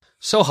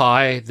So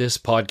hi, this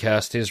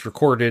podcast is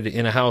recorded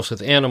in a house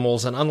with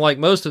animals, and unlike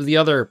most of the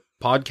other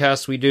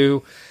podcasts we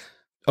do,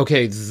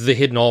 the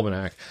Hidden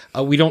Almanac,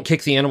 we don't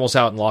kick the animals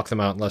out and lock them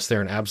out unless they're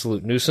an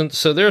absolute nuisance.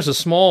 So there's a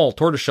small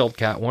tortoise-shelled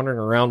cat wandering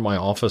around my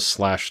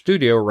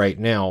office/studio right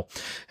now,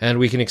 and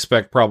we can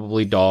expect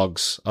probably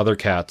dogs, other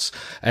cats,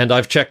 and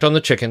I've checked on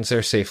the chickens.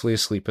 They're safely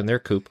asleep in their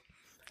coop,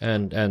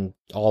 and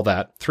all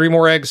that. 3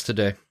 more eggs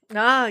today.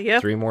 Ah,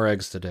 yep. 3 more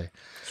eggs today.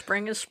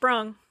 Spring is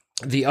sprung.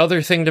 The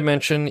other thing to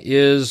mention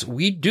is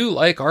we do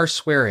like our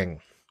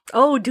swearing.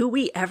 Oh, do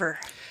we ever?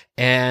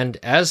 And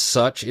as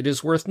such, it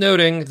is worth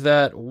noting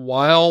that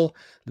while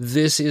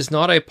this is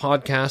not a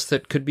podcast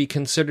that could be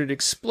considered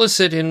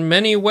explicit in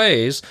many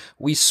ways,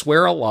 we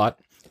swear a lot,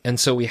 and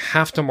so we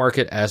have to mark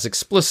it as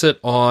explicit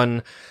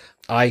on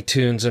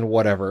iTunes and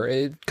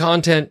whatever.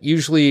 Content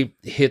usually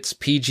hits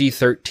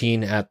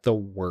PG-13 at the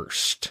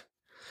worst.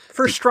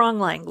 For strong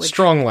language.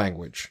 Strong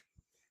language.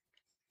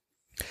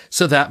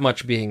 So that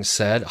much being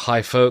said,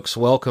 hi folks,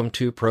 welcome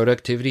to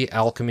Productivity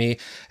Alchemy,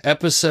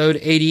 episode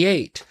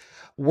 88.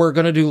 We're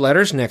going to do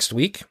letters next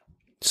week,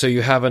 so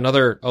you have a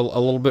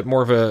little bit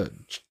more of a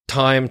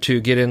time to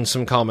get in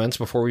some comments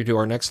before we do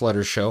our next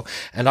letters show.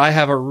 And I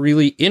have a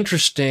really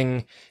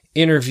interesting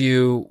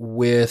interview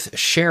with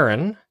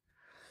Sharon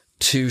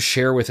to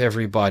share with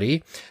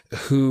everybody,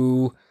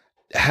 who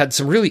had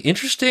some really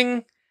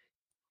interesting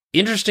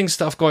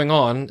stuff going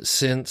on,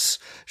 since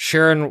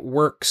Sharon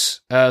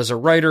works as a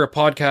writer, a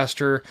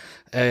podcaster,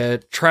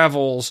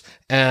 travels,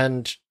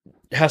 and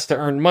has to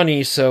earn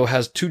money, so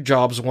has 2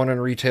 jobs, one in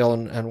retail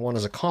and one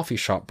as a coffee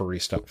shop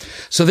barista.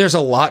 So there's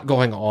a lot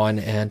going on,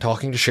 and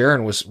talking to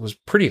Sharon was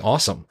pretty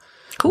awesome.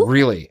 Cool.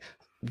 Really,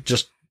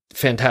 just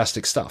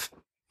fantastic stuff.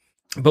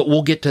 But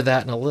we'll get to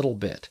that in a little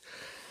bit.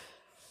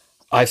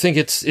 I think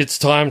it's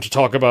time to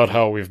talk about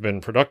how we've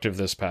been productive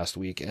this past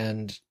week,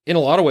 and in a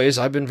lot of ways,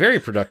 I've been very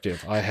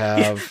productive. I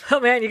have... Oh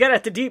man, you got to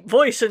have the deep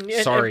voice and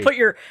put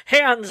your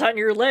hands on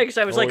your legs.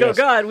 I was yes. Oh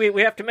God,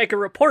 we have to make a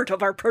report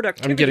of our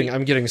productivity.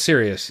 I'm getting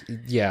serious.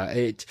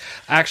 Yeah,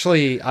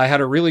 actually, I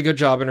had a really good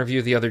job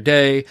interview the other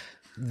day.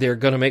 They're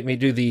going to make me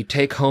do the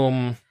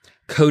take-home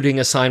coding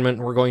assignment,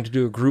 and we're going to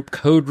do a group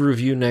code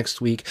review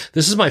next week.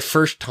 This is my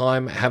first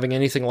time having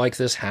anything like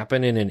this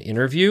happen in an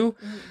interview,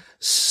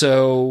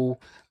 so...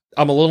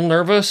 I'm a little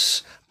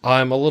nervous,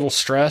 I'm a little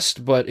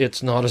stressed, but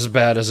it's not as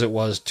bad as it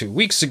was 2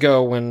 weeks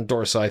ago when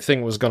Dorsai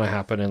thing was going to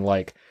happen in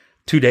like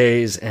 2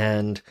 days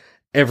and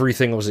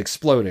everything was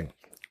exploding.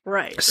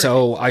 Right.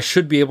 So I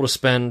should be able to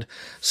spend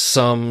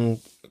some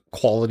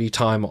quality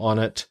time on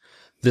it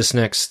this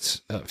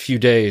next few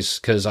days,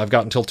 because I've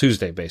got until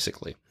Tuesday,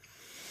 basically.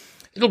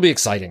 It'll be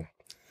exciting.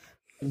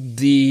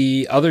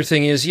 The other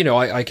thing is,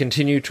 I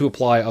continue to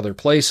apply other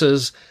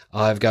places.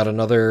 I've got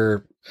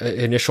another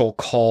initial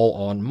call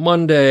on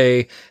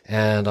Monday,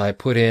 and I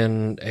put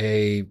in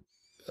a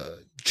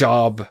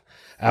job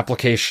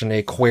application,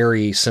 a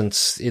query,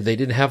 since they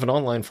didn't have an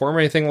online form or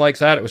anything like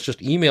that. It was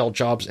just email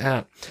jobs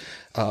at.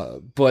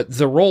 But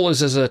the role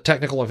is as a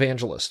technical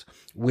evangelist,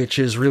 which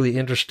is really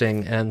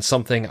interesting and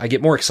something I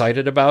get more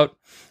excited about,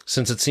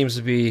 since it seems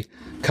to be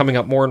coming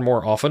up more and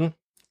more often.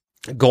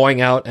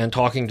 Going out and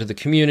talking to the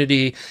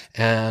community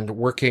and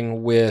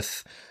working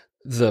with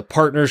the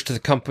partners to the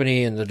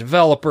company and the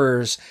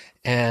developers,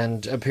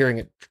 and appearing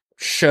at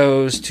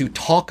shows to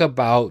talk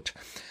about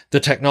the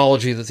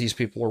technology that these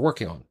people are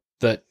working on,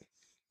 that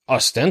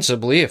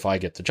ostensibly, if I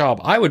get the job,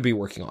 I would be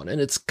working on. And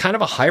it's kind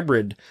of a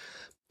hybrid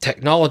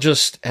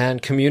technologist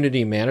and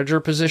community manager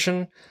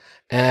position.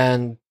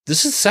 And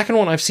this is the second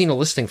one I've seen a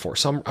listing for.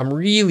 So I'm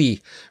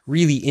really,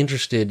 really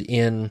interested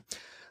in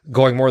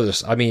going more of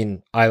this. I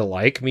mean, I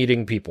like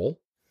meeting people.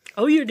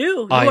 Oh, you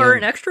do? You are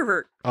an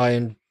extrovert. I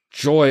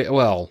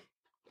enjoy,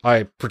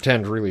 I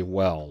pretend really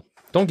well.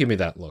 Don't give me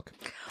that look.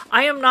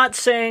 I am not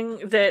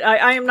saying that,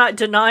 I am not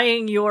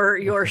denying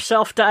your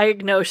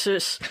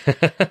self-diagnosis,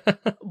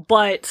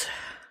 but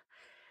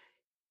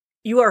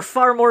you are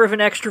far more of an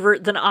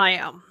extrovert than I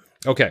am.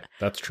 Okay,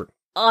 that's true.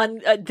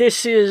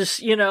 This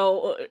is,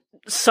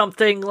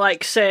 something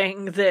like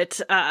saying that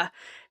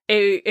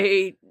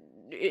a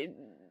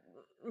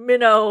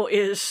minnow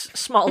is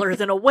smaller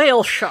than a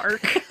whale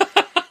shark.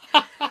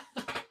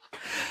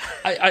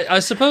 I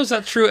suppose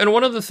that's true. And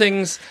one of the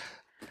things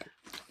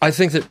I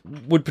think that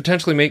would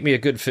potentially make me a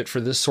good fit for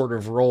this sort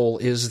of role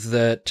is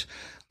that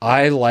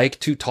I like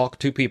to talk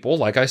to people,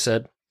 like I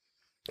said,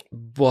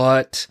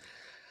 but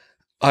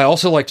I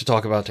also like to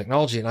talk about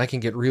technology, and I can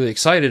get really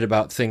excited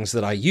about things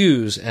that I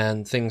use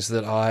and things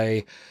that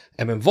I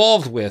am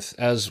involved with,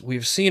 as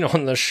we've seen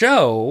on the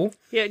show.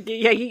 Yeah,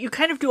 you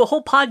kind of do a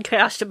whole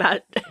podcast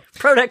about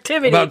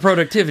productivity. About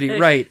productivity,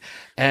 right.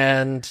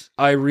 And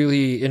I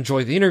really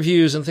enjoy the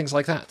interviews and things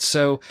like that.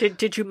 So,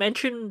 Did you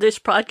mention this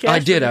podcast? I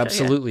did,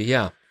 absolutely,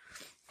 yeah.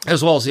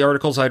 As well as the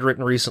articles I'd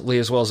written recently,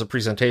 as well as the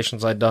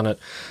presentations I'd done at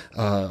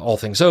All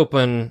Things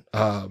Open.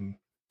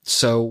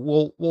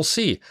 So we'll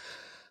see.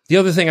 The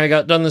other thing I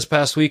got done this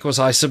past week was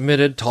I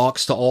submitted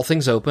talks to All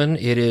Things Open.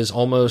 It is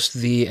almost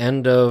the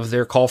end of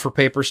their call for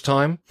papers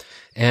time,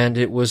 and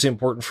it was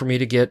important for me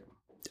to get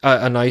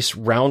a nice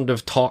round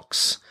of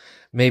talks.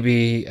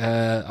 Maybe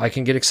I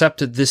can get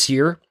accepted this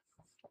year.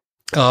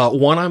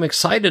 One I'm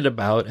excited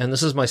about, and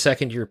this is my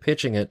second year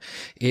pitching it,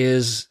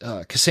 is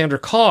Cassandra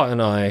Kaw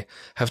and I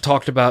have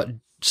talked about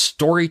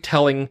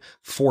storytelling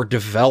for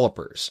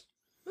developers,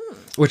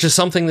 which is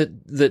something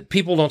that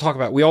people don't talk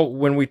about.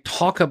 When we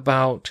talk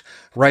about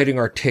writing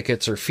our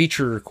tickets or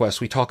feature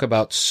requests, we talk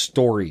about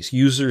stories,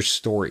 user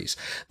stories.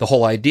 The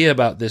whole idea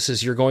about this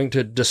is you're going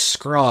to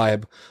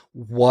describe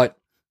what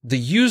the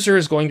user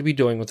is going to be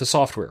doing with the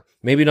software.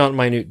 Maybe not in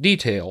minute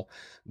detail,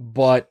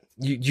 but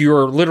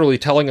you're literally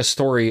telling a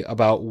story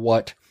about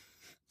what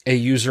a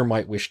user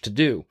might wish to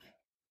do.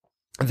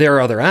 There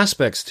are other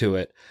aspects to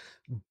it,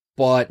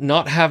 but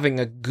not having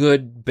a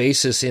good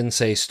basis in,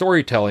 say,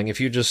 storytelling,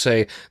 if you just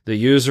say the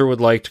user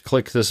would like to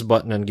click this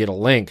button and get a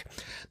link,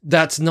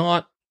 that's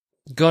not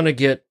going to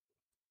get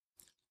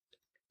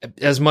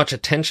as much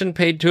attention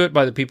paid to it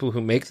by the people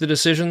who make the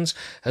decisions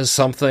as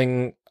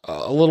something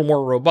a little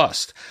more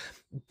robust.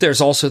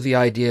 There's also the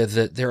idea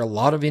that there are a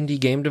lot of indie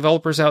game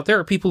developers out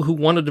there, people who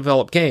want to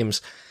develop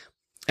games,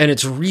 and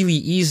it's really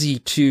easy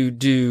to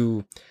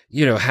do,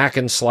 hack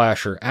and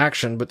slash or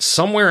action, but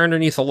somewhere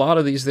underneath a lot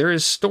of these, there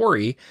is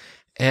story,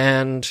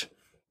 and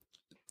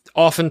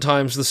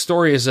oftentimes the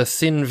story is a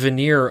thin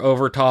veneer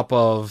over top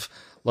of,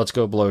 let's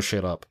go blow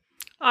shit up.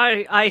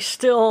 I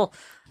still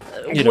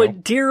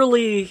would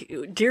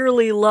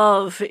dearly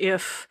love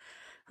if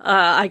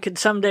I could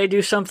someday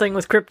do something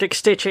with cryptic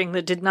stitching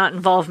that did not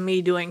involve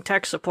me doing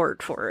tech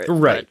support for it.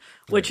 Right.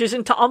 Which is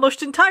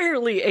almost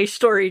entirely a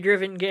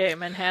story-driven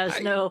game and has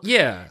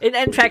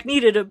in fact,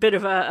 needed a bit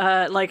of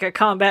a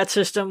combat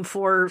system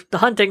for the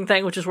hunting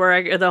thing, which is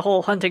where the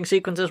whole hunting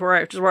sequence is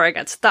where I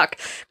got stuck.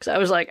 Because I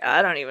was like,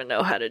 I don't even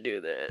know how to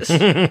do this.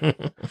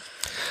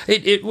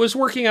 It was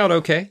working out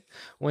okay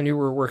when you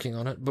were working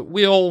on it, but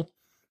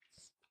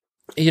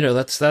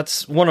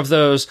that's one of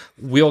those,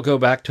 we'll go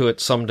back to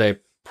it someday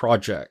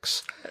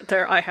projects.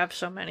 I have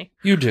so many.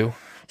 You do.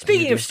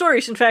 Speaking of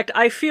stories, in fact,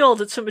 I feel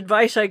that some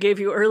advice I gave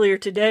you earlier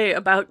today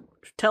about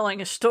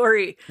telling a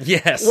story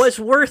was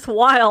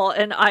worthwhile,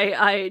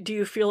 and do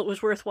you feel it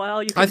was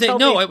worthwhile? I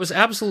think it was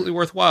absolutely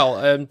worthwhile,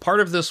 and part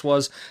of this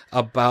was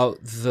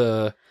about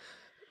the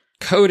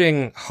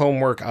coding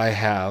homework I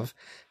have,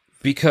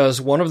 because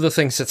one of the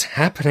things that's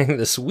happening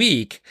this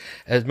week,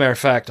 as a matter of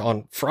fact,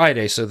 on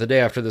Friday, so the day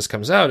after this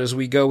comes out, is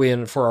we go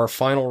in for our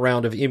final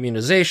round of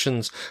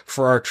immunizations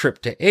for our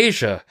trip to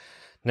Asia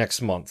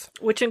next month.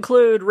 Which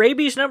include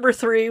rabies number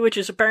 3, which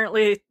is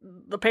apparently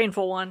the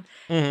painful one,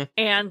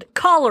 and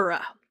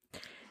cholera.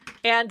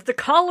 And the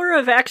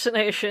cholera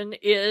vaccination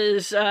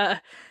is,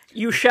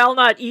 you shall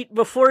not eat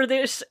before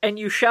this, and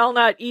you shall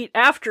not eat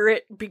after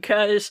it,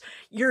 because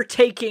you're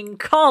taking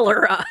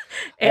cholera.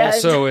 And,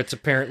 also, it's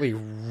apparently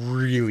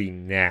really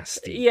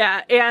nasty.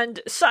 Yeah, and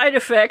side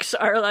effects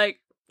are like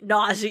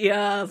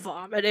nausea,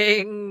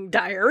 vomiting,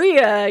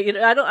 diarrhea.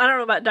 I don't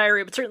know about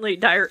diarrhea, but certainly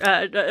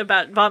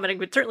about vomiting,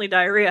 but certainly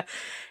diarrhea.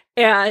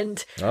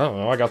 And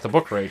I got the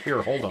book right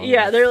here. Hold on.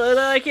 Yeah, they're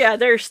like,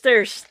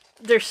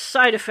 there's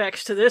side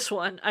effects to this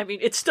one. I mean,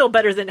 it's still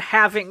better than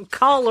having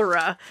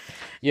cholera.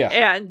 Yeah.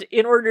 And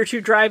in order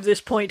to drive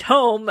this point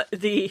home,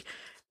 the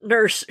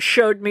nurse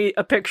showed me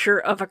a picture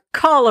of a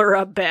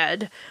cholera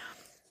bed.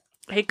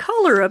 A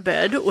cholera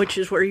bed, which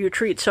is where you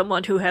treat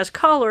someone who has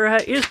cholera,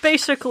 is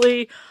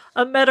basically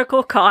a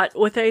medical cot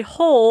with a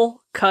hole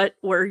cut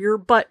where your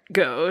butt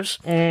goes,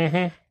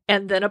 and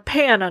then a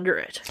pan under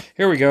it.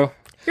 Here we go.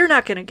 You're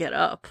not going to get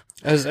up.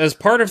 As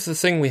part of the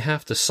thing we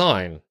have to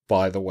sign,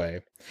 by the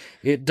way,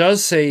 it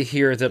does say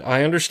here that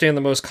I understand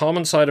the most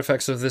common side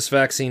effects of this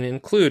vaccine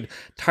include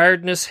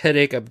tiredness,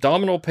 headache,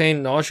 abdominal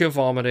pain, nausea,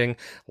 vomiting,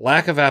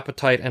 lack of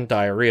appetite, and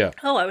diarrhea.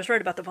 Oh, I was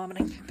right about the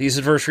vomiting. These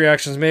adverse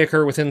reactions may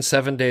occur within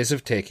 7 days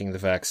of taking the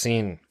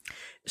vaccine.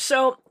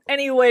 So,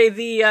 anyway,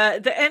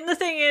 the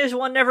thing is,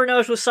 one never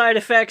knows with side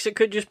effects. It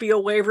could just be a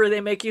waiver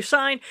they make you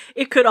sign.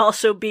 It could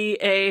also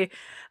be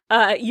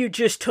you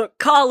just took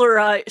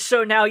cholera,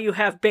 so now you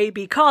have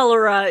baby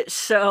cholera,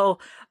 so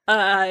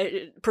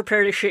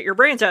prepare to shit your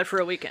brains out for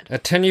a weekend.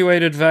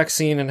 Attenuated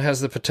vaccine and has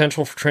the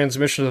potential for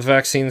transmission of the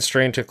vaccine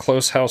strain to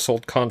close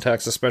household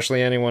contacts,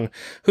 especially anyone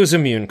who's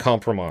immune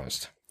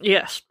compromised.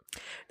 Yes.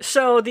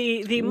 So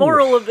the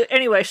moral of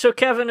anyway, so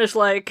Kevin is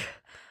like,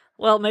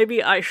 well,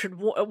 maybe I should,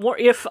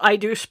 if I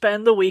do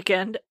spend the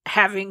weekend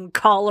having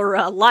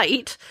cholera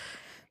light,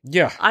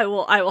 I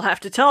will have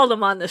to tell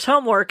them on this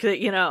homework that,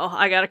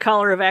 I got a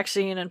cholera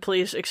vaccine and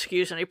please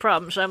excuse any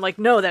problems. So I'm like,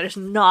 no, that is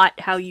not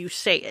how you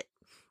say it.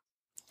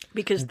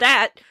 Because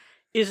that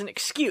is an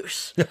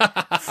excuse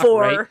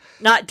for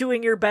not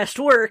doing your best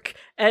work,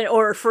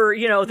 or for,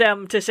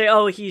 them to say,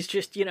 oh, he's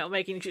just,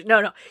 making excuses.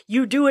 No,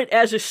 you do it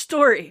as a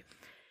story.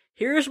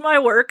 Here's my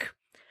work.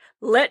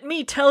 Let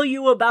me tell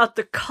you about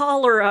the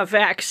cholera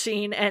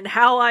vaccine and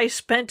how I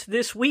spent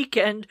this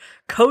weekend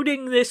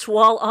coding this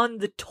while on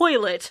the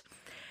toilet.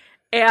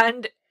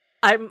 And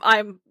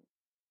I'm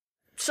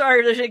sorry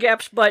if there's any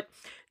gaps, but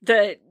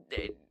the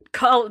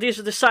these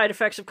are the side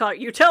effects of cholera.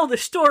 You tell the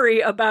story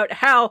about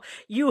how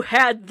you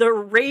had the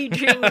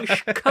raging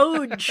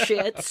code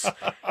shits,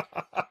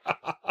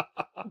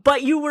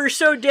 but you were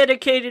so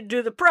dedicated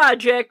to the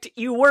project,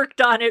 you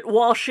worked on it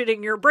while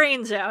shitting your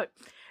brains out.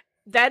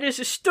 That is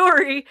a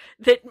story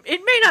that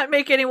it may not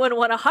make anyone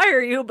want to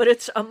hire you, but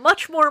it's a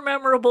much more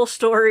memorable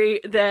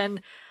story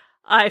than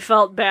I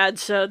felt bad,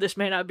 so this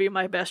may not be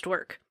my best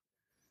work.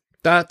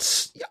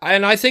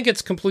 And I think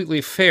it's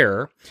completely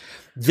fair.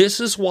 This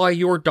is why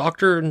your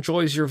doctor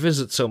enjoys your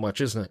visit so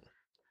much, isn't it?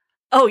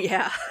 Oh,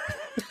 yeah.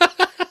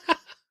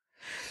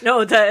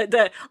 No,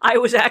 I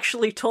was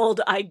actually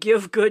told I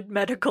give good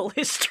medical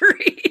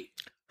history.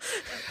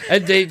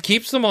 And it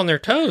keeps them on their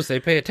toes. They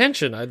pay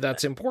attention.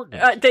 That's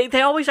important.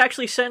 They always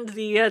actually send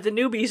the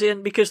newbies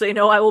in because they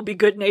know I will be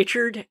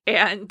good-natured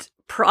and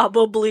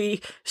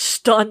probably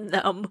stun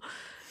them.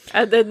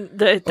 And then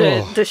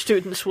the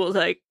students will,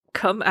 like,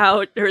 come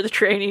out, or the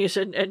trainees,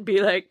 and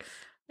be like,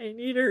 I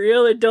need a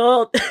real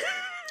adult.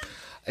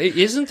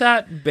 Isn't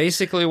that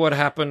basically what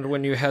happened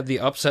when you had the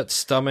upset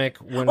stomach?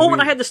 When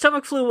I had the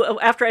stomach flu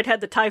after I'd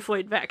had the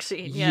typhoid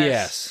vaccine.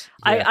 Yes.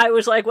 Yeah. I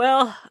was like,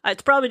 well,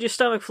 it's probably just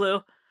stomach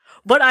flu.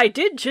 But I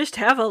did just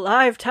have a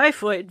live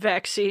typhoid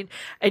vaccine,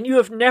 and you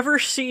have never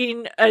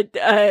seen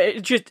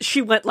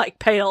she went like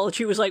pale.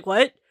 She was like,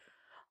 what?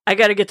 I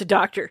gotta get the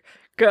doctor.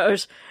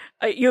 Goes,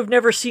 you have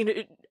never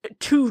seen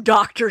two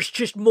doctors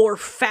just more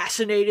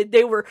fascinated.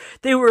 They were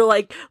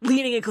like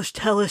leaning in close.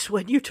 Tell us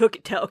when you took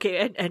it.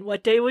 Okay, and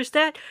what day was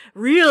that?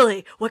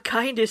 Really? What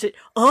kind is it?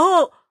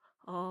 Oh.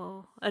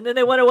 And then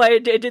they went away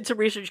and did some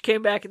research,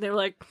 came back, and they were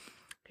like,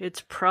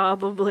 it's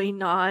probably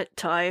not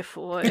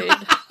typhoid.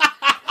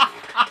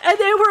 And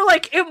they were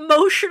like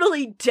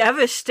emotionally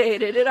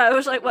devastated, and I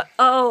was like, well,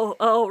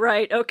 oh,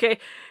 right, okay.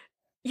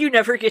 You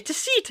never get to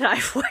see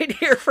typhoid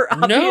here for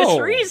obvious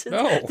reasons.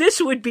 No. This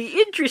would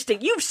be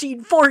interesting. You've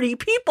seen 40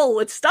 people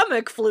with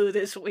stomach flu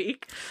this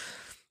week.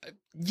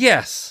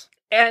 Yes.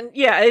 And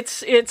yeah,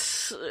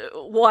 it's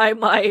why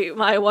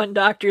my one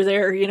doctor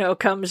there,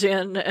 comes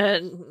in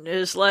and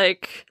is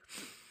like,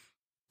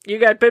 you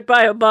got bit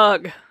by a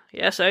bug.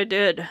 Yes, I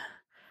did.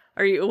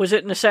 Was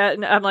it an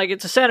assassin? I'm like,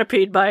 it's a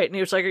centipede bite. And he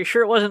was like, are you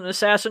sure it wasn't an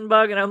assassin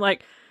bug? And I'm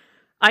like,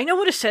 I know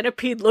what a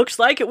centipede looks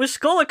like. It was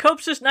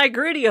Scolocopsis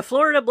nigridia, a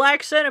Florida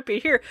black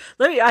centipede. Here,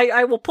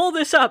 I will pull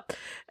this up.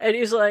 And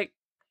he's like,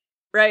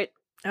 right,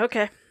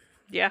 okay,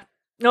 yeah.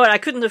 No, I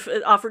couldn't have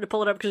offered to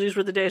pull it up because these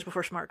were the days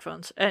before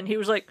smartphones. And he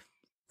was like,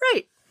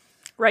 right,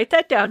 write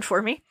that down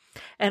for me,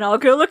 and I'll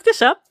go look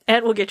this up,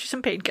 and we'll get you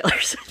some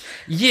painkillers.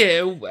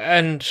 Yeah,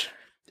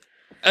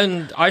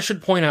 and I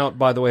should point out,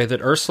 by the way,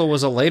 that Ursula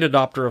was a late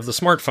adopter of the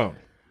smartphone.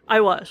 I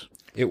was.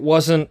 It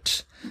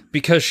wasn't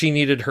because she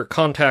needed her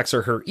contacts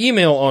or her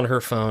email on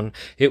her phone.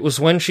 It was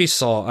when she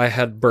saw I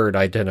had bird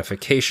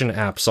identification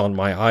apps on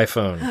my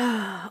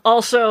iPhone.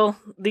 Also,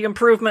 the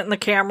improvement in the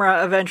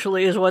camera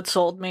eventually is what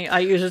sold me. I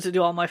use it to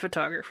do all my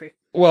photography.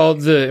 Well,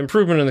 the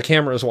improvement in the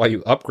camera is why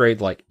you upgrade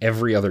like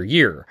every other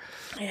year.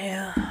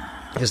 Yeah.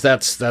 Because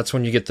that's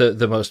when you get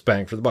the most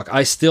bang for the buck.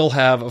 I still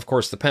have, of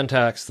course, the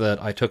Pentax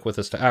that I took with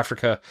us to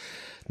Africa.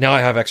 Now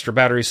I have extra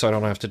batteries, so I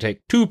don't have to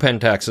take 2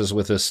 Pentaxes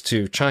with us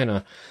to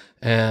China.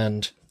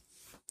 And,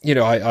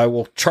 I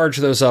will charge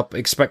those up,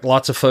 expect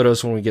lots of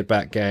photos when we get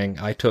back, gang.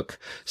 I took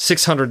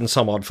 600 and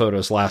some odd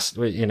photos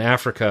in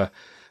Africa.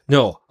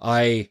 No,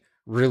 I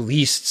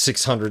released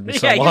 600 and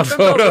some odd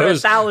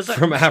photos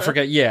from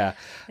Africa. Yeah.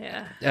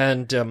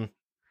 And,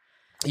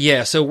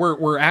 so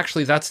we're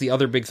actually, that's the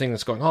other big thing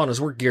that's going on, is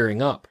we're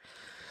gearing up.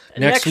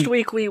 Next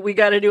week we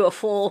got to do a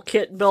full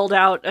kit build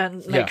out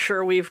and make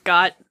sure we've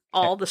got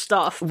all the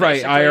stuff.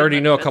 Right, I already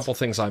know a couple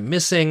things I'm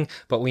missing,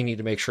 but we need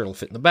to make sure it'll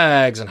fit in the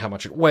bags and how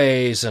much it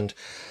weighs and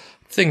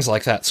things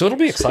like that. So it'll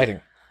be exciting.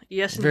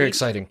 Yes, indeed. Very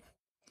exciting.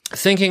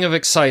 Thinking of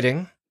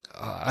exciting,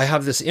 I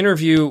have this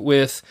interview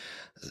with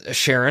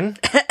Sharon.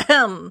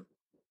 Well,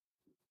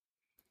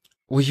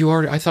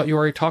 I thought you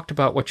already talked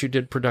about what you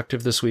did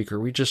productive this week, or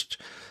we just...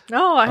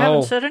 No, I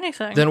haven't said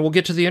anything. Then we'll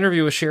get to the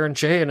interview with Sharon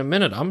J in a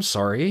minute. I'm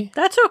sorry.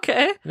 That's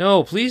okay.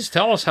 No, please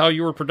tell us how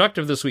you were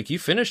productive this week. You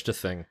finished a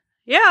thing.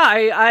 Yeah,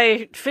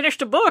 I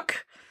finished a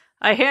book.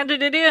 I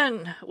handed it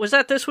in. Was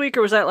that this week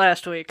or was that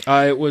last week?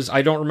 I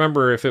don't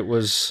remember if it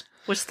was...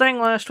 Was Thing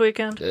last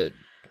weekend?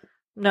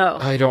 No.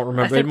 I don't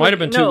remember. It might have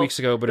been 2 weeks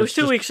ago, but it was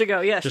 2 weeks ago,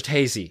 yes. Just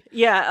hazy.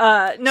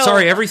 Yeah, no.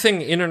 Sorry,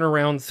 everything in and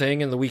around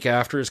Thing and the week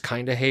after is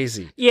kind of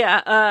hazy.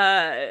 Yeah,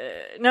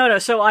 no,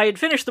 so I had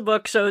finished the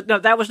book, so no,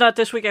 that was not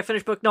this week I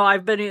finished book. No,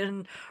 I've been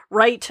in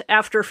right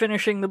after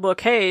finishing the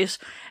book Haze,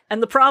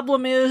 and the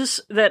problem is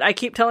that I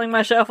keep telling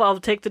myself I'll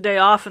take the day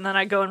off, and then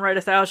I go and write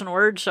 1,000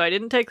 words, so I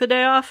didn't take the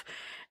day off,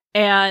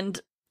 and...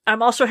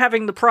 I'm also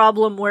having the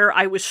problem where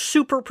I was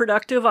super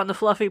productive on the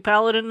Fluffy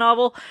Paladin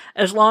novel,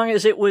 as long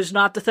as it was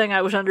not the thing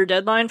I was under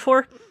deadline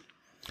for.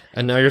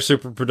 And now you're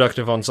super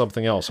productive on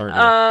something else, aren't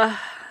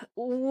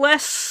you?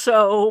 Less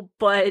so,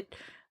 but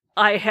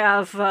I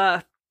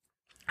have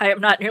I am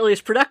not nearly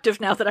as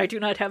productive now that I do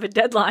not have a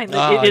deadline.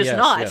 That it is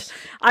not. Yes.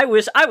 I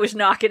was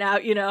knocking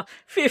out,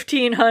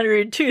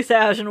 1,500,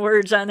 2,000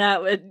 words on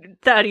that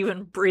without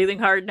even breathing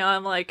hard. Now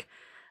I'm like,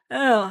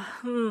 I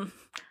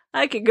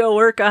could go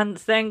work on the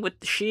thing with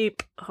the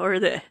sheep or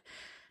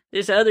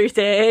this other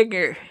thing,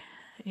 or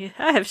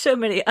I have so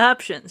many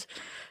options.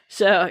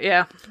 So,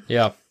 yeah.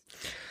 Yeah.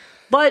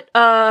 But,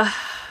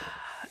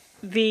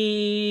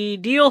 the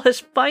deal has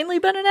finally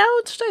been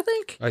announced, I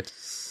think.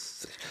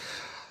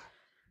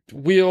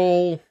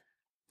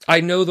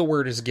 I know the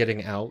word is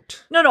getting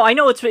out. No, I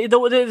know it's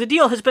the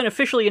deal has been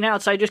officially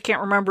announced. I just can't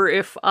remember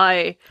if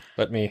I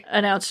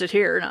announced it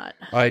here or not.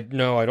 I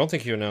don't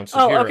think you announced it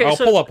here. Okay, I'll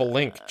pull up a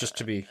link just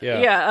to be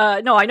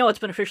no, I know it's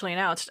been officially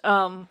announced.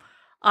 I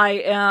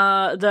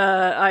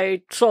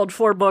sold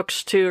 3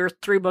 books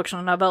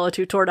on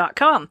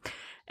novella2tor.com,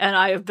 and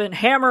I have been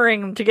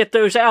hammering to get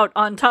those out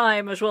on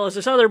time, as well as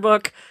this other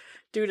book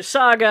due to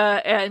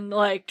Saga, and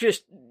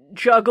just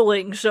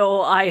juggling.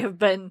 So I have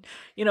been,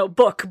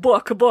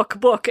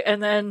 book,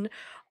 and then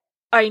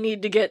I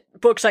need to get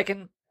books I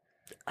can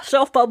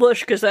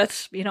self-publish, because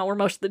that's, where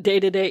most of the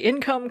day-to-day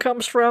income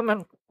comes from.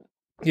 And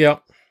yeah.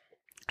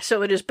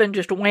 So it has been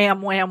just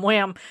wham, wham,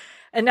 wham.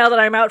 And now that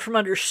I'm out from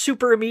under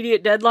super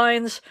immediate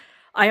deadlines,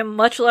 I am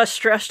much less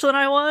stressed than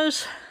I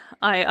was.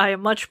 I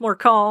am much more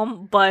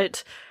calm,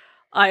 but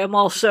I am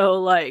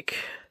also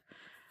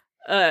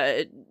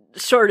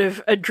sort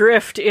of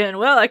adrift in,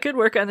 well, I could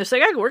work on this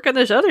thing, I could work on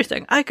this other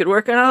thing, I could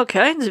work on all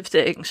kinds of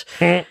things.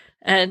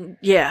 And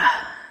yeah.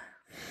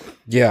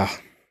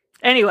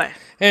 Anyway.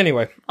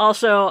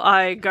 Also,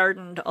 I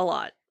gardened a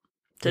lot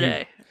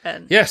today,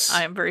 and yes,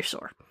 I am very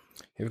sore.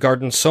 You've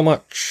gardened so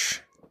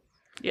much.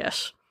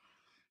 Yes.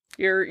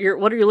 You're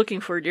what are you looking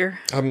for, dear?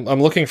 I'm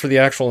looking for the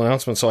actual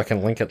announcement so I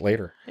can link it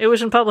later. It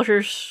was in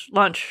Publisher's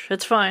Lunch.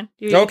 It's fine.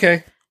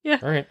 Okay. Yeah.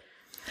 All right.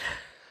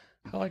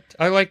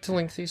 I like to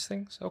link these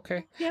things.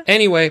 Okay. Yeah.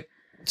 Anyway,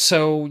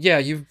 so yeah,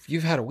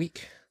 you've had a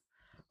week.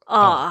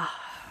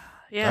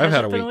 Yeah, I've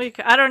had a week.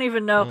 I don't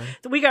even know.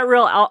 We got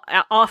real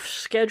off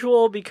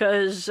schedule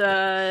because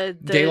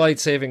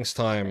daylight savings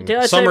time,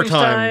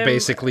 summertime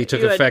basically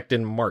took effect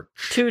in March.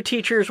 2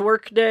 teachers'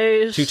 work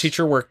days. 2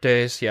 teacher work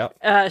days. Yeah.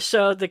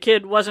 So the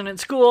kid wasn't in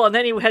school, and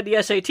then he had the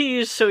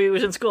SATs, so he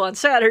was in school on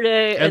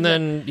Saturday, and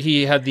then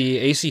he had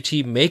the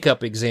ACT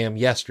makeup exam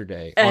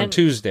yesterday on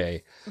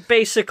Tuesday.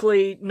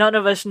 Basically, none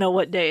of us know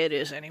what day it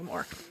is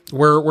anymore.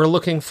 We're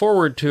looking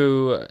forward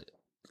to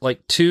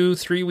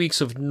 2-3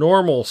 weeks of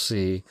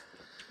normalcy.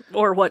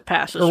 Or what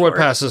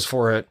passes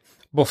for it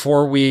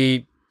before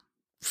we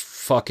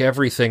fuck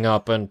everything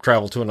up and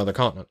travel to another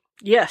continent.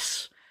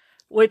 Yes,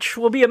 which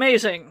will be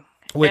amazing.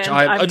 Which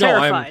I'm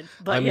terrified.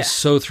 I'm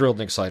so thrilled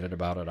and excited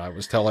about it. I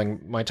was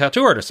telling my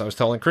tattoo artist, I was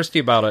telling Christy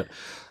about it,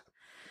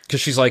 because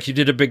she's like, "You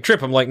did a big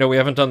trip." I'm like, "No, we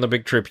haven't done the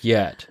big trip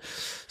yet."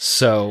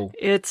 So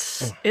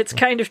it's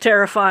kind of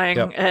terrifying,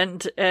 yep.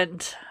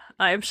 and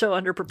I am so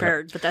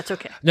underprepared, yep. But that's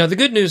okay. Now the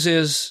good news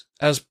is,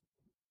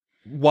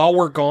 while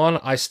we're gone,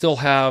 I still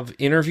have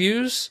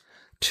interviews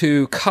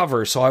to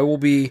cover, so I will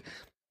be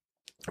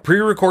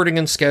pre-recording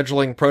and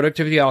scheduling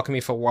Productivity Alchemy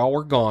for while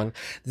we're gone.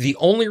 The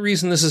only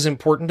reason this is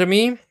important to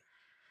me,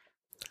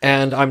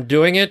 and I'm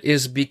doing it,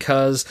 is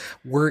because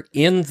we're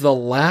in the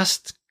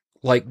last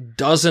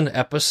dozen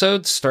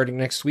episodes starting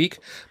next week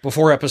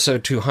before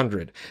episode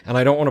 200, and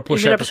I don't want to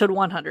push episode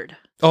 100.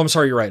 Oh, I'm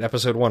sorry, you're right,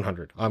 episode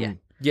 100.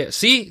 Yeah.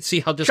 See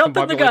how discombobulated.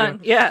 Jumping the gun.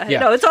 Yeah.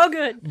 No, it's all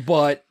good.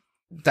 But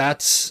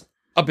that's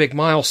a big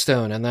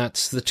milestone, and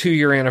that's the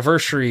 2-year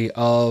anniversary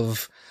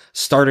of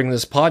starting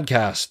this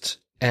podcast.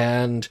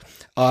 And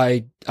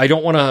I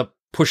don't want to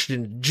push it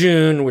into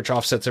June, which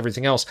offsets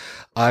everything else.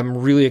 I'm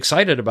really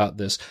excited about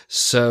this.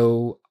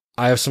 So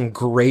I have some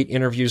great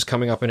interviews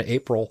coming up in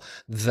April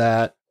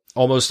that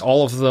almost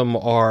all of them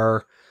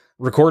are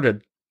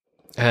recorded.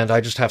 And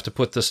I just have to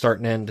put the start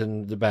and end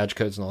and the badge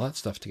codes and all that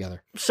stuff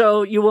together.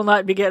 So you will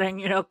not be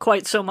getting,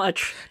 quite so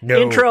much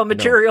intro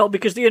material,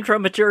 because the intro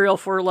material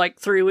for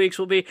 3 weeks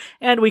will be,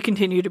 and we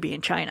continue to be in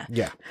China.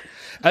 Yeah.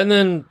 And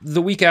then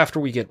the week after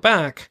we get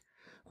back,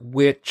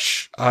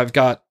 which I've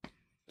got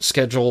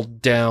scheduled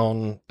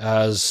down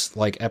as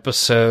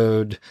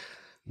episode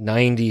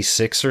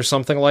 96 or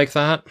something like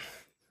that.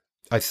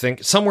 I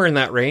think somewhere in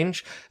that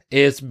range.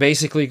 It's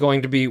basically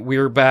going to be,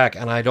 we're back,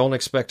 and I don't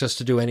expect us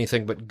to do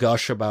anything but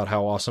gush about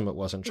how awesome it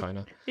was in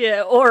China.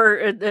 Yeah,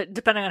 or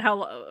depending on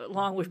how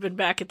long we've been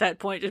back at that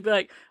point, just be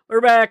like, we're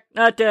back,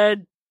 not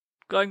dead,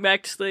 going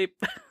back to sleep.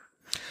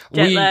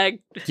 Jet lag.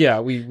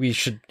 Yeah, we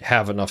should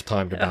have enough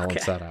time to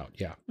balance that out.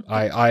 Yeah,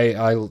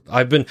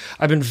 I've been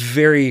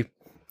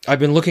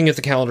looking at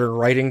the calendar and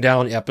writing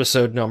down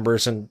episode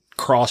numbers and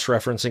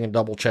cross-referencing and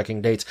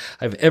double-checking dates.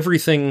 I have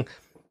everything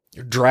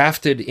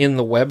drafted in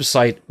the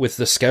website with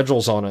the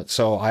schedules on it,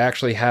 so I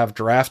actually have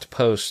draft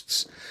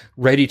posts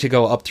ready to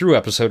go up through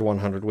episode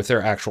 100 with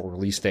their actual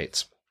release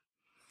dates.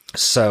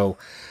 So,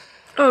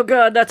 oh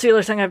god, that's the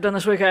other thing I've done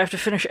this week. I have to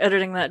finish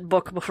editing that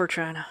book before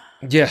China.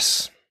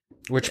 Yes.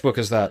 Which book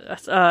is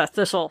that?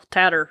 Thistle,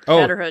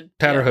 Tatterhood.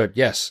 Tatterhood,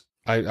 yes.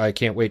 I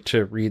can't wait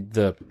to read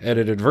the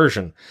edited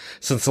version,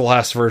 since the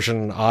last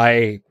version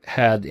I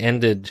had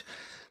ended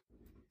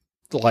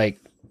like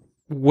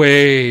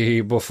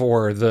way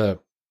before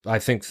I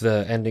think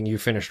the ending you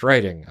finished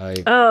writing.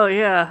 Oh,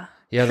 yeah.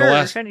 Yeah,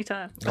 sure,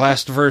 anytime.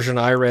 last version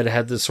I read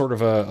had this sort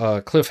of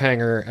a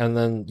cliffhanger, and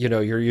then,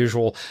 your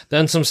usual,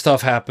 then some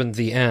stuff happened,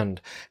 the end.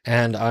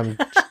 And I'm...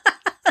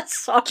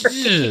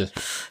 Sorry.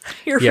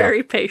 You're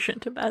very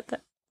patient about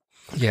that.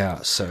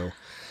 Yeah, so...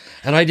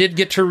 And I did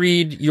get to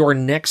read your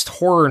next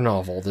horror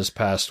novel this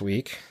past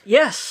week.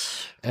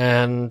 Yes.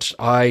 And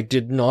I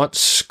did not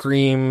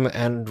scream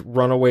and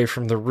run away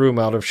from the room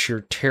out of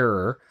sheer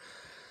terror,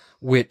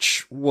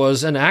 which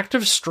was an act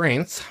of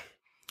strength,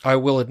 I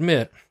will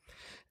admit.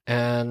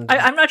 And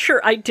I'm not sure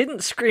I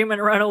didn't scream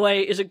and run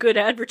away is a good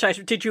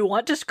advertisement. Did you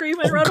want to scream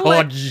and run away?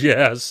 Oh, God,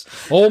 yes.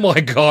 Oh, my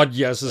God,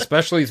 yes.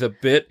 Especially the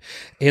bit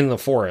in the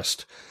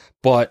forest.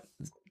 But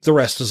the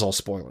rest is all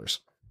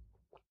spoilers.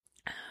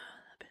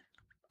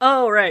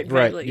 Oh, right.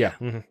 Right, yeah.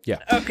 Mm-hmm, yeah.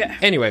 Okay.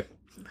 Anyway,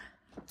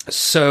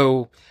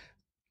 so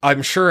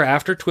I'm sure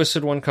after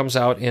Twisted One comes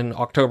out in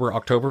October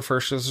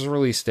 1st is the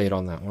release date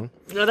on that one.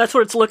 No, that's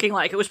what it's looking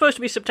like. It was supposed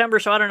to be September,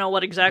 so I don't know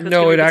what exactly it's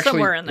No, going to be,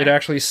 somewhere in there. It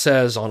actually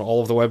says on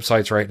all of the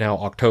websites right now,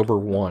 October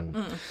 1.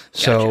 Gotcha.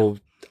 So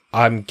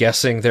I'm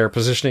guessing they're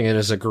positioning it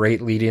as a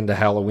great lead into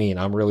Halloween.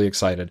 I'm really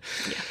excited.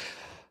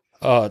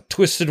 Yeah.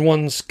 Twisted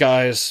Ones,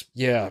 guys,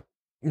 yeah,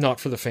 not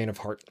for the faint of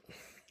heart.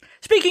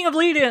 Speaking of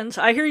lead-ins,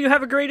 I hear you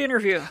have a great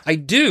interview. I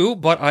do,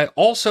 but I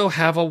also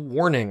have a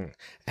warning,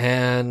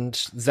 and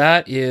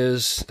that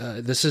is,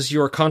 this is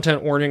your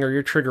content warning or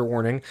your trigger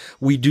warning.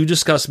 We do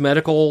discuss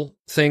medical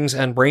things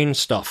and brain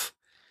stuff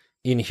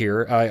in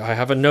here. I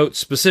have a note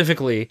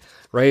specifically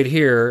right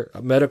here,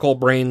 medical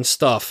brain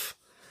stuff,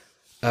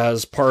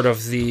 as part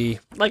of the...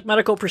 Like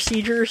medical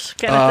procedures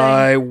kind of thing?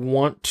 I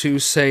want to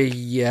say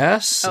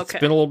yes. Okay. It's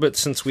been a little bit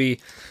since we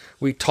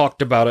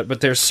talked about it,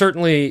 but there's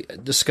certainly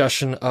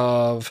discussion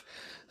of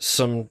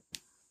some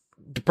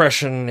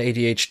depression,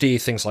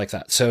 ADHD, things like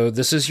that. So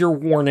this is your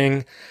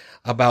warning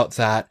about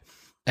that.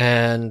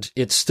 And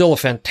it's still a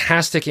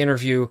fantastic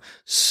interview.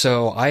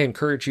 So I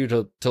encourage you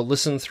to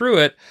listen through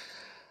it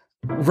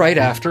right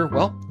after,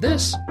 well,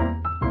 this.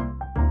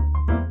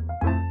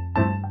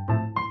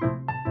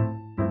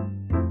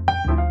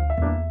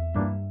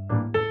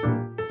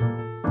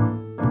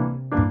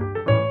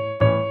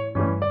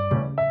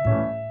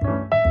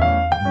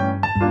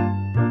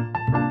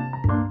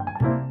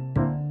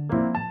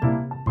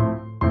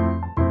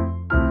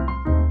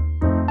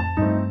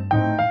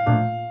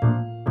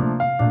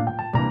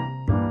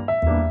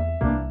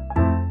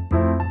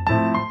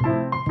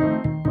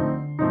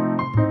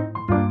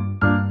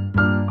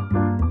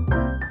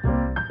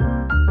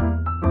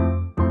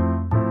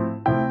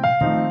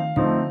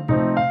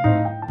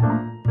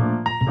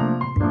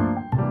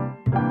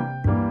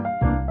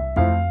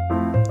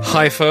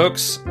 Hi,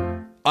 folks.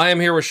 I am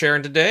here with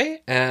Sharon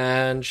today,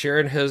 and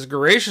Sharon has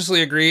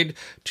graciously agreed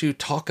to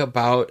talk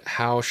about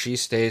how she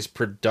stays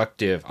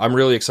productive. I'm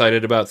really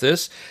excited about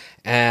this.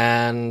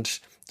 And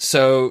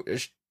so,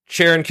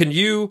 Sharon, can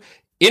you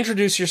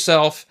introduce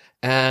yourself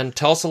and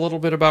tell us a little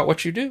bit about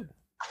what you do?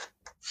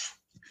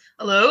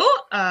 Hello,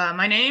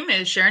 my name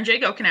is Sharon J.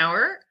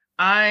 Gochenour.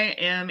 I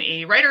am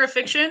a writer of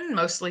fiction,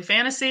 mostly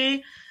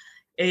fantasy,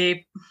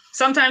 a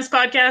sometimes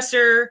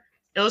podcaster,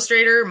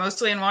 illustrator,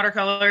 mostly in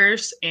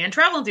watercolors, and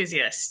travel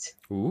enthusiast.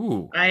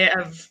 Ooh. I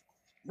have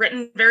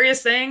written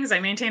various things. I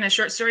maintain a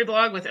short story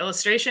blog with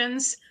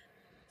illustrations,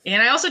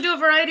 and I also do a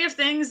variety of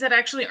things that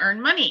actually earn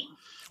money.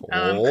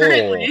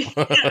 Currently,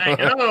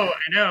 I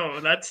know,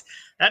 that's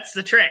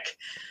the trick.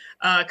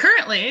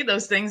 Currently,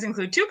 those things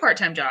include 2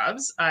 part-time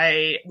jobs.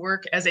 I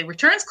work as a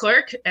returns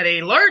clerk at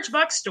a large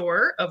box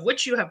store, of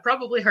which you have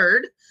probably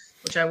heard,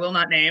 which I will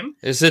not name.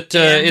 Is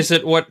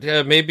it what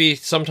may be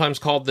sometimes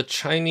called the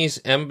Chinese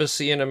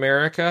Embassy in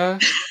America?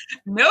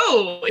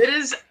 No, it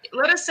is,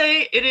 let us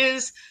say it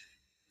is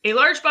a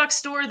large box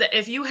store that,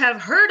 if you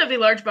have heard of a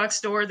large box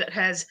store that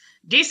has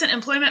decent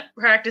employment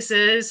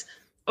practices,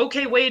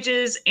 okay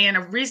wages, and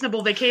a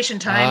reasonable vacation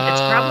time, it's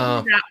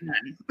probably that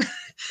one.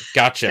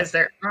 Gotcha. Because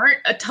there aren't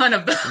a ton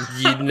of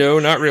them. No,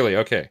 not really.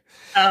 Okay.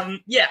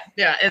 Yeah.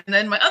 And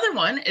then my other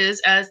one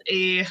is as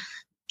a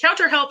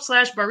counter help /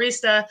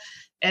 barista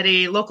at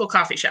a local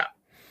coffee shop.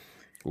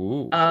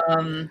 Ooh.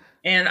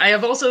 And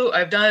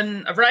I've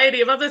done a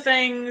variety of other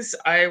things.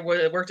 I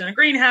worked in a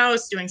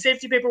greenhouse doing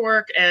safety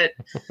paperwork at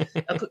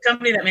a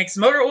company that makes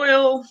motor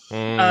oil.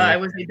 I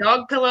was a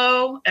dog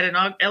pillow at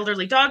an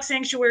elderly dog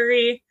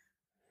sanctuary.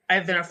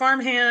 I've been a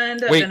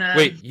farmhand.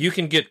 Wait, you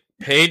can get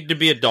paid to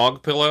be a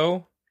dog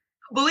pillow?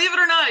 Believe it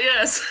or not,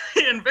 yes.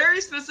 In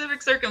very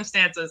specific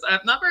circumstances.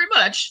 Not very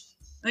much.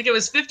 I think it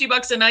was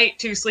 $50 a night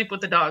to sleep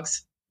with the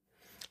dogs.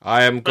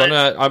 I'm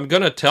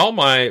gonna tell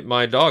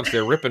my dogs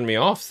they're ripping me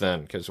off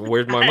then, because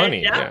where's my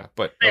money? Yeah,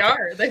 but they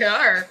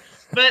are.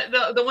 But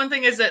the one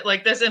thing is that,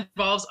 like, this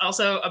involves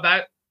also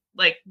about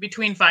like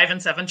between 5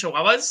 and 7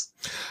 chihuahuas.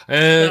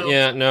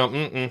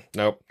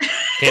 Nope,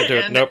 can't do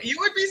it. Nope. You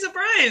would be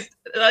surprised. surprised,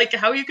 like,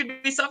 how you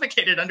could be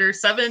suffocated under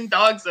 7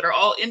 dogs that are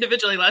all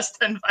individually less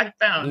than 5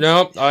 pounds.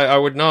 No, I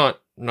would not.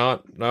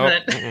 No.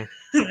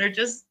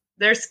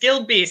 They're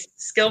skilled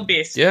beasts.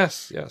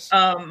 Yes.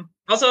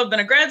 Also, I've been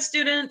a grad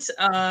student,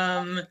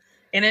 and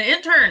an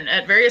intern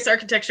at various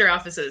architecture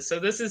offices. So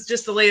this is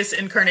just the latest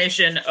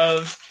incarnation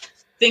of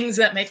things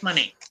that make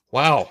money.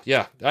 Wow.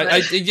 Yeah.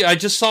 I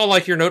just saw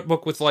like your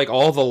notebook with like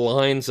all the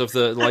lines of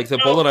the like the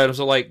bullet items.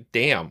 Are like,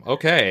 damn.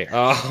 Okay.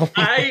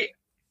 I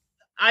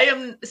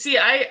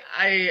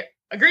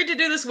agreed to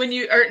do this when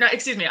you, or not,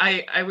 excuse me.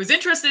 I was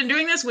interested in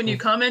doing this when you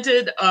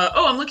commented,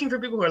 I'm looking for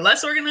people who are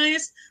less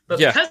organized, but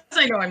because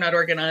I know I'm not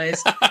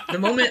organized, the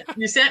moment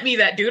you sent me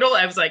that doodle,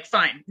 I was like,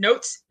 fine,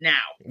 notes now.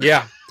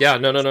 Yeah.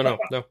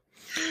 No.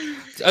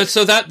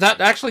 So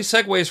that actually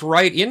segues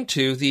right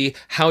into the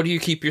how do you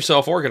keep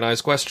yourself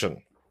organized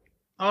question.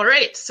 All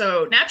right.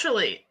 So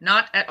naturally,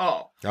 not at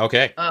all.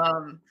 Okay.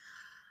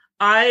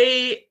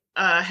 I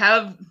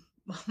have,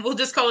 we'll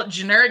just call it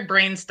generic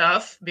brain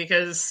stuff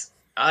because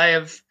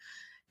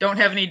don't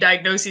have any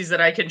diagnoses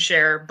that I can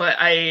share, but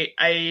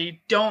I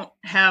don't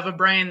have a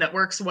brain that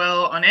works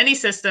well on any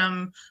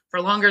system for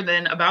longer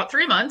than about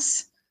 3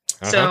 months.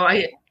 So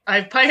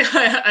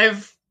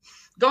I've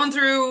gone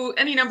through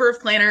any number of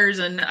planners,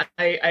 and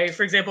I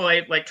for example,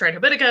 I like tried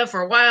Habitica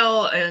for a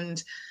while,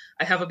 and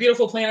I have a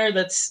beautiful planner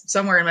that's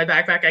somewhere in my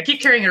backpack. I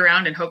keep carrying it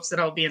around in hopes that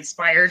I'll be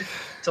inspired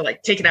to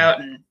like take it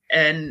out,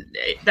 and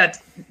that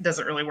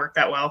doesn't really work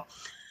that well.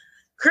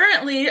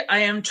 Currently, I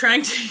am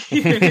trying to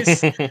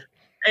use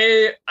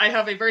I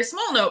have a very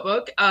small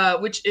notebook,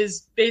 which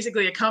is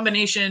basically a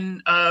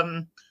combination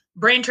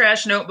brain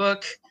trash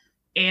notebook,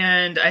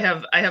 and I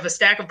have a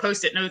stack of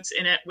Post-it notes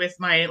in it with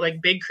my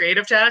like big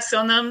creative tasks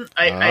on them.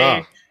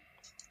 I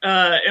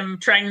am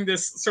trying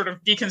this sort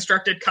of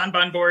deconstructed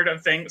Kanban board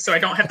of things, so I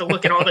don't have to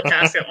look at all the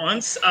tasks at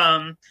once.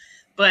 And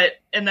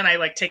then I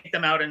like take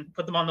them out and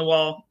put them on the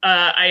wall.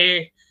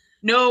 I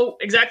know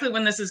exactly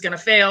when this is going to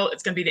fail.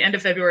 It's going to be the end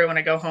of February when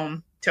I go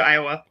home to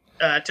Iowa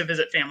to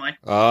visit family.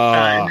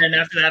 And then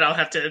after that, I'll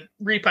have to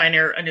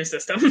re-pioneer a new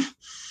system.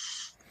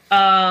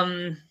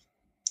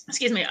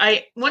 Excuse me.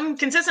 One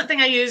consistent thing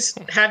I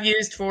have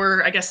used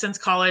for, I guess, since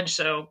college,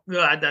 so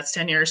God, that's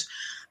 10 years,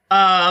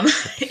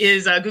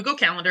 is Google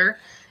Calendar.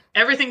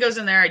 Everything goes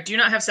in there. I do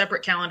not have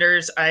separate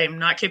calendars. I am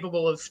not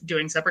capable of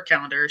doing separate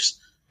calendars.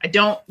 I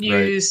don't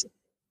use,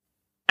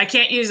 I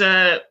can't use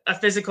a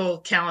physical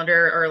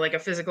calendar or like a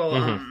physical,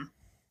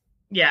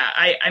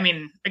 I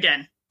mean,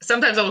 again,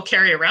 sometimes I will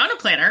carry around a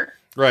planner.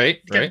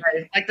 Right. Because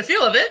I like the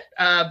feel of it,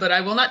 but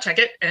I will not check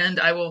it. And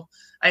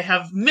I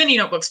have many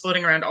notebooks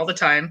floating around all the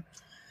time.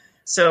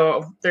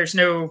 So there's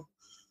no,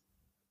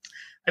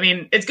 I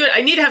mean, it's good.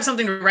 I need to have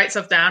something to write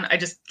stuff down. I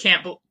just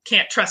can't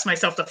trust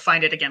myself to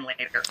find it again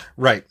later.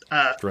 Right.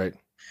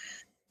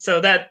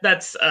 So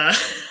that's a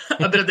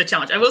bit of the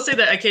challenge. I will say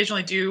that I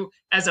occasionally do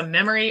as a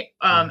memory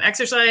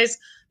exercise,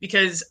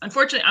 because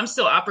unfortunately I'm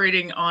still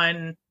operating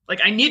on,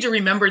 like, I need to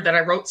remember that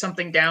I wrote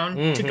something down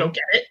to go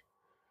get it.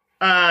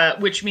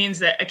 Which means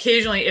that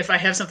occasionally if I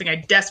have something I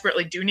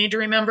desperately do need to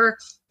remember,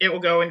 it will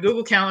go in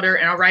Google Calendar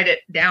and I'll write it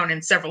down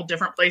in several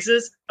different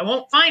places. I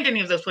won't find any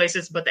of those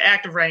places, but the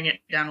act of writing it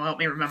down will help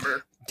me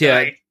remember that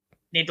I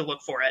need to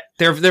look for it.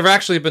 There've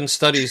actually been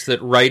studies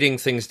that writing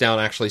things down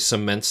actually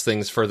cements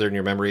things further in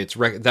your memory.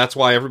 That's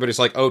why everybody's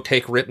like, oh,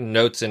 take written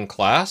notes in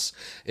class,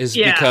 is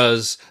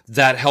because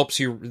that helps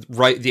you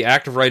write. The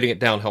act of writing it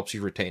down helps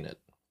you retain it.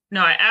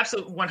 No, I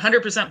absolutely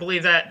 100%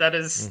 believe that. That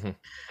is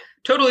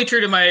totally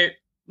true to my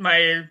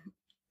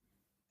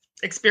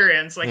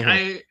experience.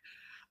 Like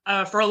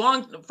for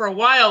a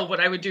while, what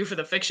I would do for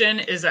the fiction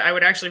is that I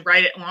would actually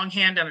write it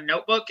longhand on a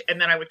notebook,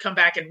 and then I would come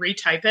back and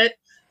retype it.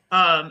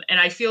 And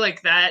I feel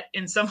like that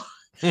in some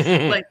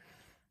like,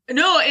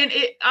 no, and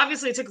it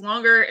obviously took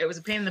longer. It was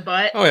a pain in the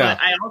butt, but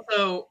I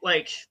also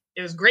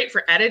it was great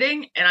for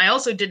editing. And I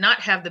also did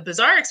not have the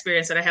bizarre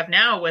experience that I have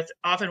now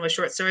often with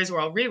short stories, where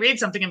I'll reread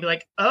something and be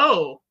like,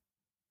 oh,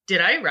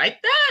 did I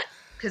write that?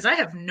 Because I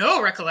have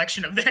no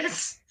recollection of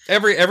this.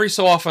 Every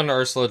so often,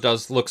 Ursula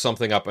does look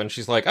something up, and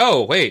she's like,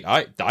 "Oh, wait,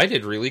 I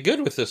did really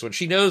good with this one."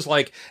 She knows,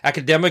 like,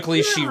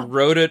 academically, she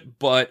wrote it,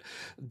 but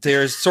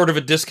there's sort of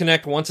a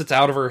disconnect once it's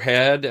out of her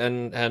head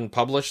and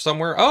published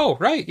somewhere. Oh,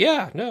 right,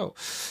 no.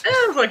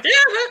 I was like,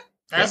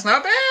 that's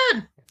not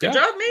bad. Good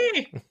job,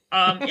 me.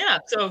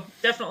 So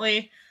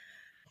definitely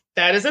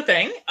that is a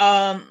thing.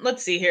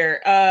 Let's see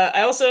here.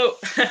 I also.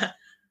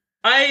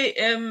 I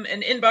am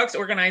an inbox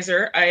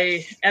organizer.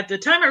 At the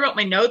time I wrote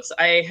my notes,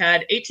 I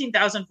had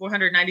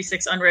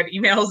 18,496 unread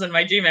emails in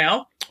my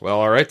Gmail. Well,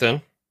 all right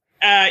then.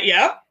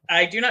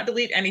 I do not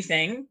delete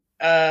anything.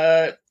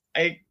 I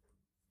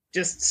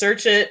just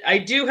search it. I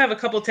do have a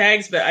couple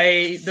tags, but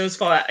those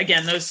fall out.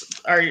 Again, those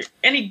are,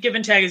 any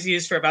given tag is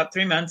used for about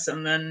 3 months,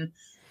 and then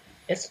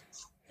it's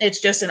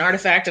just an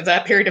artifact of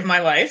that period of my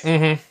life.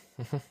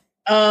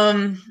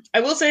 I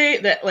will say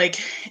that,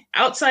 like,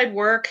 outside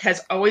work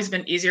has always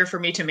been easier for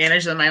me to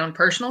manage than my own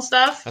personal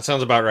stuff. That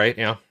sounds about right,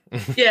 yeah.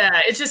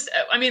 Yeah, it's just,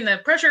 I mean, the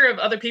pressure of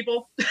other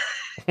people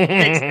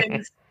makes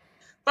things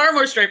far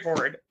more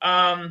straightforward.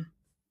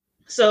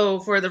 So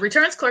for the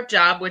returns clerk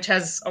job, which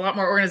has a lot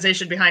more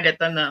organization behind it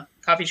than the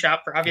coffee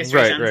shop for obvious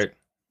reasons, Right.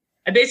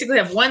 I basically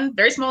have one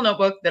very small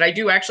notebook that I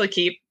do actually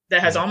keep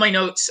that has all my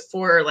notes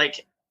for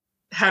like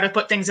how to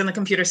put things in the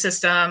computer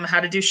system, how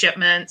to do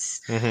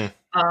shipments,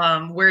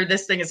 where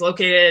this thing is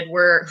located,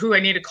 who I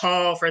need to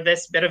call for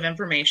this bit of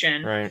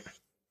information. Right.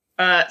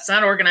 It's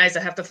not organized.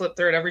 I have to flip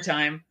through it every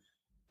time.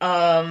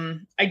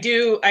 I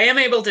am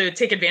able to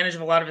take advantage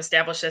of a lot of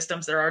established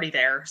systems that are already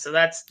there. So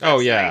that's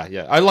yeah.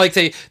 nice. I like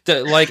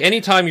like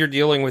anytime you're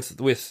dealing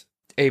with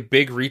a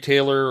big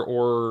retailer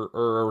or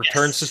a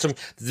return system,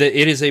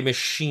 it is a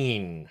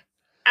machine.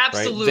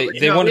 Absolutely.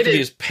 Right? They want it to be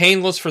as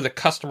painless for the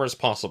customer as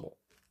possible.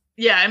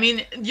 Yeah, I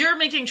mean, you're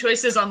making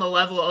choices on the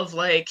level of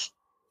like,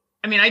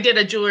 I mean, I did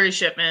a jewelry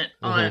shipment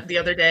on the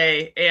other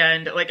day,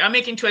 and like I'm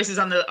making choices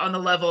on the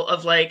level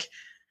of like,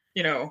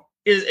 you know,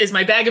 is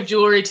my bag of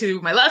jewelry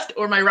to my left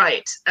or my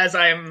right as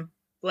I'm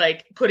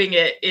like putting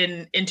it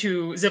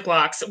into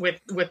Ziplocs with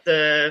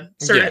the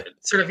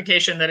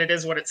certification that it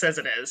is what it says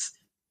it is.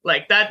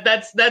 Like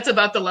that's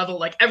about the level.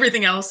 Like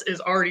everything else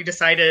is already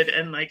decided,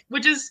 and like,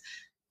 which is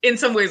in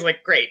some ways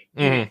like great,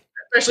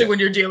 especially when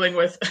you're dealing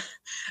with.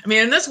 I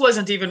mean, and this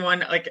wasn't even one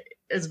like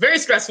it's very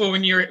stressful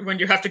when you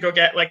have to go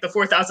get like the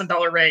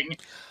 $4,000 ring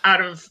out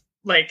of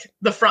like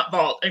the front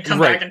vault and come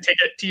back and take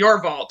it to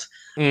your vault.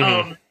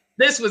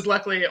 This was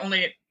luckily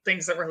only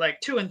things that were like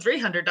 $200 and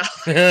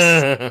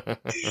 $300.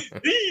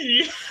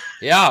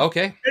 Yeah.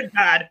 Okay. Good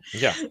bad.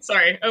 Yeah.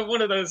 Sorry,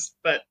 one of those,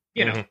 but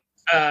you know,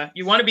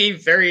 you want to be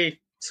very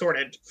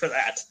sorted for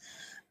that.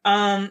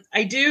 I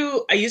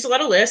use a lot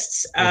of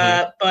lists,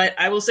 but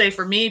I will say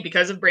for me,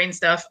 because of brain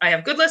stuff, I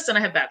have good lists and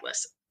I have bad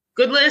lists.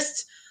 Good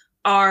lists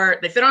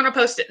they fit on a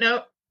Post-it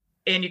note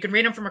and you can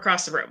read them from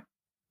across the room.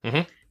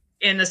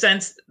 In the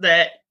sense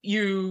that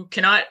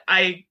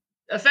I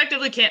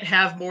effectively can't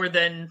have more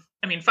than,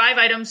 5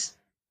 items,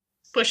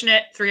 pushing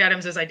it, 3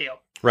 items is ideal.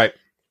 Right.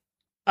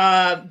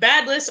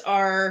 Bad lists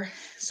are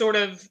sort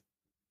of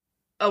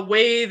a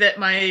way that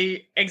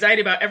my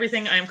anxiety about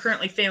everything I am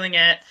currently failing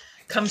at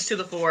comes to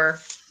the fore.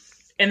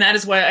 And that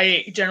is why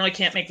I generally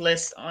can't make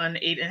lists on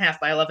 8.5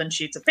 by 11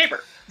 sheets of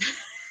paper.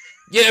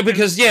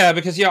 Because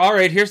all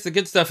right, here's the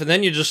good stuff, and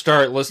then you just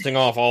start listing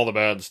off all the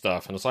bad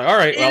stuff, and it's like, all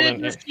right, well then,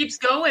 it just keeps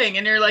going,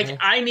 and you're like,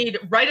 I need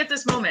right at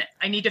this moment,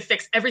 I need to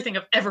fix everything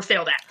I've ever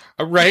failed at.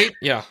 Right?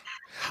 Yeah,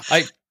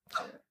 I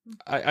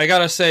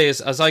gotta say,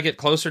 as I get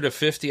closer to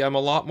 50, I'm a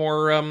lot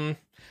more. I'm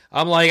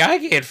like, I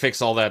can't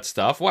fix all that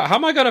stuff. How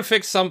am I gonna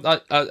fix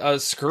a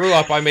screw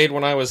up I made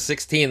when I was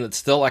 16 that's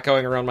still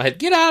echoing around my head?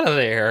 Get out of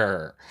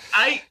there!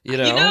 I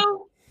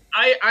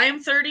am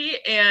 30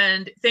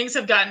 and things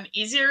have gotten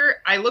easier.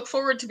 I look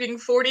forward to being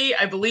 40.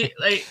 I believe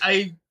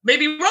I may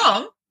be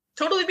wrong,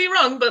 totally be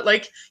wrong, but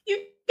like you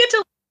get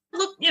to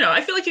look, I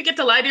feel like you get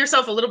to lie to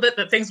yourself a little bit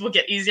that things will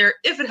get easier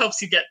if it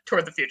helps you get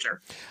toward the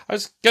future. My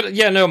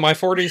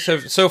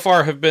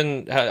 40s have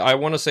been, I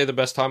want to say, the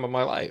best time of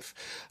my life.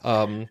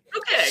 Okay,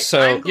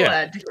 so I'm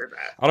glad to hear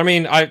that. I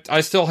mean,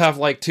 I still have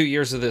like 2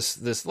 years of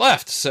this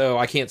left, so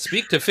I can't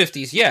speak to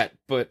 50s yet,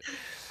 but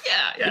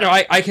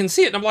yeah. I can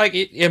see it, and I'm like,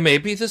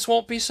 maybe this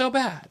won't be so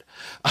bad.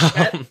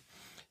 That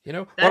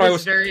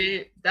is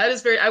very.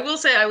 I will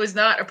say I was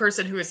not a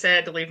person who was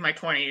sad to leave my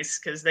 20s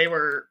because they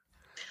were.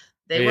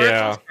 A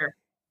cluster.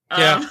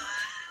 Yeah.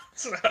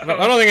 So. I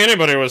don't think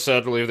anybody was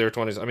sad to leave their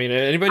 20s. I mean,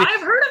 anybody.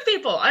 I've heard of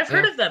people. I've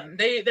heard of them.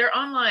 They're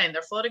online.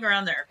 They're floating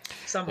around there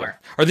somewhere.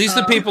 Yeah. Are these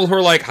the people who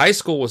are like, high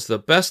school was the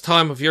best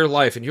time of your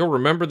life, and you'll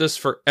remember this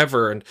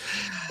forever? And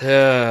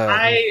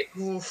I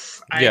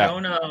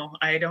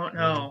don't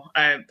know.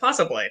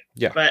 Possibly.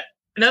 Yeah. But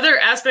another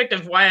aspect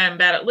of why I'm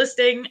bad at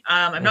listing,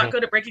 I'm not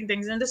good at breaking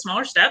things into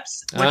smaller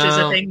steps, which is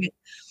a thing.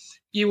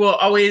 You will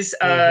always,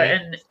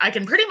 and I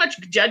can pretty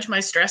much judge my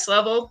stress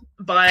level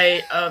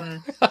by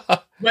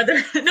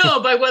whether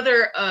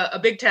a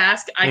big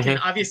task, I can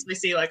obviously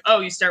see like,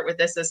 oh, you start with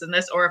this, this, and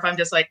this, or if I'm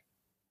just like,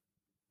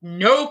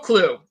 no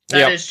clue.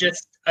 That is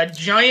just a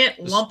giant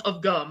lump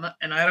of gum,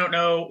 and I don't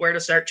know where to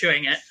start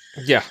chewing it.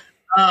 Yeah.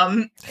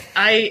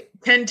 I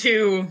tend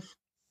to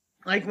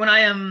like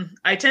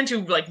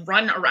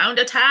run around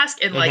a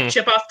task and like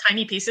chip off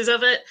tiny pieces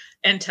of it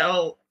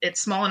until it's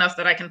small enough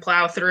that I can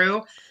plow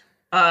through.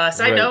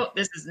 Side note,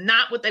 this is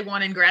not what they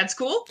want in grad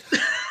school.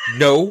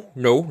 No.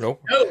 No,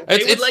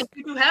 they would like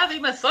you to have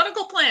a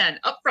methodical plan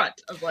up front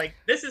of like,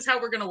 this is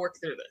how we're going to work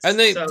through this. And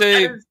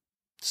they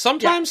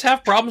sometimes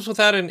have problems with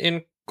that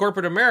in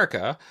corporate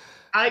America.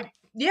 I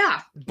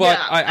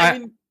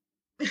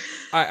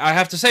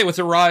have to say, with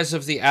the rise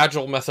of the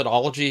agile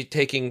methodology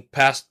taking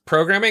past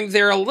programming,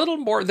 they're a little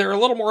more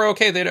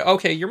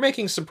okay. You're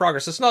making some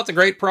progress. It's not the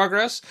great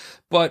progress,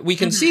 but we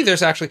can see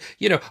there's actually,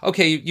 you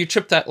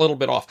chipped that little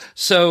bit off.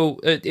 So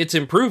it's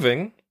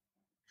improving.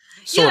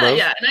 Sort of.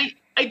 Yeah. And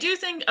I do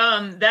think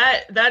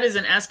that is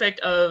an aspect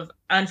of,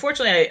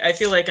 unfortunately, I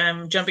feel like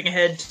I'm jumping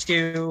ahead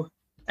to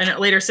a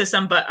later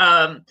system, but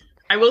I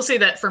will say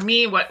that for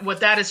me, what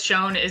that has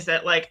shown is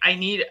that like I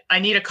need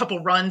a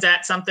couple runs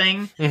at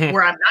something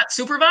where I'm not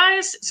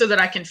supervised so that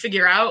I can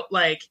figure out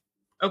like,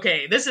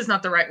 okay, this is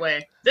not the right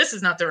way. This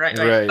is not the right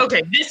way. Right.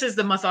 Okay, this is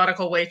the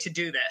methodical way to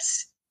do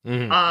this.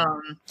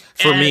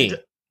 For me.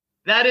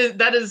 That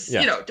is,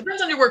 Yeah.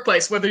 depends on your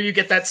workplace, whether you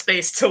get that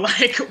space to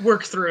like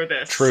work through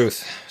this.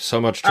 Truth.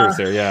 So much truth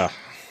there. Yeah.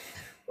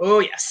 Oh,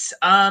 yes.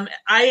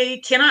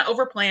 I cannot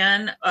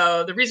overplan.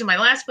 The reason my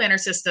last planner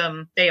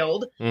system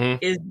failed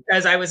is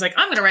because I was like,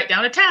 I'm going to write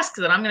down a task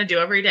that I'm going to do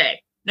every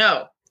day.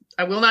 No,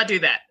 I will not do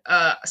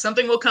that.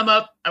 Something will come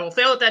up. I will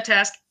fail at that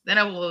task. Then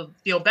I will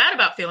feel bad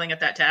about failing at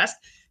that task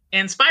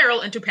and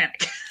spiral into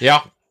panic.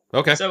 Yeah.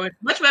 Okay. So it's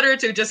much better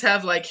to just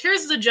have like,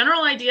 here's the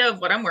general idea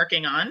of what I'm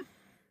working on.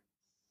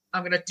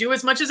 I'm going to do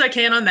as much as I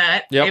can on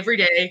that every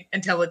day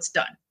until it's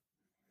done.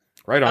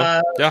 Right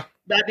on. Yeah.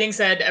 That being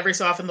said, every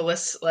so often the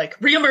lists like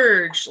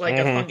reemerge like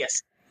a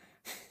fungus.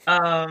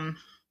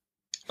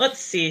 Let's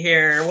see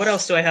here. What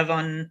else do I have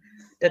on?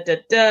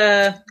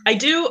 I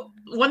do.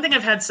 One thing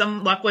I've had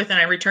some luck with, and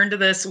I return to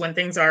this when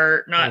things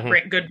are not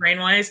good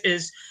brain-wise,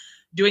 is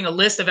doing a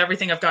list of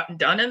everything I've gotten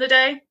done in the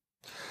day.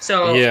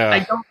 So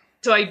I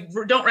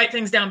don't write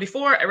things down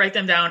before. I write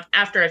them down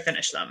after I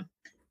finish them.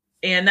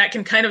 And that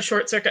can kind of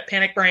short circuit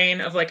panic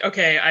brain of like,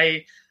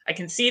 okay, I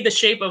can see the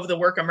shape of the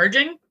work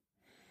emerging,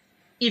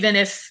 even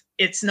if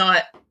it's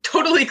not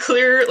totally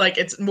clear, like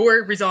it's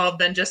more resolved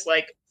than just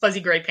like fuzzy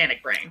gray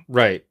panic brain.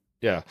 Right.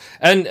 Yeah.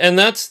 And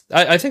that's,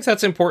 I think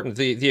that's important.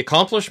 The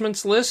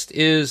accomplishments list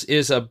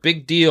is a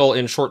big deal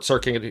in short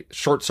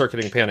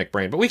circuiting panic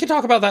brain, but we can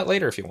talk about that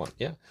later if you want.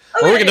 Yeah.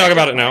 Okay, or we can talk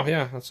about it now.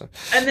 Yeah.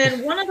 And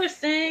then one other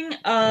thing,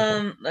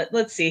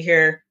 let's see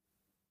here.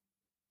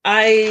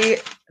 I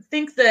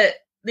think that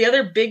the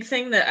other big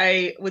thing that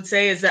I would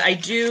say is that I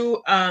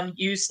do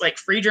use like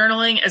free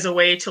journaling as a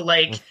way to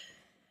like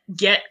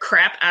get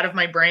crap out of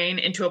my brain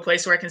into a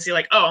place where I can see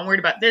like, oh, I'm worried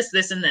about this,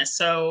 this, and this.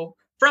 So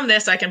from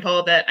this, I can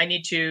pull that I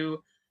need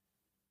to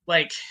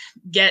like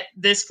get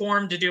this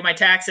form to do my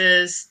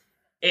taxes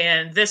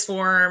and this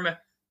form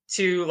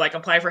to like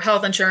apply for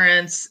health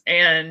insurance.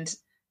 And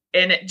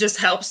it just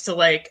helps to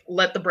like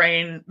let the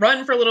brain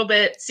run for a little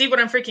bit, see what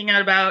I'm freaking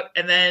out about,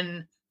 and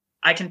then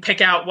I can pick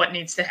out what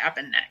needs to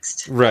happen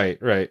next. Right.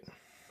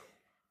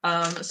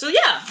 So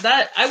yeah,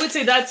 that I would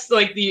say that's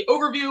like the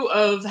overview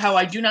of how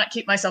I do not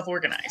keep myself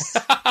organized.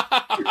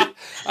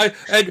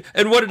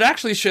 And what it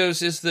actually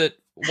shows is that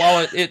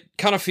while it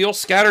kind of feels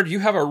scattered, you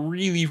have a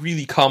really,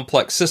 really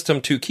complex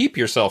system to keep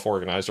yourself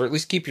organized, or at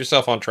least keep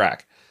yourself on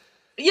track.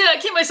 Yeah, I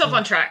keep myself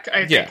on track,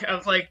 I think,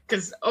 of like,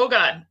 because, oh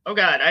God,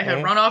 I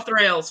have run off the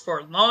rails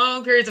for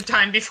long periods of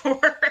time before.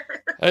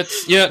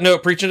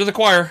 Preaching to the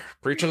choir,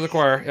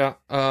 yeah.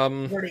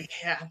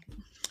 Yeah.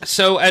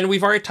 So, and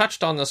we've already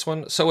touched on this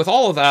one. So with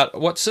all of that,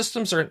 what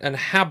systems and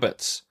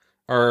habits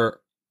are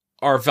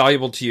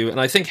valuable to you?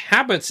 And I think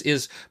habits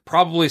is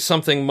probably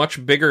something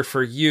much bigger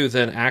for you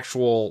than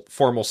actual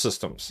formal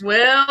systems.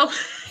 Well,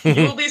 you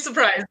will be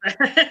surprised.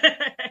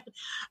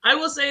 I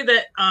will say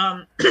that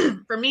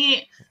for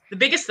me, the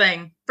biggest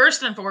thing,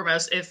 first and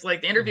foremost, if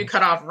like the interview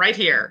cut off right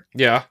here,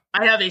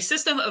 I have a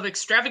system of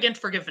extravagant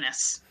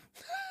forgiveness.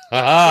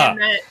 And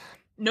that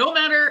no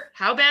matter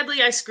how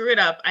badly I screw it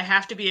up, I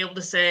have to be able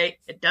to say,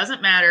 it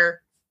doesn't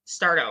matter,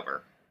 start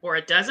over. Or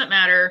it doesn't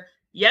matter,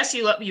 yes,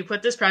 you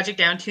put this project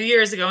down 2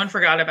 years ago and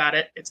forgot about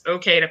it. It's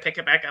okay to pick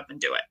it back up and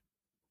do it.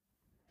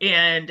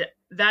 And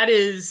that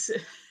is...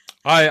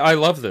 I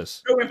love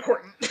this. So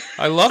important.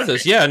 I love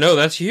this. Yeah, no,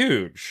 that's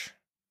huge.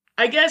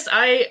 I guess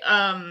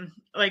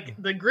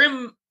the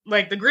grim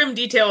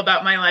detail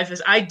about my life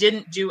is I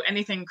didn't do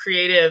anything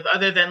creative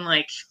other than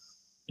like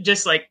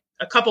just like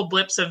a couple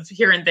blips of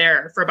here and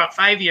there for about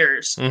 5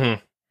 years.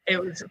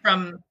 It was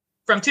from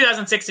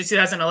 2006 to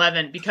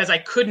 2011 because I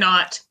could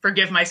not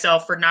forgive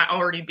myself for not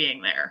already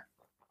being there.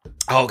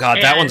 Oh God,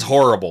 that one's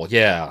horrible.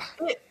 Yeah.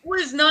 It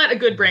was not a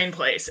good brain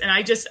place. And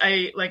I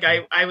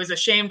was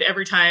ashamed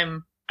every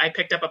time I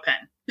picked up a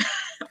pen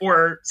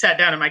or sat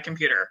down at my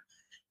computer.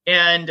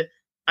 And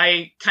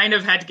I kind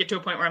of had to get to a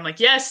point where I'm like,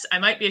 yes, I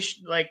might be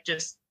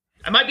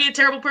I might be a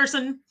terrible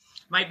person,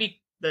 might be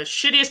the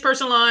shittiest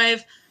person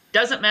alive.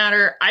 Doesn't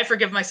matter. I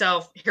forgive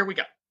myself. Here we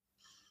go.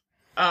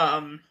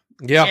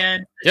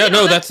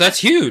 That's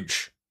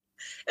huge.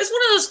 It's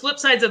one of those flip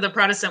sides of the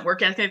Protestant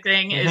work ethic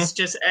thing is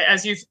just,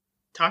 as you've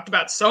talked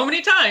about so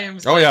many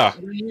times. Oh yeah.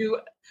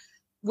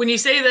 When you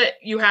say that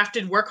you have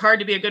to work hard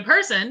to be a good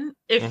person,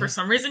 if for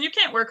some reason you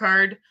can't work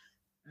hard,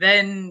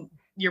 then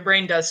your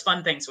brain does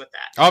fun things with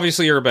that.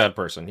 Obviously you're a bad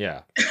person.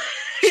 Yeah.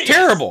 It's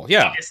terrible.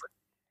 Yeah.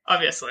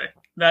 Obviously.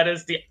 That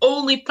is the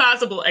only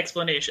possible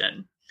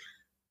explanation.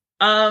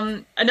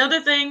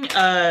 Another thing,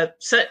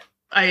 set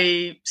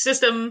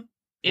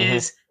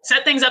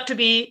things up to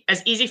be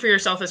as easy for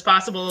yourself as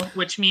possible,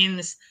 which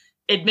means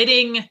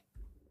admitting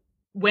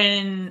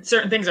when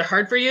certain things are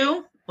hard for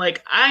you.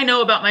 Like I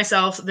know about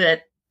myself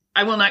that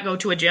I will not go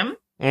to a gym.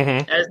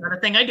 That is not a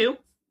thing I do.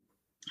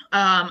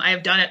 I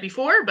have done it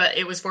before, but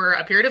it was for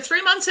a period of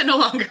 3 months and no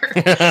longer.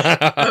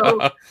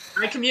 So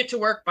I commute to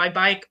work by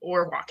bike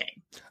or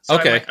walking. So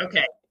okay. I'm like,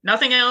 okay,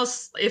 nothing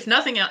else. If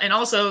nothing else, and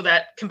also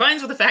that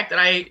combines with the fact that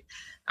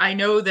I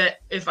know that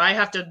if I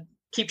have to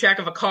keep track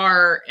of a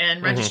car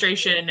and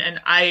registration,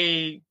 and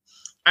I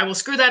will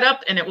screw that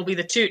up, and it will be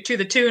to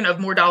the tune of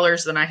more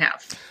dollars than I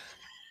have.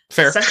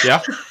 Fair,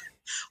 yeah.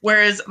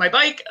 Whereas my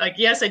bike, like,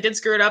 yes, I did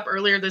screw it up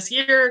earlier this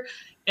year,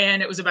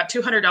 and it was about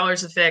 $200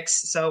 to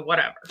fix, so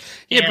whatever.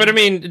 Yeah, but I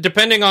mean,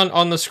 depending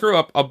on the screw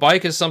up, a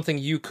bike is something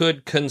you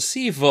could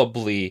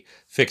conceivably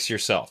fix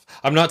yourself.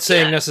 I'm not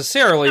saying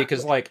necessarily,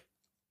 because, like,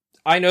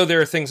 I know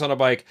there are things on a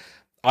bike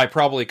I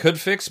probably could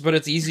fix, but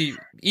it's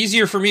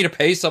easier for me to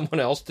pay someone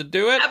else to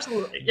do it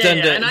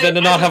than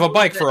to not have a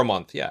bike for a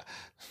month. Yeah.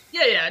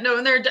 Yeah. No,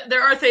 and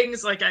there are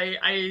things like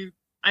I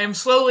am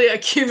slowly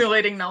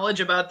accumulating knowledge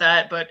about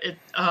that, but it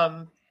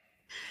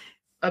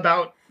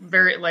about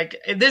very, like,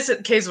 in this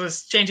case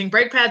was changing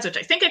brake pads, which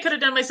I think I could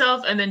have done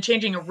myself, and then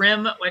changing a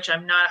rim, which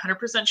I'm not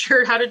 100%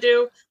 sure how to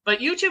do. But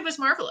YouTube is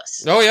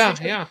marvelous. Oh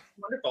yeah,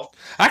 wonderful.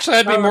 Actually,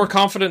 I'd be more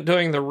confident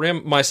doing the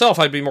rim myself.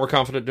 I'd be more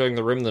confident doing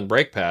the rim than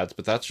brake pads,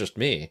 but that's just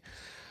me.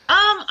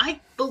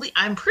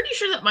 I'm pretty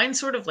sure that mine's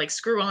sort of like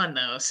screw on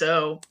though.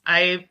 So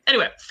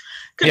anyway,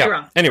 could be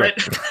wrong. Anyway,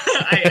 but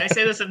I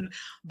say this, and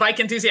bike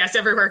enthusiasts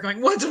everywhere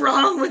going, "What's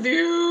wrong with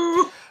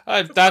you?"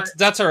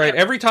 That's all right.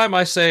 Every time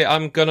I say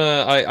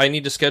I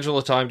need to schedule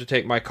a time to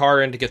take my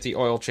car in to get the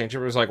oil change,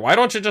 everyone's like, "Why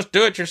don't you just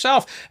do it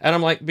yourself?" And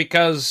I'm like,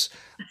 because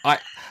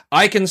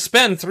I can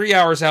spend 3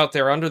 hours out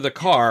there under the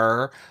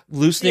car,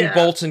 loosening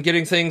bolts and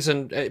getting things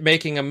and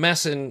making a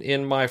mess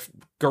in my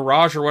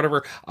garage or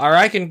whatever, or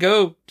I can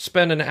go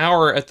spend an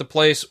hour at the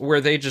place where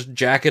they just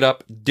jack it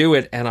up, do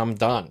it, and I'm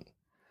done.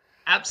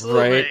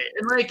 Absolutely. Right?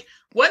 And, like,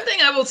 one thing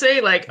I will say,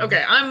 like,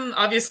 okay, I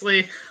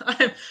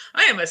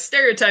am a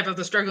stereotype of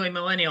the struggling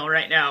millennial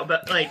right now,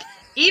 but, like,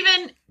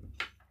 even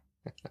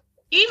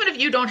if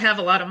you don't have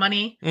a lot of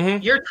money,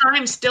 your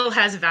time still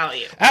has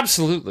value.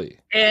 Absolutely.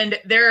 And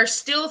there are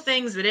still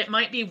things that it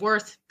might be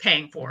worth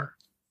paying for.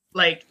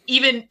 Like,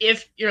 even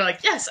if you're like,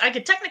 yes, I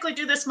could technically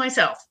do this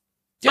myself.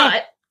 Yeah.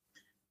 But,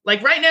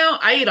 like, right now,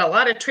 I eat a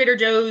lot of Trader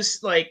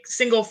Joe's, like,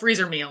 single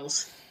freezer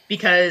meals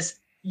because,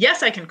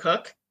 yes, I can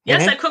cook.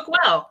 Yes, I cook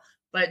well.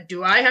 But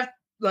do I have,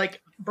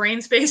 like,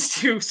 brain space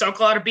to soak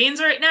a lot of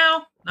beans right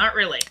now? Not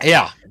really.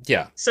 Yeah.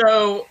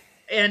 So,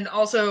 and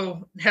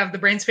also have the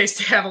brain space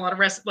to have a lot of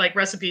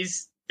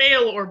recipes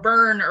fail or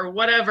burn or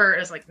whatever.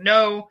 It's like,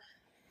 no,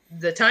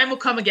 the time will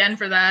come again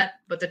for that,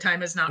 but the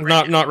time is not right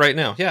now. Not right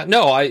now. Yeah,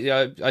 no,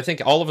 I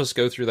think all of us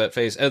go through that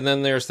phase. And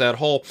then there's that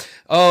whole,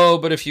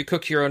 but if you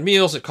cook your own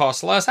meals, it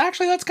costs less.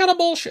 Actually, that's kind of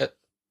bullshit.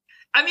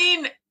 I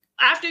mean,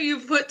 after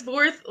you've put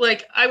forth,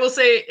 like, I will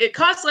say it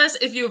costs less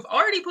if you've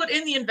already put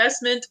in the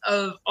investment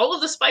of all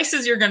of the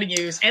spices you're going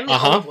to use and the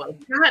olive oil.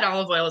 God,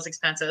 olive oil is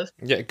expensive.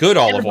 Yeah, good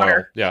olive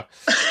oil. Yeah.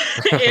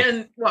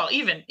 And, well,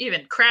 even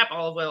crap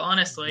olive oil,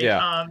 honestly.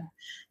 Yeah.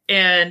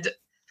 And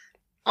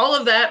all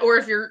of that, or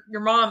if your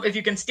mom, if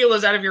you can steal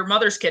those out of your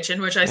mother's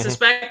kitchen, which I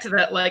suspect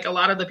that, like, a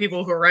lot of the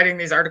people who are writing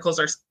these articles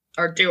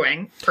are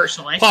doing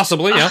personally.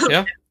 Possibly,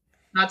 yeah.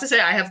 Not to say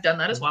I have done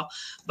that as well,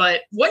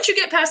 but once you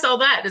get past all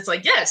that, it's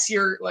like, yes,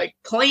 your, like,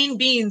 plain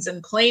beans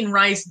and plain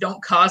rice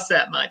don't cost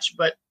that much,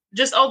 but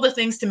just all the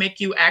things to make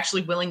you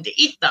actually willing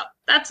to eat them.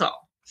 That's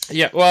all.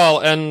 Yeah, well,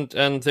 and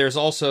there's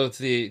also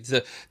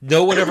the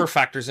no one ever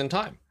factors in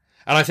time.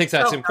 And I think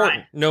that's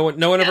important. Right. No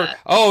one ever,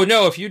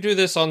 if you do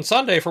this on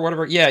Sunday for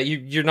whatever,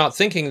 you're not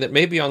thinking that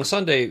maybe on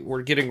Sunday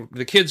we're getting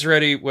the kids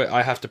ready,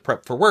 I have to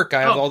prep for work,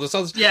 I have all this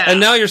other stuff. Yeah. And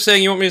now you're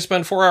saying you want me to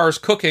spend 4 hours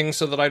cooking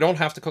so that I don't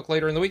have to cook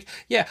later in the week?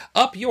 Yeah,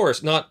 up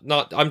yours, not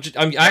I'm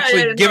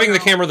actually giving the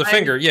camera the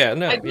finger.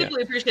 I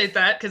deeply appreciate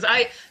that, because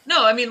I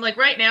mean, like,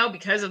 right now,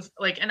 because of,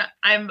 like, and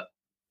I'm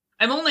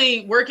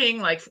only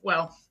working, like,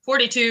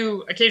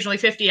 42, occasionally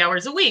 50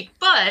 hours a week,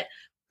 but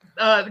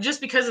just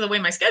because of the way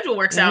my schedule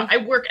works out, I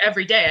work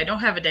every day. I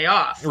don't have a day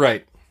off.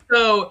 Right.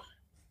 So,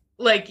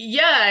 like,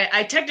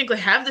 I technically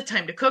have the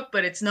time to cook,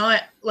 but it's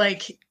not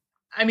like,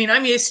 I mean,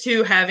 I'm used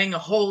to having a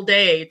whole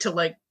day to,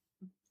 like,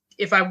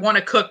 if I want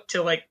to cook,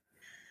 to, like,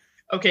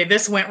 okay,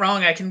 this went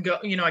wrong, I can go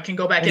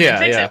back in and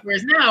fix it.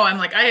 Whereas now I'm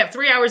like, I have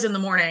 3 hours in the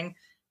morning,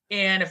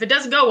 and if it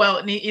doesn't go well,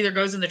 it either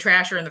goes in the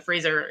trash or in the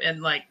freezer,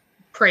 and, like,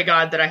 pray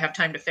God that I have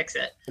time to fix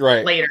it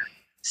later.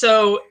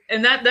 So,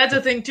 and that's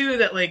a thing too,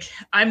 that, like,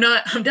 I'm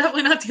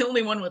definitely not the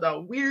only one with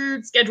a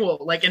weird schedule.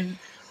 Like, and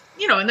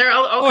there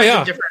are all kinds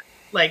of different,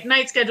 like,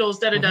 night schedules,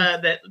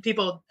 that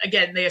people,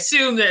 again, they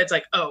assume that it's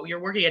like, oh, you're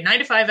working a 9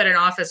 to 5 at an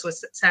office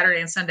with Saturday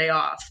and Sunday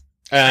off.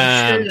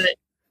 I'm sure that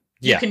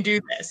you can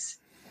do this.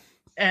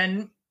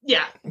 And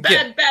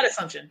bad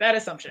assumption.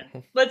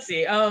 Let's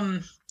see.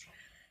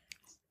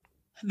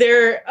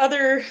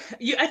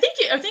 I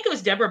think it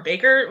was Deborah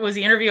Baker was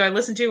the interview I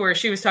listened to, where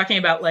she was talking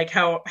about, like,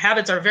 how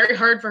habits are very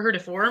hard for her to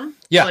form,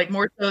 like,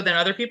 more so than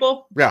other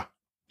people. Yeah.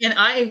 And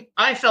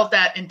I felt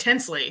that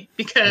intensely,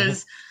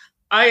 because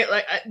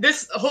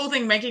this whole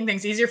thing, making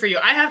things easier for you,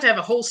 I have to have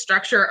a whole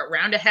structure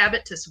around a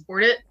habit to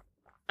support it.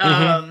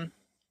 And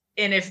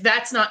if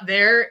that's not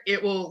there,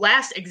 it will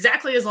last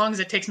exactly as long as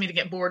it takes me to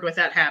get bored with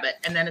that habit,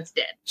 and then it's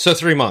dead. So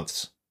 3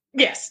 months.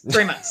 Yes,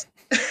 3 months.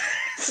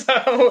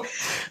 So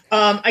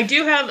I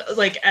do have,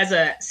 like, as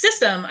a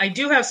system, I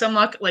do have some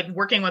luck, like,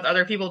 working with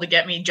other people to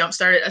get me jump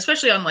started,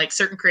 especially on, like,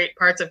 certain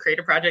parts of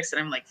creative projects that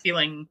I'm, like,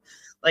 feeling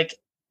like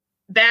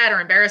bad or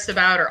embarrassed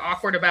about or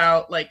awkward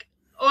about. Like,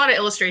 a lot of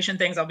illustration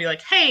things, I'll be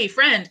like, hey,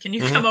 friend, can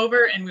you come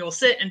over and we will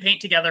sit and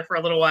paint together for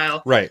a little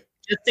while. Right.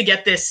 Just to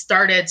get this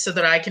started so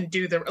that I can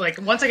do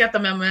once I got the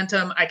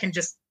momentum, I can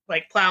just,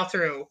 like, plow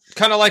through.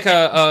 Kind of like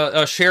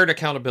a shared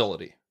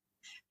accountability.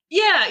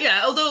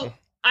 Yeah. Although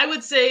I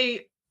would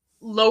say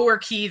lower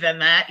key than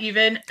that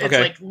even. It's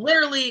like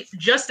literally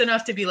just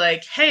enough to be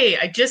like, hey,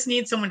 I just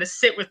need someone to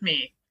sit with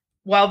me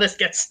while this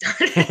gets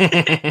started.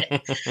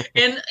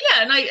 and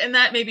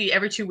that maybe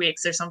every 2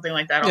 weeks or something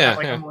like that. I'll have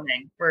a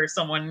morning where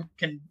someone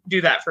can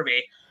do that for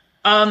me.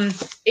 I'm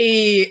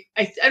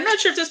not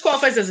sure if this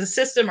qualifies as a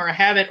system or a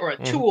habit or a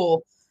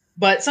tool,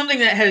 but something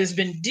that has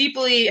been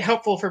deeply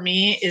helpful for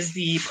me is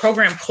the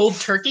program Cold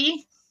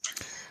Turkey,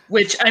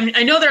 which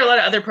I know there are a lot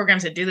of other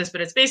programs that do this, but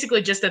it's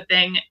basically just a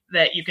thing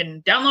that you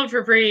can download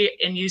for free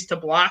and use to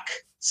block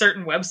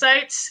certain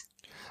websites.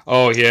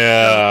 Oh,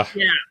 yeah.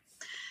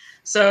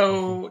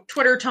 So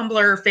Twitter,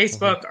 Tumblr,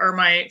 Facebook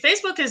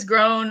Facebook has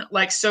grown,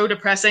 like, so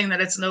depressing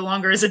that it's no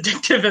longer as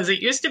addictive as it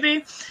used to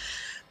be.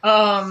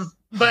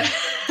 But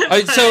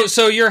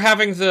so you're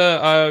having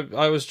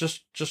I was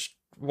just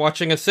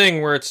watching a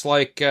thing where it's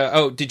like,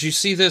 did you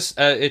see this?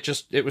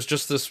 It was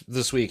just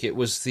this week. It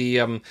was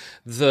the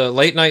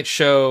late night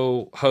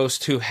show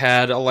host who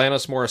had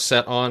Alanis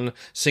Morissette on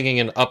singing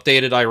an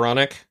updated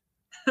Ironic.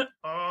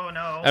 Oh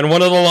no. And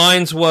one of the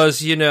lines was,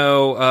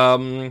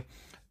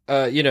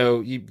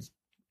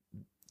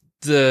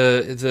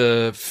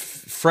 the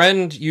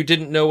friend you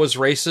didn't know was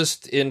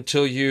racist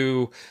until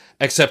you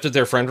accepted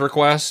their friend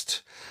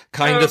request,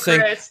 kind of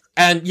thing. Chris.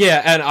 And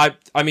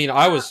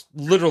I was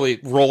literally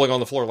rolling on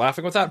the floor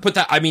laughing with that. But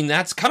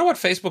that's kind of what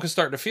Facebook is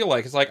starting to feel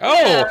like. It's like,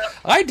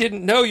 I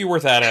didn't know you were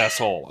that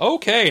asshole.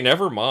 Okay,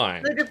 never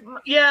mind.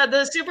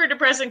 The super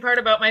depressing part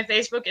about my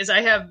Facebook is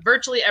I have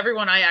virtually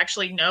everyone I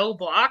actually know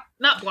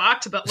not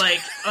blocked, but, like,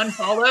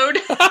 unfollowed.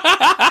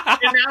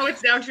 And now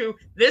it's down to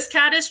this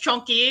cat is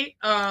chunky,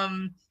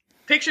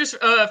 pictures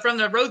from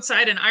the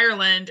roadside in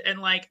Ireland, and,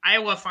 like,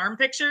 Iowa farm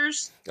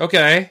pictures.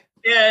 Okay.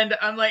 And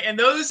I'm like, and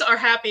those are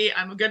happy.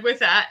 I'm good with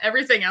that.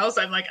 Everything else,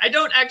 I'm like, I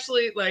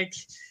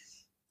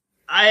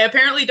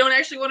apparently don't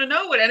actually want to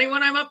know what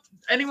anyone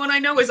I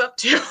know is up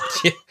to.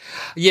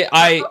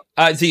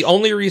 The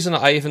only reason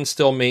I even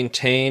still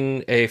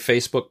maintain a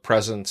Facebook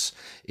presence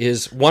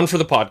is, one, for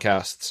the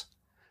podcasts,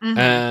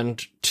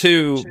 and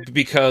two,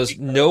 because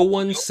no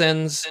one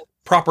sends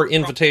proper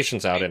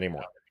invitations out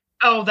anymore.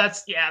 Oh,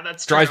 that's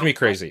drives me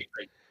crazy.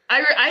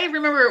 I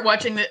remember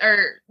watching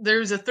there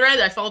was a thread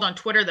I followed on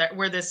Twitter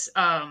where this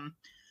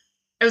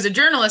it was a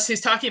journalist who's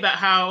talking about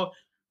how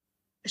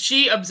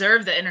she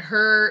observed that in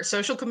her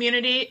social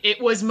community, it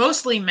was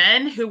mostly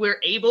men who were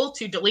able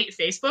to delete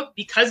Facebook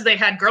because they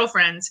had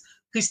girlfriends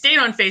who stayed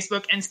on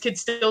Facebook and could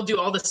still do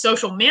all the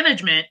social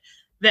management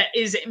that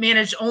is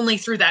managed only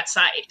through that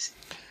site.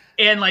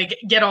 And, like,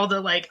 get all the,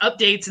 like,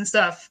 updates and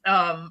stuff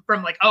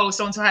from, like, oh,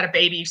 so-and-so had a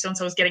baby,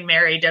 so-and-so is getting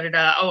married,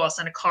 da-da-da, oh, I'll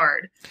send a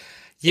card.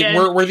 Yeah,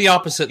 we're the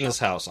opposite in this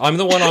house. I'm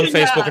the one on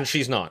Facebook and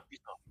she's not.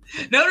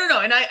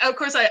 No. And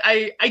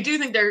I do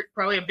think there's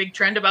probably a big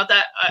trend about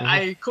that.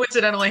 I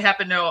coincidentally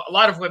happen to know a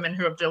lot of women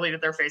who have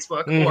deleted their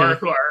Facebook or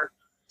who are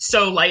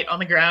so light on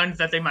the ground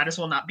that they might as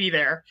well not be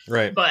there.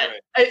 Right. But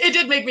it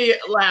did make me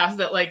laugh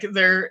that, like,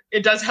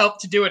 it does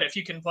help to do it if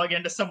you can plug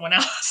into someone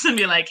else and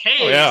be like,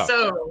 hey,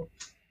 so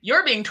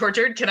you're being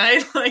tortured. Can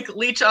I, like,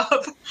 leech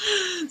off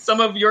some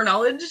of your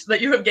knowledge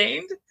that you have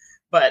gained?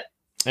 But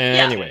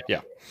anyway.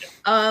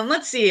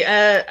 Let's see.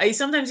 I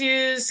sometimes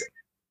use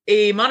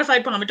a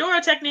modified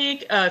Pomodoro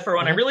technique for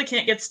when I really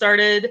can't get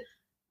started.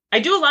 I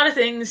do a lot of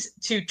things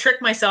to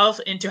trick myself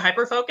into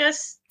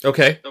hyperfocus.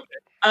 Okay.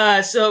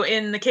 So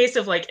in the case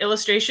of, like,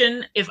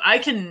 illustration, if I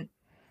can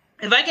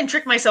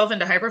trick myself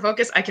into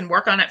hyperfocus, I can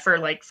work on it for,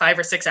 like, 5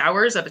 or 6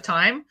 hours at a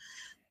time,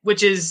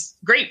 which is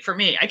great for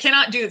me. I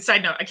cannot do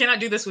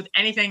this with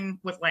anything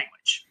with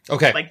language.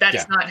 Okay. Like,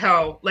 that's not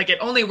how, like, it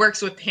only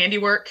works with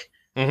handiwork.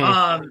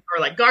 Or,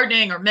 like,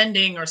 gardening or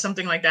mending or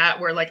something like that,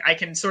 where, like, I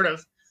can sort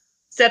of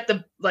set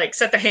the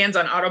hands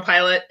on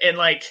autopilot and,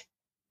 like,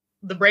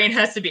 the brain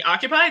has to be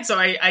occupied. So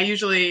I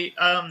usually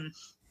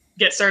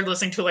get started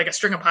listening to, like, a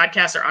string of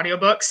podcasts or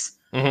audiobooks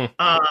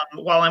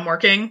while I'm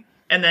working,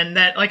 and then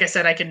that, like I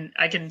said, I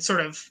can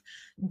sort of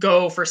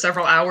go for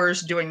several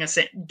hours doing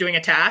a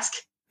task.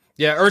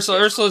 Yeah,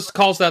 Ursula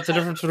calls that the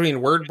difference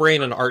between word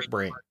brain and art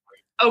brain.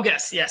 Oh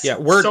yes. Yeah,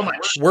 so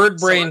much. Word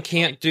brain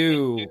can't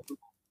do,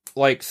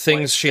 like,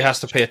 things she has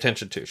to pay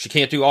attention to. She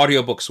can't do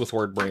audiobooks with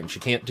word brain. She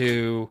can't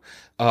do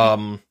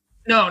no,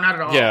 not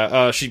at all.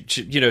 Yeah, she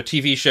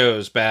TV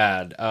shows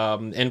bad.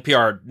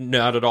 NPR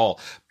not at all.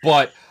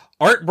 But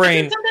art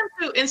brain, sometimes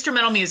do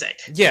instrumental music.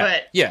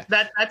 Yeah,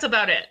 but that's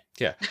about it.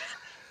 Yeah.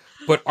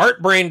 But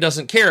art brain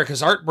doesn't care,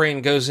 because art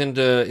brain goes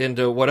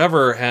into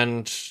whatever,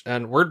 and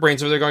word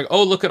brain's over there going,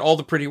 oh, look at all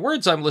the pretty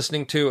words I'm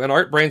listening to, and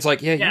art brain's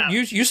like,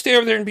 you stay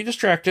over there and be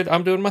distracted.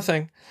 I'm doing my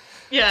thing.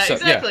 Yeah, so,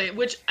 exactly. Yeah.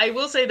 Which I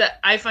will say that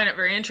I find it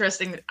very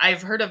interesting.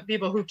 I've heard of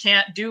people who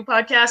can't do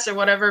podcasts or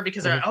whatever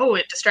because they're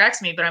it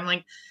distracts me. But I'm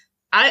like,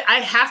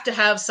 I have to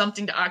have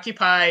something to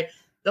occupy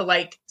the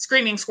like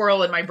screaming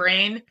squirrel in my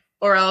brain,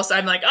 or else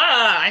I'm like,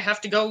 I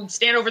have to go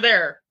stand over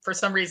there for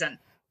some reason.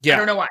 Yeah. I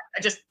don't know why.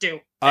 I just do.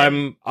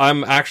 I'm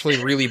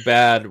actually really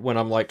bad when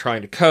I'm like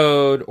trying to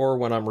code or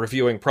when I'm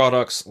reviewing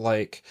products,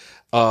 like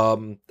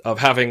of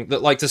having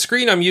the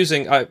screen I'm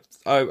using.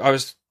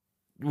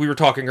 We were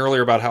talking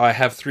earlier about how I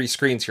have 3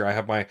 screens here. I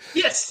have my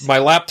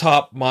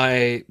laptop,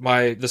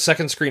 the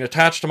second screen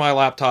attached to my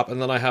laptop,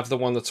 and then I have the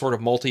one that's sort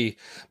of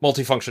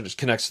multi-function, just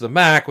connects to the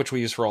Mac, which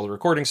we use for all the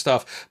recording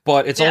stuff.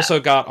 But it's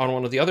also got, on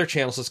one of the other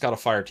channels, it's got a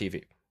Fire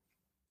TV.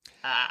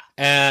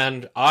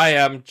 And I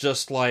am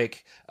just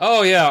like,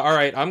 oh yeah, all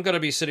right, I'm going to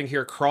be sitting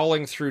here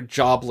crawling through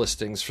job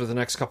listings for the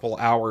next couple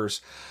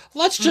hours.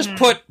 Let's just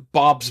put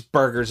Bob's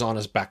Burgers on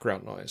as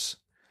background noise.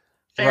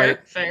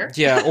 Fair.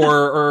 Yeah,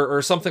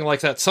 or something like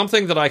that.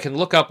 Something that I can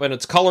look up and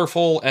it's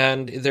colorful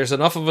and there's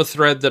enough of a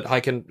thread that I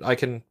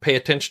can pay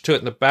attention to it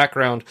in the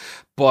background,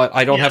 but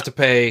I don't have to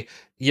pay,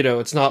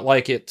 it's not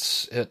like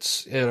it's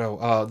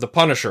The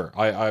Punisher.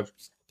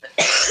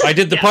 I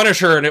did The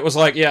Punisher and it was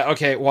like, yeah,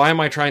 okay, why am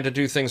I trying to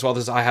do things while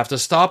I have to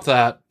stop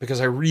that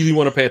because I really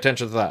want to pay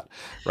attention to that,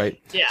 right?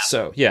 Yeah.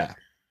 So, yeah.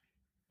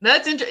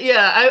 That's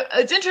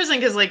it's interesting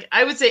because like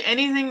I would say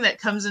anything that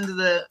comes into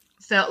the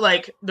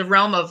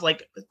realm of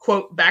like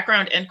quote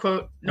background end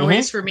quote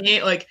noise for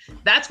me, like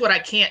that's what I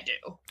can't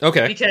do.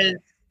 Okay. Because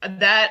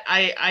that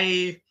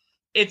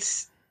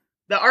it's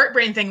the art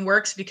brain thing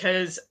works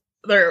because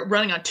they're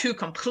running on 2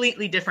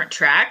 completely different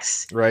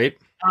tracks. Right.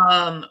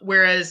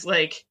 Whereas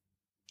like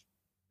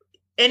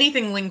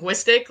anything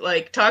linguistic,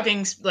 like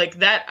talking like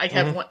that, I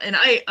have one, and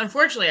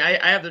unfortunately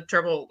I have the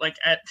trouble like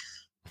at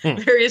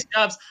various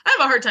jobs. I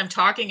have a hard time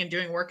talking and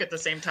doing work at the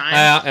same time.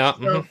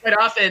 So quite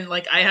often,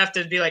 like I have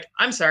to be like,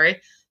 I'm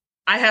sorry,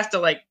 I have to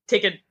like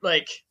take a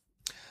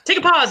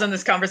pause on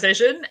this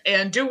conversation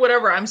and do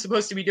whatever I'm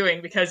supposed to be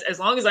doing because as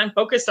long as I'm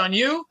focused on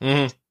you,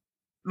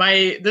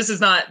 this is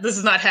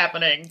not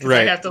happening.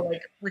 Right. I have to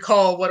like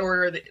recall what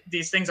order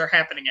these things are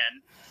happening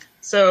in.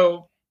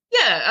 So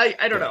yeah,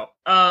 I don't know.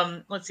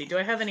 Let's see. Do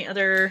I have any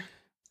other?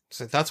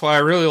 So that's why I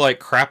really like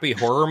crappy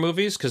horror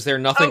movies because they're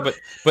nothing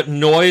but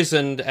noise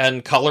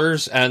and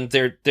colors, and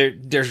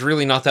there's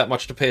really not that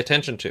much to pay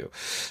attention to.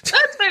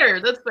 That's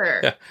fair.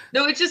 Yeah.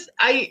 No, it's just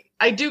I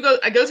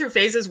go through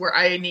phases where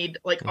I need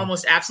like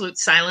almost absolute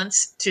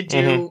silence to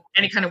do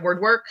any kind of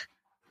word work,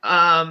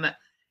 and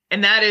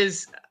that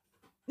is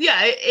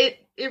it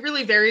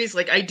really varies.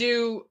 Like I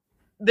do.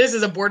 This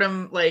is a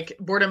boredom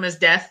is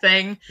death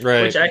thing,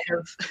 right. Which I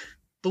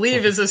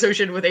believe is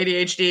associated with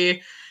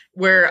ADHD,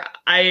 where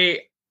I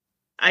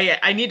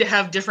need to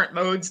have different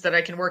modes that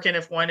I can work in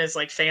if one is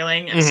like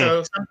failing. And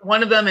so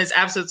one of them is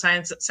absolute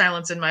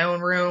silence in my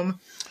own room.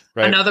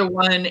 Right. Another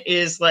one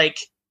is like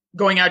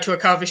going out to a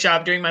coffee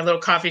shop, doing my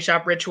little coffee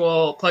shop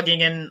ritual,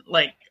 plugging in,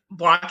 like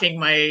blocking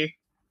my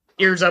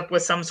ears up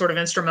with some sort of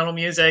instrumental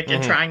music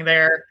and trying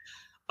there.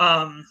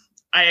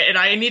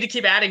 I need to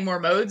keep adding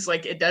more modes.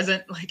 Like it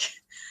doesn't like,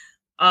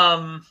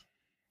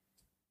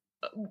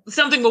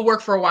 something will work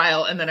for a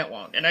while and then it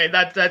won't, and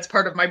that's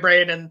part of my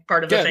brain and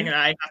part of the thing that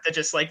I have to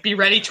just like be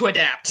ready to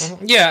adapt.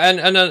 Yeah,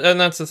 and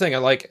that's the thing. I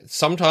like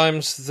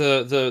sometimes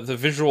the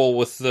visual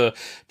with the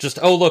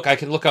just look, I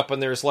can look up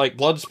and there's like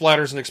blood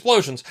splatters and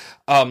explosions.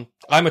 I'm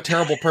a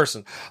terrible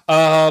person,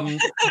 but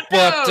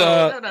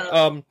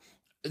no.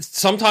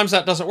 Sometimes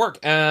that doesn't work,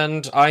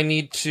 and I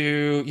need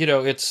to,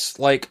 it's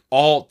like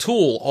all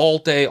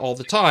day, all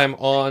the time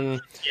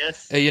on,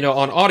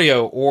 on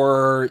audio,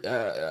 or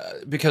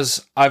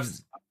because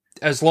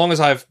as long as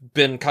I've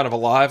been kind of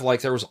alive, like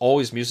there was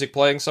always music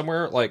playing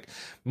somewhere. Like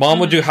Mom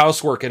would do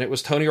housework, and it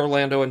was Tony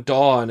Orlando and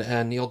Dawn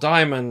and Neil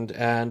Diamond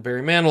and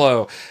Barry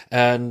Manilow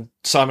and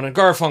Simon and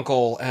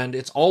Garfunkel, and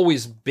it's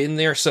always been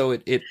there. So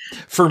it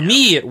for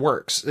me, it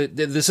works.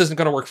 This isn't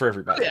going to work for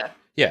everybody.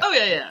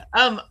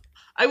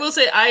 I will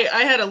say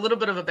I had a little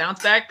bit of a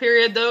bounce back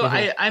period though.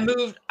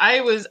 I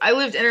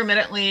lived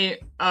intermittently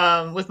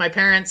with my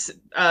parents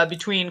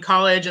between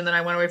college, and then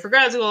I went away for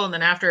grad school, and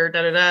then after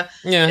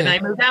and I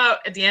moved out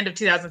at the end of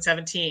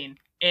 2017.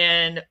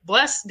 And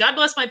God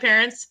bless my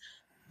parents,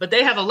 but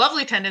they have a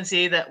lovely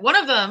tendency that one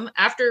of them,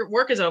 after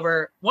work is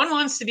over, one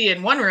wants to be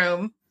in one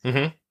room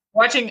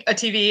watching a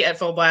TV at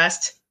full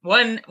blast.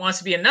 One wants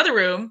to be in another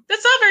room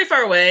that's not very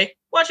far away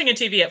watching a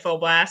TV at full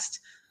blast.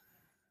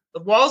 The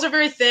walls are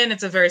very thin.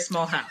 It's a very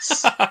small house.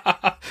 So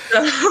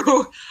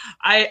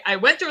I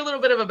went through a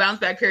little bit of a bounce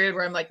back period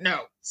where I'm like,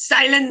 no,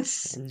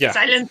 silence. Yeah.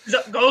 Silence is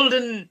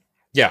golden.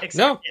 Yeah.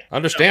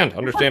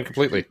 Understand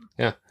completely.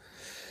 Yeah.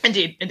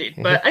 Indeed.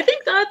 But I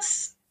think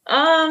that's,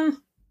 I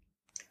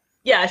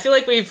feel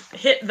like we've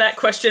hit that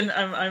question.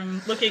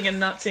 I'm looking and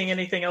not seeing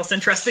anything else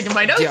interesting in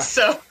my notes. Yeah.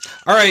 So.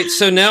 All right.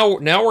 So now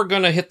we're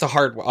going to hit the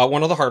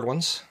one of the hard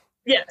ones.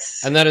 Yes.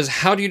 And that is,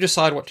 how do you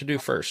decide what to do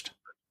first?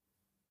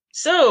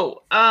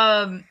 So,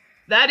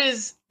 that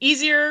is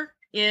easier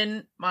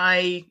in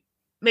my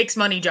makes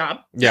money job.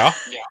 Yeah.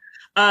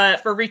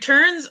 For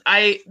returns,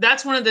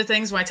 that's one of the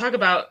things when I talk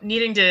about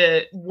needing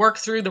to work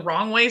through the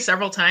wrong way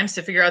several times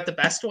to figure out the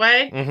best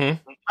way.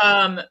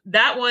 Mm-hmm.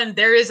 That one,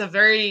 there is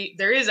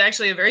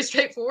actually a very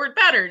straightforward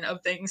pattern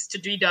of things to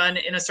be done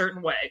in a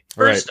certain way.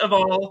 First of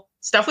all,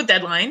 stuff with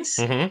deadlines.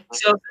 Mm-hmm.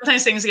 So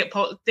sometimes things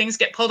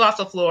get pulled off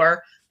the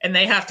floor and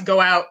they have to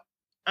go out,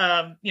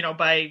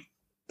 by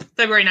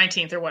February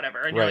 19th or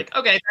whatever. And you're like,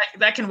 okay,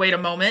 that can wait a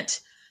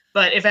moment.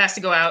 But if it has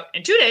to go out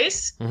in 2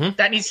 days, mm-hmm.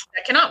 that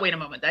cannot wait a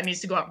moment. That needs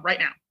to go out right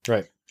now.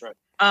 Right.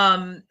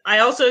 I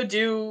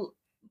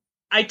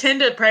tend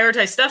to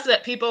prioritize stuff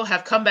that people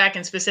have come back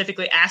and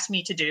specifically asked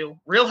me to do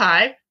real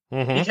high,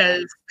 mm-hmm.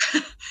 because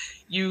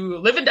you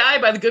live and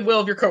die by the goodwill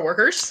of your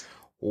coworkers.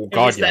 Oh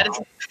God, yeah.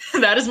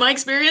 That is my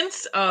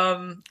experience.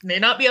 May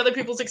not be other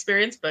people's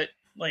experience, but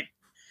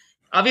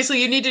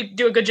obviously you need to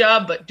do a good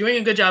job, but doing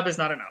a good job is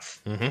not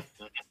enough. Mm-hmm.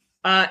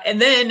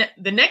 And then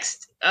the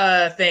next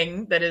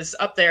thing that is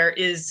up there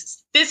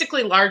is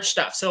physically large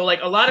stuff. So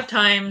a lot of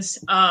times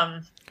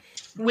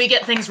we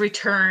get things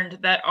returned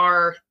that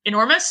are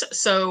enormous.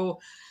 So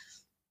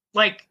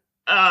a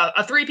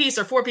 3-piece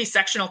or 4-piece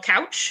sectional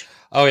couch.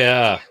 Oh,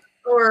 yeah.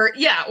 Or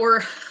we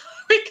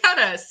got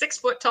a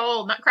 6-foot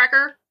tall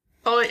nutcracker.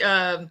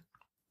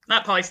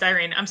 Not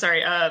polystyrene. I'm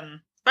sorry.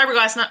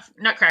 Fiberglass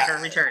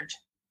nutcracker returned.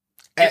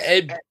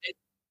 Okay.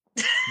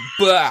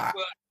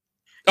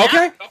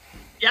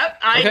 Yep,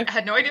 I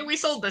had no idea we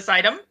sold this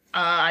item.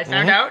 I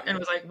found out and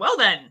was like, well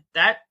then,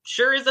 that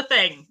sure is a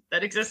thing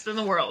that exists in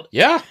the world.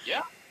 Yeah.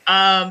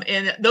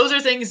 And those are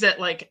things that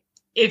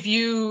if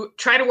you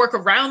try to work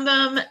around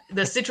them,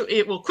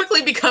 it will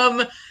quickly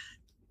become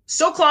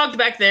so clogged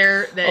back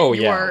there that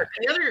are.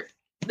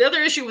 The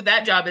other issue with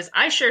that job is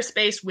I share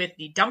space with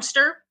the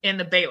dumpster and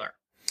the baler,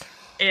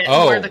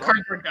 where the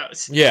cardboard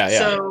goes. Yeah.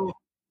 So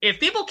if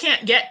people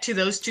can't get to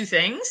those two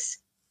things,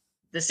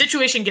 the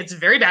situation gets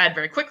very bad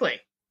very quickly.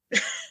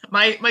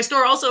 My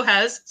store also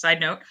has,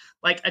 side note,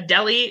 a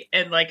deli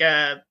and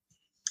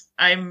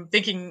I'm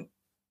thinking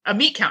a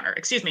meat counter.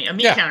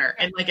 Counter.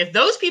 And if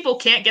those people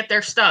can't get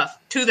their stuff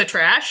to the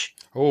trash,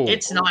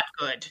 it's not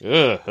good.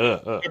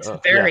 It's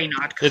very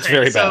not good. It's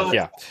very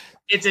bad.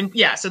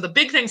 Yeah. So the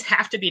big things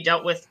have to be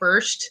dealt with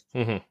first,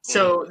 mm-hmm.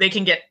 so they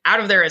can get out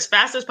of there as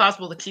fast as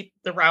possible to keep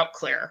the route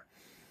clear.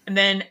 And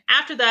then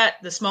after that,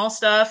 the small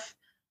stuff.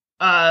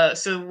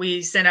 So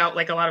we send out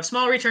a lot of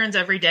small returns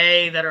every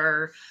day that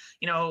are,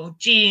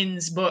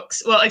 jeans,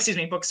 books. Well, excuse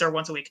me, books are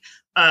once a week.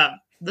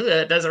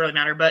 It doesn't really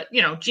matter, but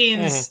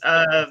jeans,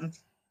 mm-hmm.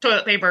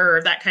 Toilet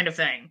paper, that kind of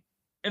thing.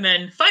 And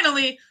then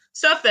finally,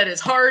 stuff that is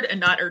hard and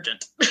not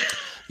urgent.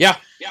 Yeah.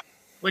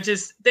 Which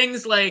is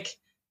things like,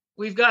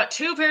 we've got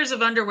 2 pairs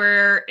of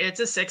underwear. It's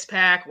a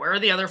 6-pack. Where are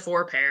the other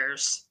 4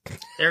 pairs?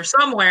 They're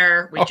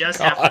somewhere. We have to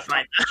find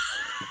them.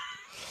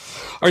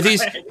 Are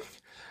these...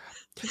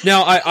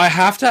 Now, I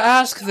have to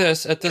ask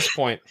this at this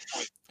point.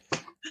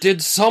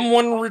 Did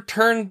someone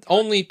return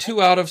only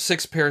 2 out of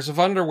 6 pairs of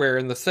underwear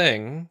in the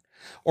thing?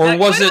 Or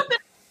was it...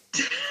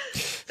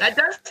 That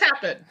does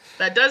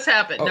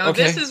happen. Now,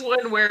 okay. This is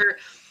one where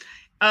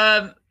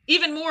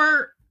even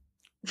more...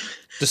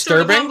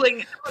 disturbing? Sort of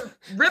someone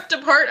ripped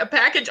apart a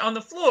package on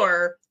the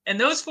floor, and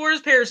those 4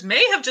 pairs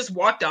may have just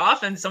walked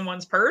off in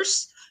someone's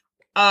purse,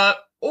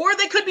 or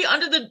they could be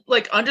under the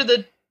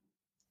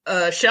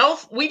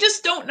shelf. We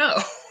just don't know.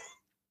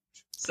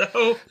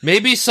 So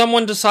maybe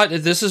someone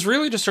decided, this is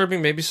really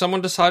disturbing, maybe someone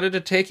decided to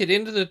take it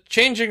into the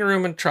changing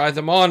room and try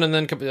them on and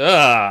then we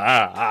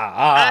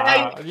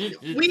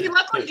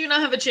luckily do not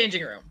have a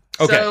changing room.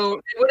 Okay. So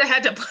they would have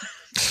had to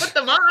put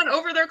them on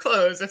over their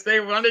clothes if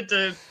they wanted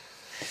to,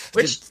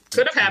 which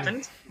could have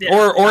happened. Yeah.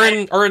 Or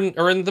in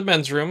the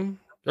men's room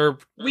or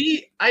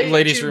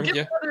ladies' room.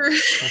 Yeah.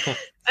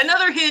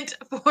 Another hint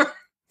for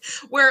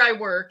where I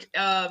work.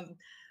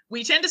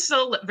 We tend to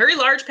sell very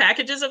large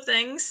packages of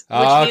things, which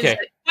means that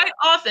quite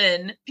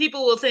often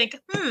people will think,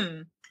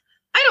 I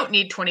don't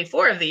need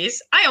 24 of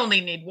these. I only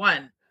need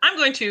 1. I'm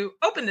going to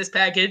open this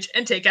package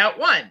and take out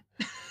 1.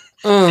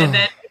 And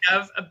then we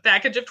have a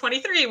package of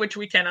 23, which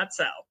we cannot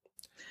sell.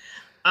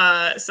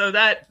 So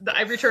that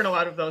I return a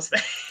lot of those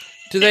things.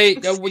 Do they?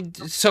 Do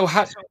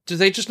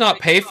they just not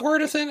pay for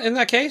it in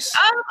that case?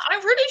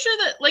 I'm pretty sure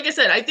that, like I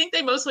said, I think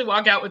they mostly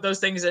walk out with those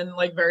things in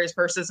various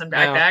purses and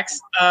backpacks.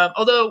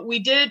 Although we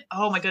did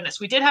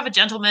have a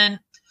gentleman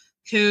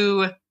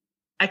who,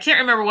 I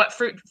can't remember what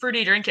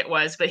fruity drink it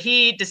was, but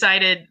he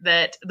decided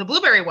that the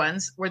blueberry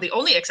ones were the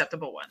only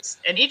acceptable ones,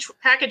 and each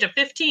package of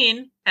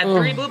 15 had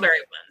 3 blueberry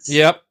ones.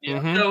 Yep.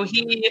 Mm-hmm. So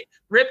he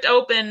ripped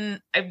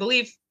open, I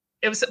believe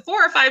it was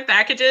 4 or 5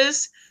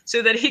 packages,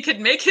 so that he could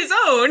make his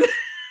own.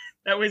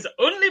 That was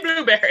only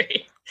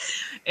blueberry.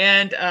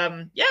 And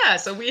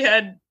so we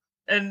had,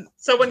 and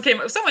someone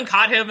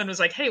caught him and was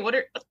like, "Hey, what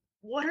are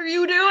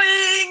you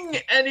doing?"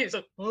 And he's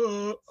like,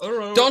 "Oh, all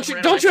right."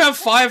 Don't you have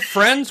 5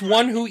 friends,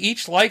 one who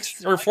each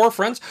likes, or 4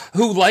 friends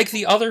who like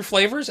the other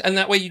flavors, and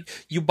that way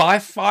you buy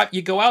 5,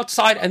 you go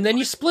outside, and then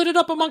you split it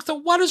up amongst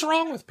them? What is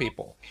wrong with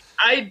people?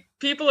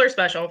 People are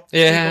special.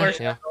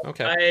 Yeah,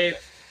 okay.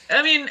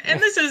 I mean, and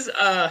this is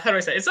how do I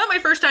say? It's not my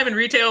first time in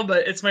retail,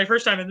 but it's my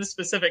first time in this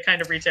specific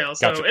kind of retail.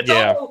 So Gotcha. it's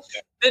all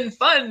been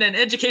fun and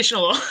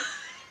educational.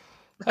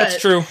 That's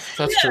true.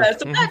 That's true.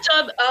 It's a bad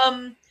job.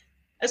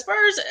 As far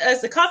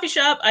as the coffee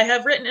shop, I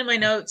have written in my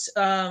notes,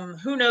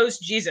 who knows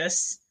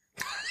Jesus,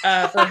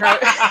 for her.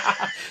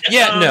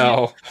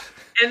 No.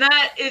 And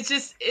that it's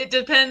just, it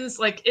depends.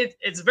 Like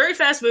it's very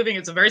fast moving.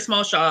 It's a very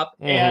small shop.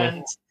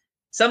 And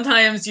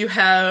sometimes you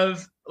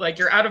have like,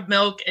 you're out of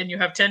milk and you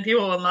have 10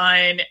 people in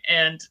line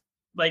and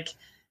like,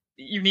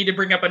 you need to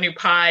bring up a new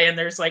pie and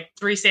there's like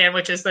 3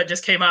 sandwiches that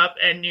just came up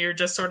and you're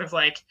just sort of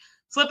like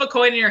flip a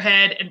coin in your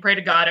head and pray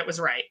to God it was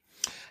right.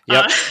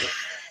 Yep.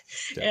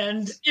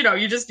 And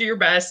you just do your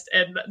best,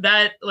 and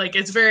that like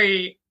it's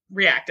very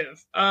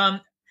reactive.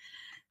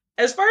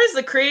 As far as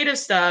the creative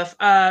stuff,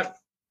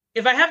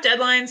 if I have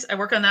deadlines, I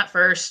work on that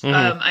first.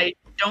 I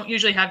don't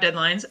usually have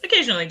deadlines,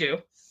 occasionally do.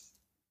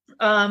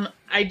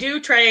 I do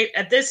try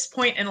at this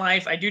point in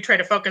life, I do try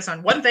to focus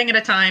on one thing at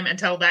a time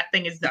until that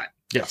thing is done.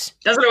 Yes.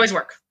 Doesn't always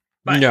work,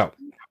 but no,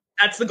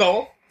 that's the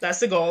goal. That's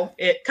the goal.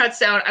 It cuts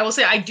down. I will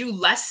say I do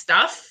less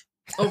stuff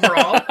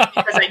overall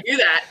because I do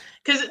that.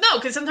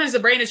 Because sometimes the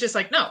brain is just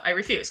like, no, I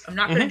refuse. I'm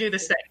not going to do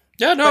this thing.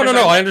 Yeah, no.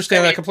 I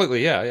understand that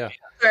completely. Yeah. Yeah,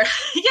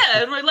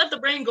 and I let the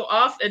brain go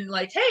off and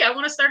like, hey, I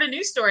want to start a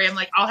news story. I'm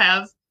like, I'll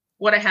have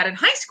what I had in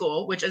high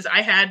school, which is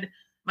I had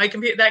my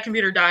computer. That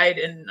computer died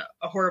in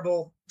a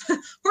horrible,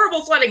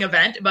 horrible flooding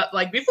event. But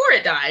like before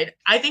it died,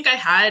 I think I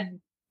had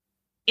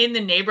in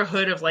the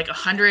neighborhood of like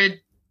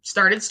 100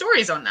 started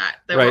stories on that.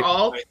 They were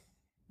all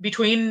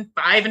between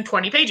 5 and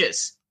 20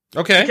 pages.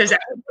 Okay. Because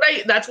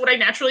that's what I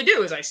naturally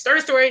do is I start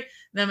a story and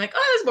then I'm like,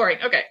 oh, that's boring.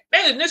 Okay.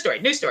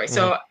 New story.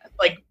 So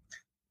like,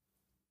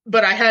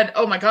 but I had,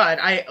 oh my God,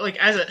 I like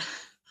as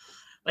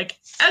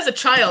a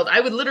child, I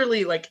would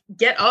literally like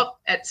get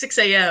up at 6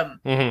 a.m.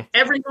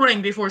 Every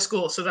morning before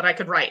school so that I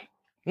could write.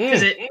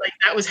 Because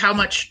that was how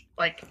much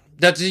like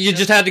you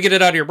just had to get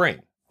it out of your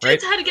brain. Right?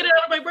 Just had to get it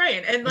out of my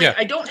brain. And like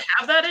I don't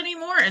have that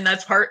anymore. And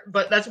that's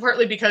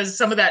partly because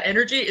some of that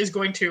energy is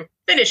going to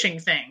finishing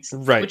things.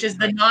 Right. Which is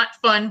the not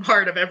fun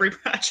part of every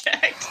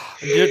project.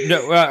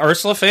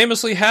 Ursula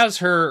famously has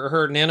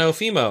her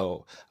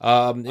NaNoWriMo.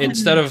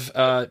 Instead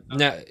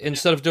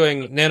of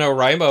doing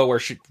NaNoWriMo where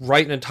she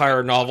write an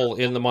entire novel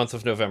in the month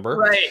of November.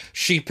 Right.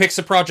 She picks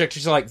a project,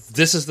 she's like,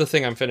 this is the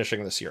thing I'm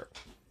finishing this year.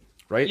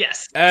 Right?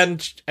 Yes.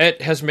 And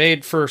it has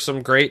made for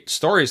some great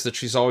stories that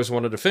she's always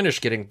wanted to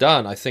finish getting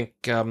done. I think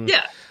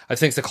I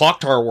think the Clock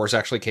Tower Wars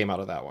actually came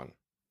out of that one.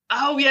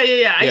 Oh,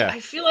 yeah.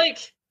 I feel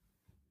like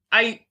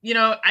I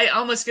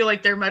almost feel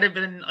like there might have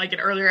been like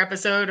an earlier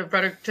episode of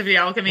Productivity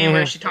Alchemy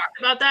where she talked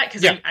about that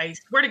because I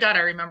swear to God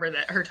I remember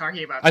her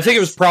talking about I think it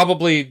was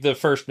probably the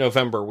first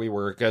November we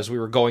were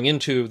going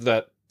into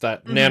that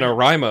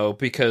NaNoWriMo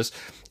because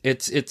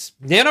it's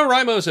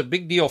NaNoWriMo is a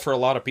big deal for a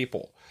lot of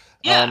people.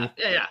 Yeah.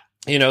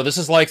 This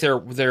is like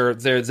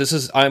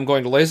I'm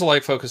going to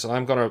laser-like focus and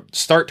I'm going to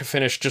start to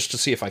finish just to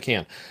see if I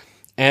can.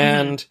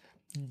 And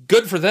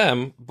good for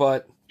them,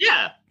 but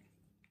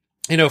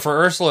for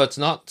Ursula, it's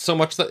not so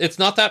much that it's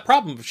not that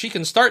problem. She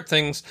can start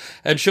things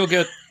and she'll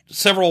get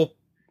several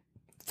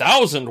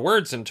thousand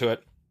words into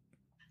it.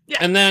 Yeah.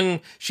 And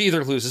then she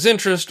either loses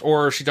interest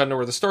or she doesn't know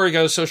where the story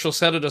goes, so she'll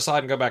set it aside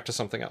and go back to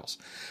something else.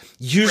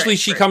 Usually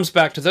she comes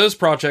back to those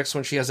projects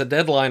when she has a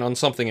deadline on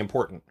something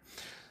important.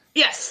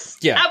 Yes.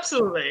 Yeah.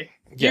 Absolutely.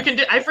 Yeah. You can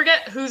do. I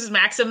forget whose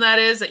maxim that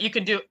is. That you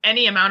can do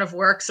any amount of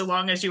work so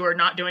long as you are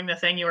not doing the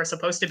thing you are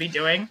supposed to be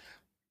doing.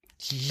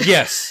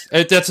 Yes,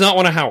 that's not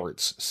one of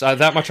Howard's. So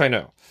that much I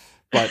know.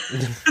 But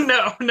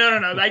no.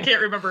 I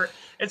can't remember.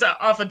 It's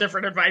off a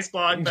different advice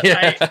blog, but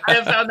I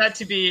have found that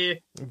to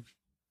be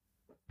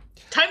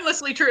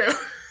timelessly true.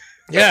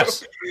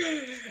 Yes.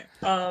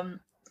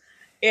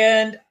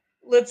 And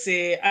let's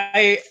see.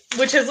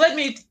 Which has led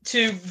me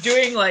to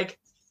doing like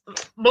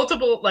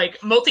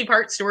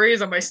multi-part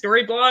stories on my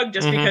story blog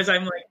just because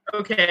I'm like,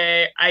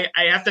 okay, I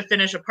have to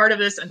finish a part of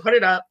this and put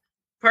it up,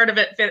 part of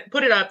it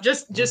put it up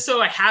just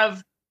so I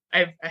have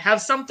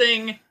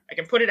something I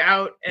can put it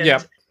out.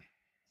 And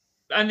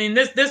I mean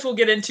this will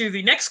get into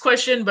the next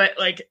question, but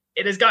like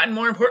it has gotten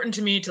more important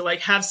to me to like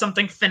have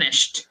something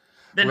finished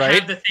than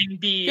have the thing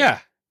be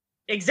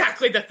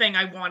exactly the thing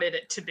I wanted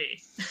it to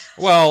be.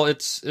 Well,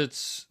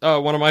 it's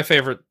one of my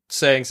favorite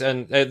sayings,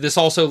 and this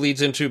also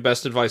leads into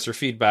best advice or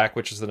feedback,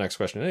 which is the next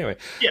question anyway.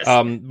 Yes.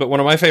 But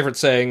one of my favorite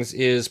sayings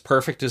is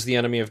perfect is the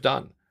enemy of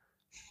done.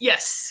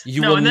 Yes.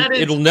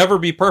 It'll never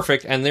be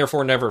perfect and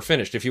therefore never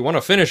finished. If you want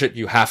to finish it,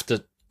 you have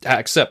to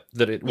accept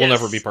that it will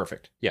never be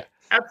perfect. Yeah.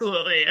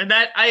 Absolutely. And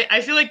that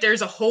I feel like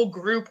there's a whole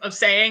group of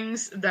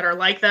sayings that are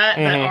like that,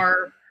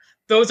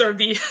 those are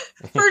the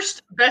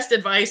first best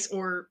advice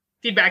or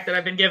feedback that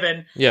I've been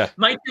given. Yeah.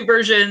 My 2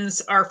 versions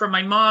are from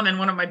my mom and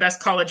one of my best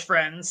college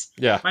friends.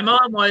 Yeah. My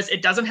mom was,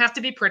 it doesn't have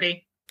to be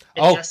pretty.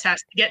 It just has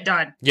to get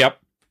done. Yep.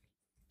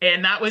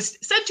 And that was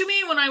said to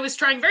me when I was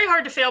trying very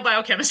hard to fail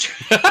biochemistry.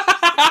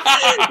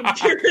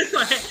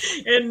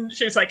 And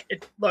she was like,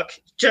 look,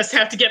 just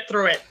have to get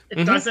through it.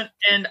 It doesn't.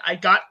 And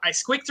I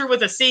squeaked through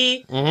with a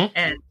C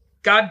and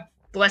God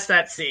bless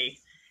that sea.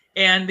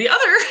 And the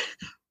other,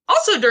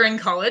 also during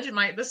college,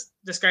 this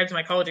describes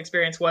my college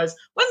experience, was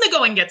when the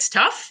going gets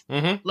tough,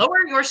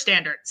 lower your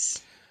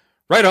standards.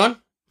 Right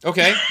on.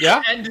 Okay,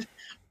 yeah. And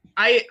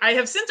I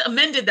have since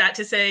amended that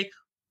to say,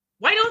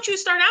 why don't you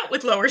start out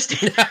with lower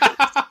standards?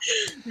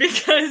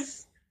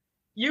 Because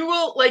you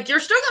will, like, you're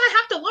still going to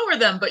have to lower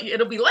them, but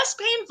it'll be less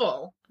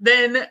painful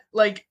than,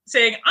 like,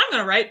 saying, I'm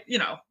going to write,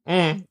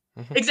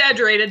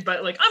 exaggerated,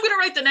 but, like, I'm going to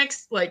write the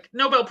next, like,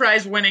 Nobel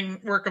Prize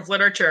winning work of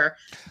literature.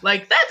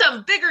 Like, that's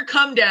a bigger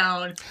come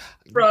down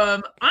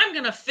from, I'm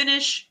going to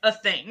finish a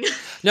thing.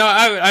 Now,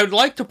 I would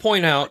like to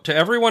point out to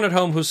everyone at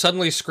home who's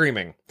suddenly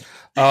screaming,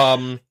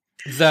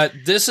 that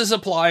this is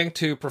applying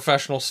to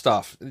professional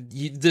stuff.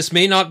 This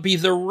may not be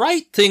the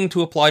right thing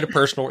to apply to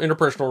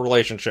interpersonal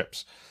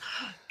relationships.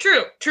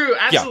 True,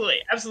 absolutely,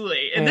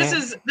 absolutely. And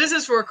this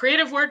is for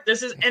creative work.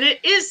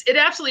 It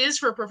absolutely is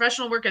for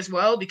professional work as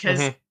well,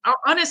 because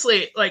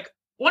honestly, like,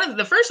 one of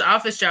the first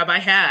office job I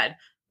had,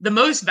 the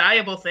most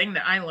valuable thing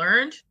that I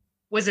learned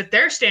was that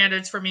their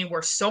standards for me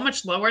were so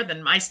much lower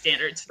than my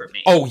standards for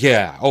me. Oh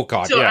yeah. Oh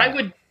God. So yeah. I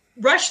would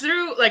rush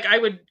through, like, I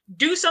would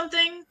do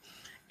something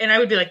and I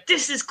would be like,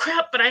 this is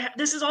crap, but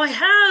this is all I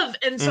have.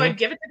 And so I'd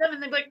give it to them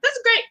and they'd be like, this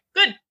is great.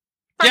 Good.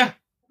 Fine. Yeah.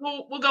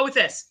 We'll go with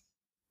this.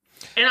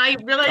 And I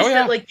realized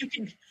that, like, you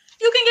can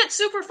get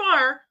super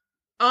far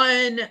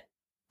on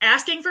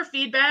asking for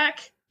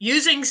feedback,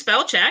 using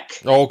spell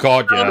check. Oh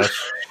God, yes.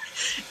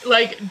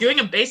 Like, doing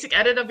a basic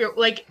edit of your,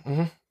 like,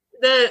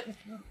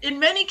 in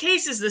many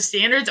cases, the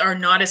standards are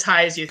not as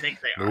high as you think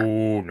they are.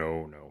 Oh,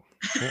 no.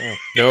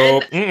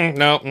 No.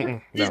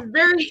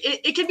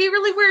 It can be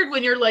really weird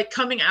when you're, like,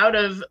 coming out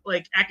of,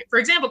 like, for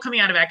example,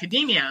 coming out of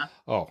academia,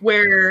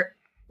 where,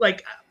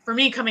 like, for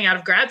me, coming out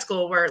of grad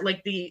school, where,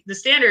 like, the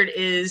standard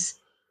is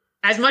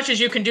as much as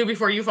you can do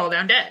before you fall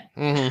down dead.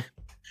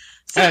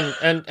 So,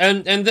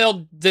 and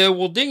they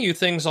will ding you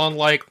things on,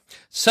 like,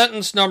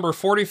 sentence number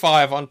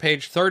 45 on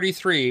page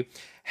 33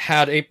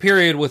 had a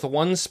period with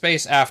one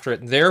space after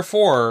it,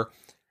 therefore,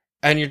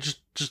 and you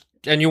just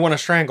and you want to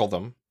strangle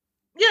them.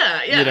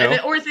 Yeah. You know?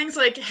 Or things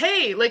like,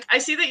 hey, like, I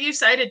see that you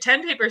cited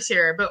 10 papers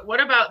here, but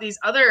what about these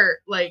other,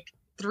 like,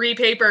 3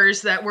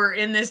 papers that were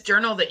in this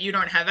journal that you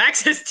don't have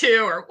access to,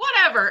 or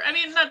whatever? I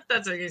mean,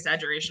 that's an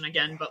exaggeration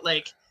again, but,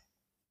 like,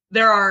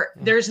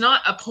 there's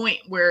not a point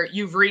where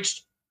you've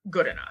reached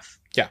good enough.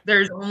 Yeah.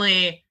 There's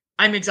only,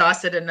 I'm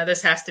exhausted and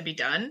this has to be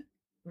done.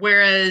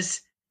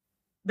 Whereas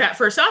that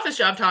first office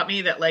job taught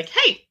me that, like,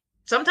 hey,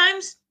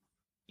 sometimes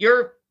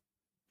you're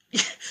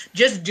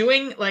just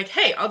doing, like,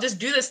 hey, I'll just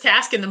do this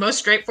task in the most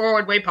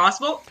straightforward way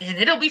possible and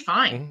it'll be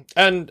fine.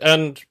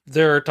 And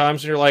there are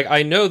times when you're like,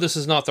 I know this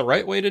is not the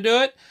right way to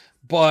do it,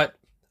 but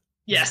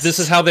this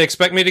is how they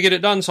expect me to get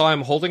it done, so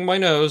I'm holding my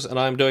nose and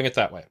I'm doing it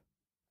that way.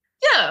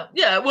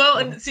 Yeah. Well,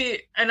 and see,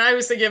 and I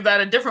was thinking of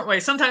that a different way.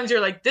 Sometimes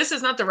you're like, this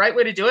is not the right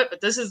way to do it, but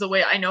this is the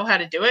way I know how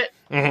to do it.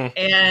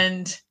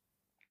 And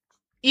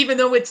even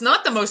though it's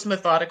not the most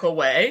methodical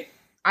way,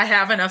 I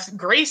have enough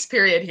grace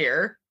period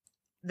here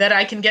that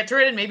I can get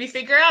through it and maybe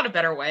figure out a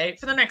better way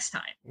for the next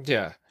time.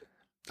 Yeah.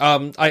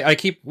 I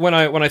keep, when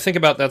I think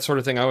about that sort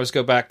of thing, I always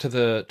go back to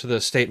the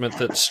statement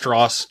that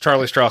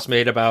Charlie Strauss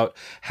made about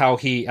how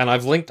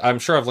I'm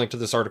sure I've linked to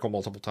this article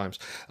multiple times,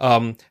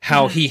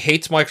 how he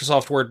hates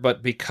Microsoft Word,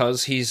 but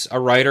because he's a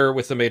writer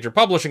with a major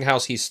publishing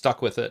house, he's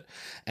stuck with it.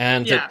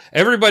 And that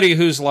everybody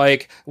who's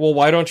like, well,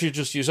 why don't you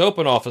just use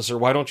OpenOffice, or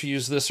why don't you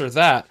use this or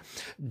that,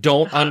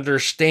 don't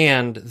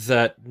understand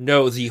that,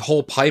 no, the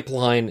whole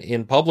pipeline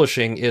in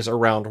publishing is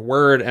around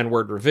Word and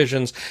Word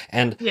revisions,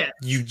 and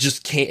you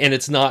just can't, and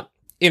it's not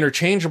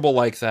interchangeable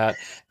like that.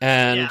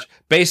 And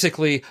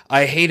basically,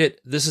 I hate it.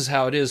 This is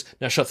how it is.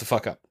 Now shut the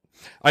fuck up.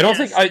 I don't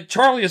think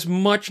Charlie is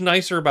much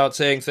nicer about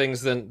saying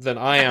things than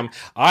I am.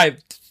 I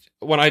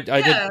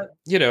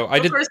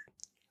use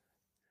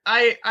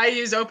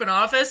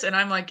OpenOffice and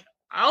I'm like,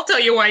 I'll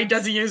tell you why he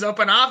doesn't use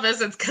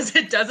OpenOffice. It's because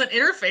it doesn't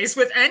interface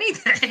with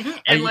anything.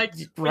 And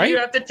when you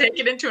have to take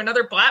it into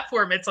another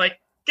platform, it's like,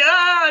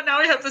 God, now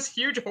I have this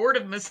huge horde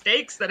of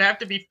mistakes that have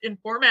to be in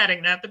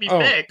formatting that have to be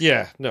fixed.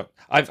 Yeah, no.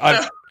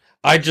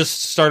 I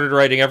just started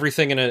writing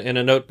everything in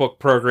a notebook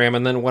program,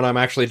 and then when I'm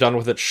actually done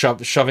with it,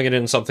 shoving it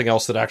in something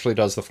else that actually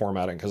does the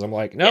formatting, because I'm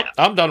like, nope,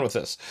 I'm done with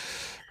this.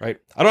 Right?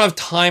 I don't have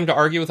time to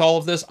argue with all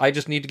of this. I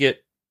just need to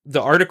get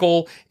the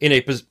article in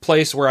a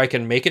place where I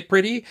can make it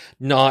pretty,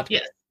 not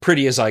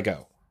pretty as I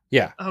go.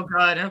 Yeah. Oh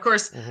God, and of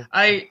course,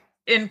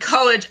 in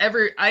college,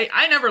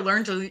 I never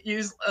learned to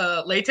use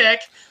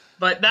LaTeX.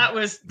 But that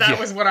was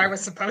what I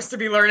was supposed to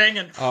be learning.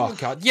 And oh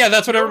God, yeah,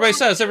 that's what everybody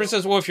says. Everybody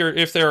says, well,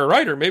 if they're a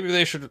writer, maybe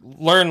they should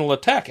learn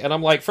LaTeX. And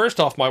I'm like, first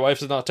off, my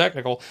wife is not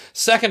technical.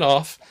 Second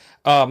off,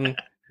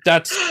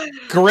 that's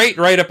great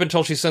right up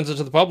until she sends it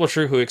to the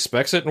publisher, who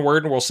expects it in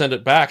Word and will send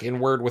it back in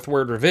Word with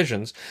Word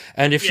revisions.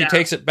 And if she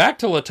takes it back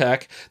to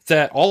LaTeX,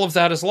 that all of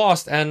that is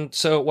lost. And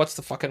so, what's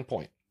the fucking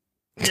point?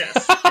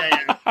 Yes.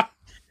 Yeah.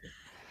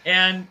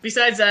 And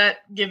besides that,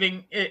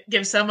 it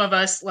gives some of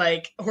us,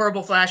 like,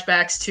 horrible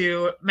flashbacks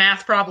to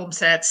math problem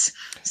sets.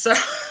 So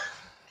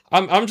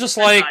I'm just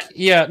like,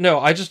 yeah, no,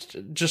 I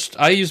just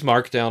I use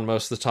Markdown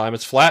most of the time.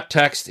 It's flat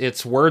text,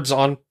 it's words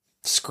on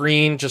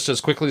screen just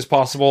as quickly as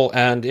possible,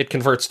 and it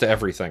converts to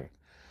everything.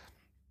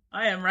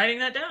 I am writing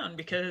that down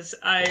because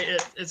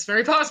it's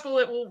very possible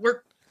it will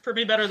work for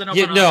me better than OpenAuth.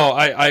 Yeah, no,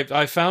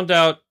 I found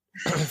out.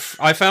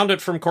 I found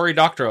it from Cory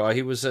Doctorow.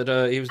 He was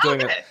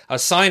doing a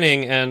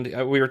signing,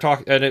 and we were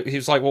talking, and he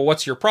was like, "Well,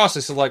 what's your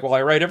process?" He's like, "Well,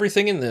 I write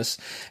everything in this,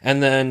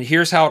 and then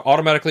here's how it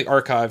automatically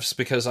archives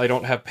because I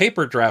don't have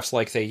paper drafts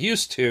like they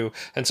used to,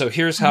 and so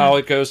here's how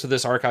it goes to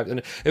this archive."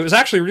 And it was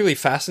actually really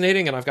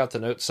fascinating, and I've got the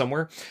notes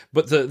somewhere.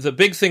 But the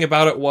big thing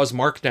about it was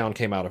Markdown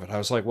came out of it. I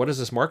was like, "What is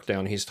this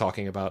Markdown he's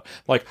talking about?"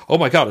 Like, oh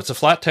my god, it's a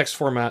flat text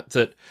format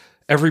that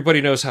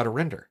everybody knows how to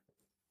render.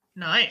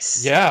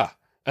 Nice. Yeah.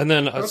 And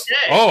then,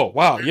 oh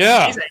wow,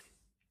 yeah.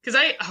 Because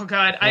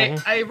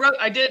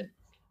I did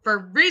for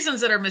reasons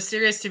that are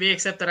mysterious to me,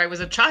 except that I was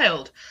a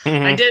child.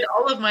 I did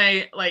all of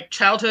my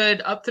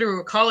childhood up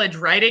through college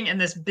writing in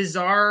this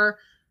bizarre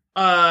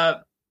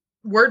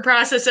word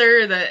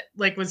processor that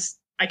was,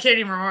 I can't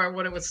even remember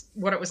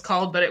what it was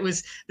called, but it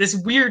was this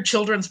weird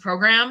children's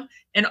program,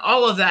 and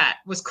all of that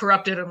was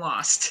corrupted and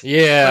lost.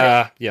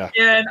 Yeah, yeah.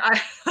 And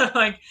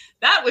I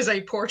that was a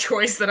poor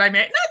choice that I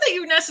made. Not that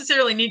you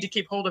necessarily need to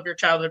keep hold of your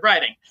childhood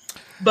writing,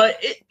 but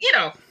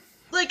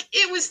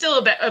it was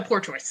still a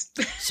poor choice.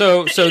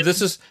 So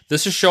this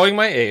is showing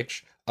my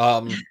age.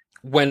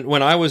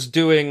 When I was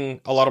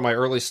doing a lot of my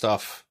early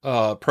stuff,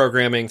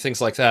 programming,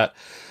 things like that,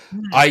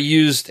 I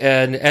used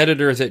an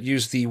editor that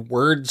used the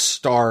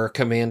WordStar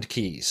command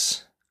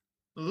keys.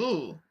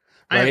 Ooh.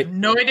 Right? I have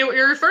no idea what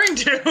you're referring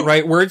to.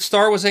 Right.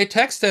 WordStar was a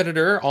text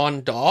editor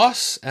on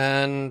DOS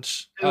and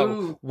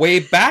way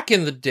back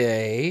in the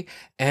day,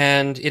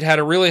 and it had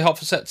a really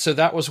helpful set. So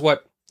that was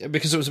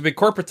because it was a big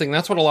corporate thing,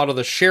 that's what a lot of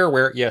the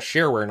shareware,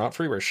 not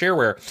freeware,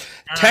 shareware,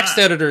 text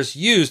editors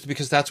used,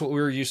 because that's what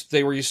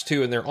they were used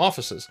to in their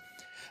offices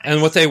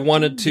and what they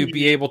wanted to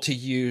be able to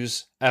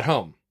use at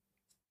home.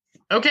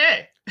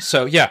 Okay.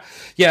 So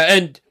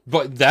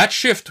but that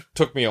shift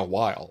took me a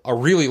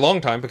really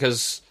long time,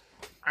 because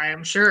I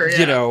am sure,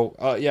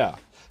 yeah.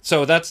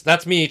 So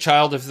that's me,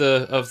 child of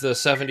the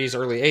 70s,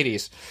 early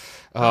 80s.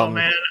 Oh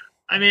man.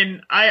 I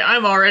mean,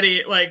 I'm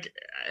already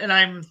and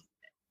I'm,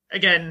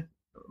 again,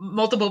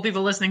 multiple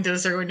people listening to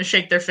this are going to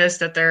shake their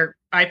fist at their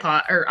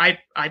iPhone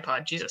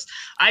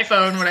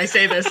when I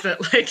say this,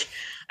 that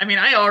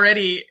I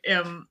already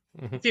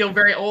feel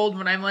very old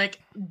when I'm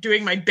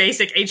doing my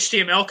basic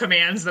HTML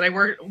commands that I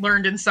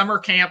learned in summer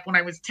camp when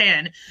I was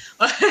 10.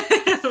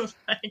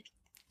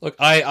 Look,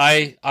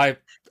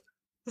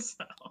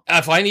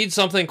 if I need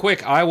something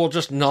quick, I will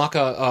just knock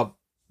a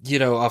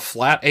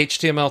flat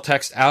HTML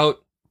text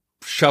out,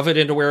 shove it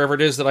into wherever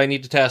it is that I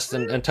need to test,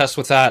 and test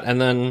with that, and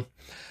then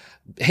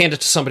hand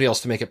it to somebody else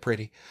to make it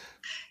pretty.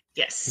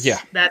 Yes. Yeah.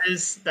 That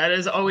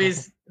is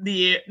always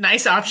the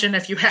nice option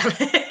if you have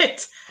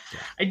it. Yeah.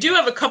 I do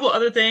have a couple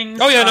other things.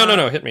 Oh yeah,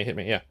 no. Hit me.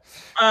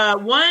 Yeah.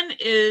 One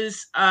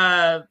is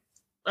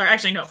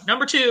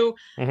number two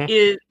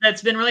is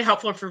that's been really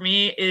helpful for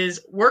me is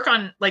work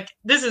on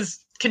this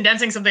is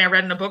condensing something I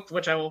read in a book,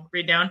 which I will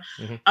read down.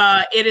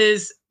 It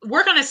is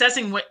work on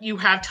assessing what you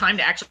have time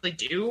to actually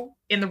do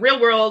in the real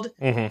world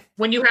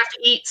when you have to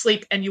eat,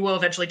 sleep, and you will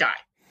eventually die.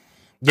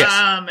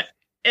 Yes.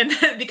 And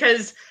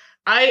because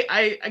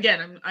I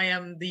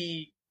am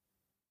the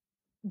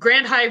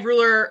grand high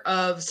ruler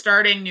of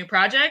starting new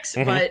projects,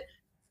 but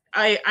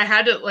I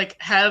had to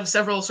have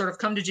several sort of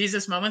come to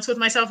Jesus moments with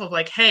myself of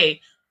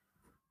hey,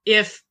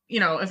 if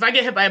I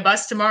get hit by a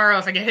bus tomorrow,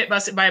 if I get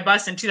hit by a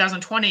bus in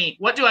 2020,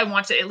 what do I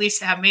want to at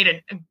least have made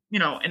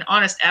an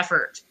honest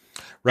effort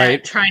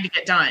at trying to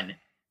get done?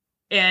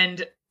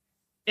 And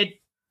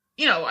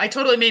I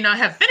totally may not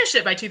have finished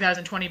it by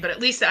 2020, but at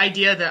least the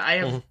idea that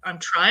I'm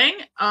trying.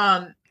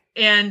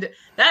 And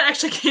that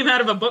actually came out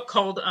of a book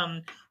called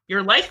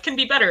Your Life Can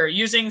Be Better,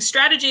 Using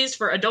Strategies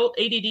for Adult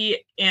ADD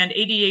and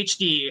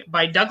ADHD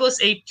by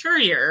Douglas A.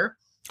 Puryear.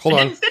 I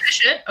didn't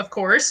finish it, of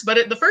course,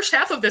 but the first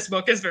half of this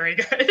book is very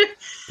good.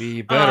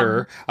 Be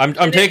better.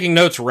 I'm taking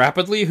notes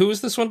rapidly. Who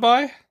is this one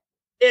by?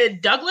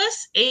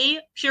 Douglas A.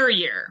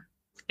 Puryear.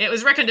 It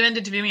was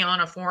recommended to me on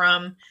a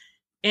forum,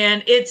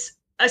 and it's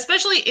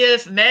especially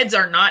if meds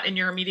are not in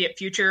your immediate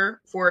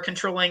future for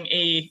controlling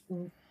a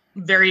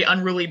very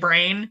unruly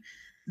brain.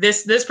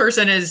 This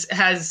person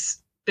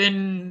has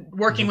been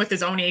working with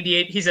his own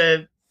ADHD. He's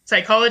a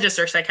psychologist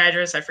or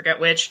psychiatrist, I forget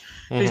which,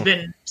 who's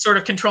been sort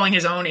of controlling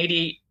his own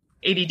ADD,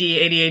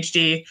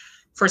 ADHD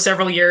for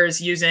several years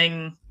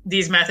using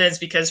these methods,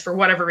 because for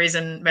whatever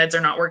reason meds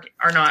are not going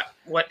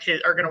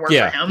to work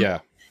for him. Yeah.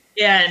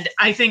 And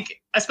I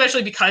think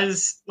especially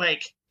because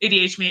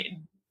ADHD,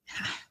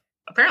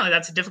 apparently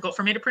that's difficult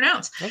for me to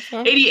pronounce.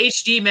 Okay.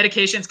 ADHD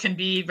medications can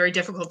be very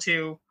difficult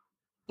to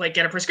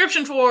get a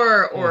prescription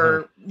for,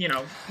 or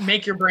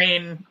make your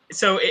brain.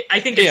 So I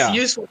think it's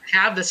useful to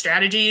have the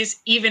strategies,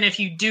 even if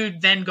you do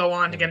then go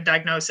on to get a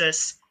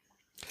diagnosis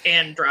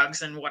and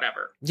drugs and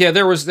whatever. Yeah,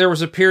 there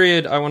was a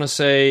period, I want to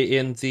say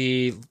in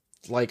the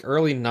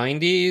early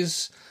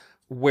 90s,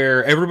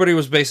 where everybody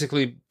was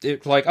basically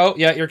like, oh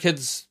yeah, your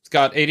kid's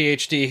got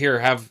ADHD, here,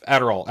 have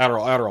Adderall.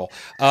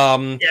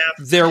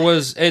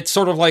 It's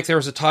sort of like there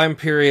was a time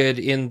period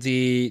in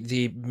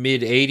the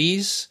mid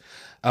 80s,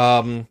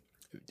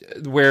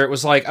 where it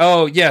was like,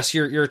 oh yes,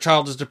 your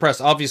child is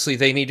depressed. Obviously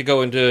they need to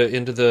go into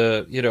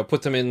the,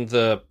 put them in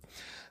the,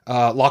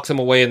 lock them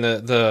away in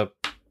the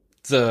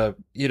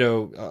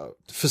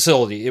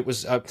facility. It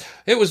was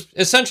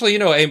essentially,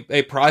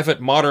 a private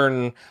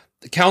modern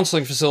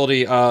counseling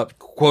facility,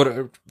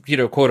 quote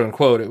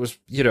unquote. It was,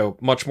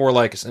 much more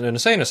like an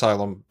insane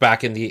asylum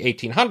back in the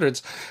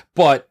 1800s,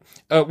 but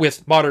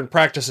with modern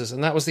practices.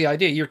 And that was the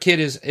idea. Your kid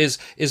is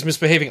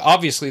misbehaving.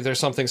 Obviously there's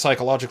something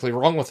psychologically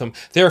wrong with them.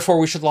 Therefore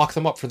we should lock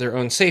them up for their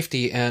own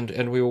safety, and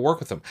we will work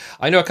with them.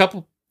 I know a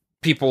couple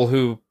people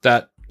who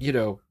that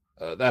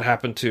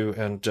happened to,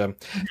 and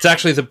it's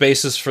actually the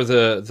basis for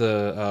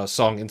the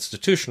song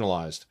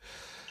Institutionalized.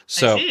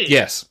 So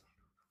yes.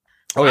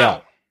 Oh,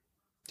 wow.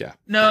 Yeah.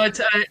 No,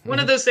 it's one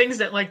of those things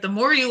that, like, the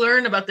more you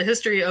learn about the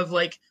history of,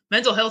 like,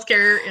 mental health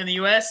care in the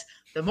U.S.,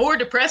 the more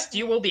depressed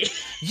you will be.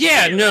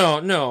 Yeah,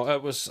 no.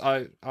 It was,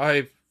 I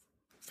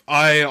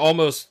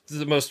almost,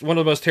 one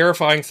of the most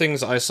terrifying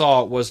things I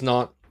saw was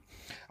not,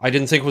 I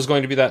didn't think was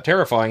going to be that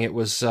terrifying. It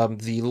was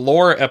the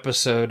lore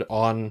episode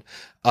on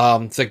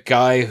the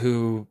guy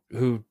who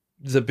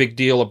the big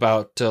deal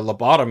about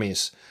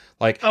lobotomies.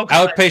 Like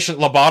outpatient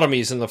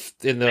lobotomies in the.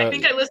 I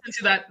think I listened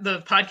to the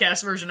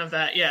podcast version of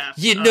that. Yeah.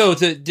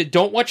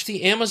 Don't watch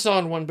the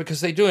Amazon one,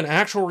 because they do an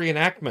actual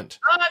reenactment.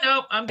 Oh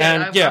no, I'm good.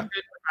 I'm good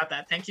about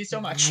that. Thank you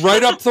so much.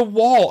 Right up the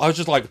wall. I was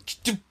just like,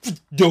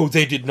 no,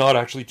 they did not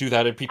actually do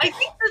that. And people. I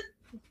think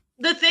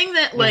the thing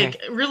that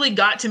really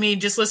got to me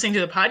just listening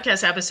to the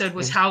podcast episode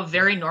was how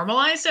very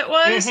normalized it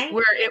was,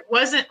 where it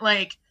wasn't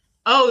like,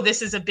 oh,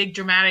 this is a big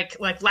dramatic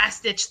like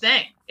last ditch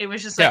thing. It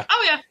was just like,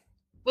 oh yeah.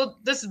 Well,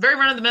 this is very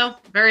run of the mill.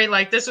 Very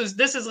like this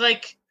is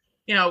like,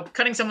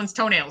 cutting someone's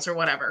toenails or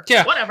whatever.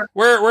 Yeah, whatever.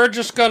 We're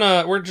just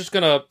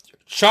gonna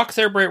shock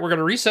their brain. We're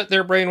gonna reset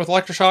their brain with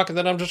electroshock, and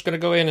then I'm just gonna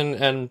go in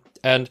and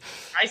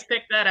ice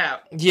pick that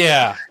out.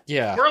 Yeah.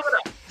 Whirl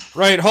it up.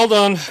 Right. Hold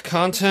on.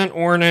 Content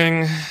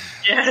warning.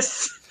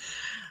 Yes.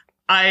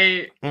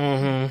 Yeah.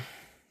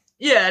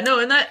 No.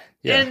 And that.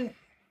 Yeah. And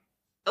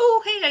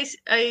oh,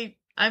 hey,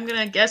 I'm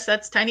gonna guess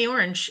that's Tiny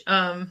Orange.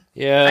 Yes.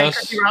 I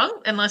could be wrong,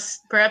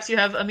 unless perhaps you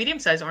have a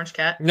medium-sized orange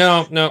cat.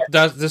 No.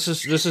 This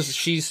is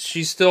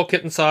she's still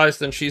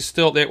kitten-sized, and she's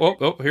still.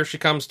 Here she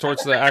comes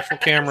towards the actual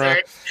camera.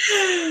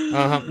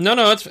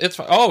 No, it's.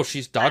 Oh,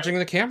 she's dodging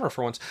the camera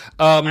for once.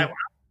 Yeah.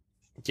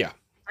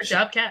 Good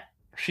job, cat.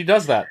 She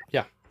does that.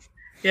 Yeah.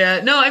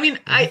 Yeah. No, I mean,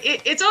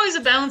 it's always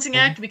a balancing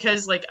act,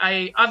 because like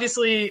I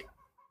obviously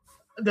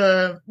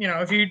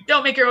if you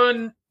don't make your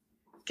own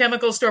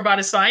chemical store-bought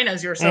is fine,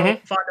 as you're so fond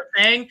of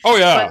saying. Oh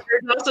yeah. But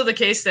there's also the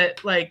case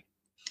that like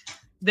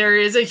there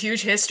is a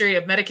huge history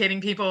of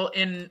medicating people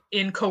in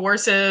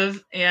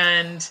coercive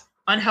and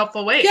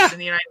unhelpful ways in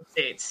the United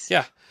States.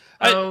 Yeah.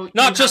 So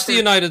not just the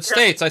United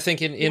States, I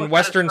think in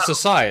Western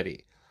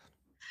society.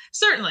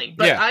 Certainly,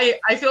 but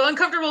I feel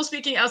uncomfortable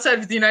speaking outside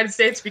of the United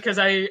States, because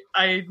I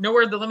know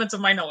where the limits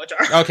of my knowledge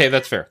are. Okay,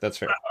 that's fair.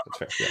 Yeah.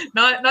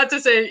 Not to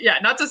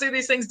say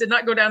these things did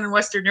not go down in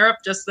Western Europe,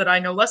 just that I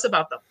know less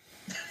about them.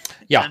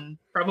 Yeah. And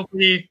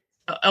probably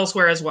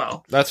elsewhere as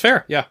well. That's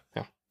fair. Yeah.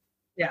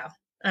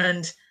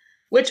 And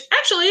which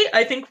actually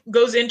I think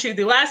goes into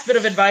the last bit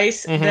of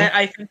advice that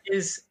I think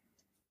is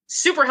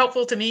super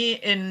helpful to me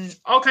in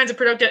all kinds of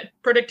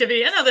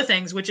productivity and other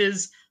things, which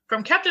is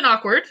from Captain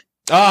Awkward.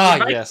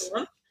 Yes.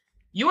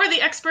 You are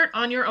the expert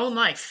on your own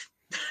life.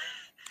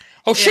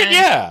 Oh, shit,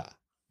 yeah.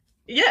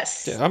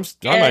 Yes. Yeah,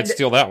 I might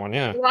steal that one,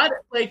 yeah.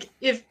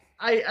 If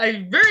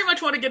I very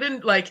much want to get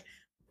in, like,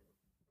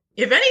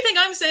 if anything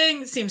I'm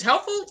saying seems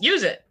helpful,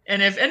 use it.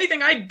 And if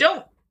anything I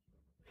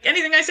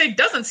say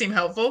doesn't seem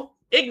helpful,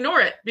 ignore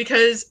it.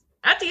 Because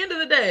at the end of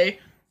the day,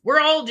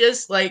 we're all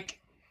just like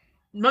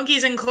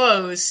monkeys in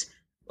clothes,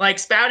 like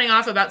spouting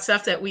off about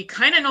stuff that we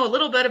kind of know a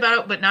little bit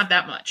about, but not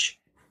that much.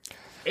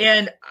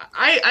 And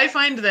I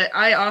find that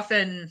I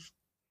often,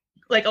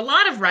 like, a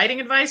lot of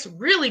writing advice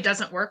really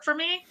doesn't work for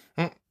me.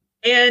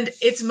 And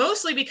it's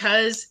mostly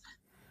because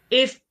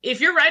if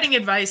your writing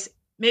advice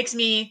makes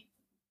me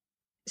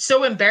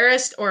so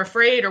embarrassed or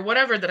afraid or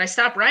whatever that I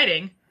stop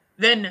writing,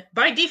 then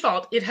by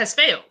default it has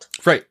failed.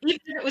 Right.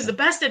 Even if it was the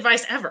best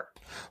advice ever.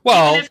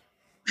 Well, that's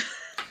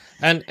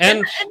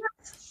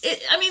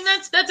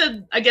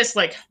I guess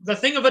like the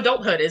thing of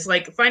adulthood is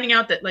like finding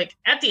out that like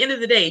at the end of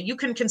the day you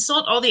can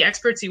consult all the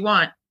experts you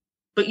want,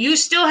 but you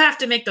still have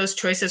to make those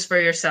choices for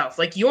yourself.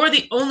 Like you're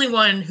the only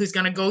one who's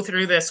going to go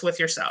through this with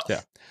yourself.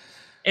 Yeah.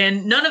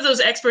 And none of those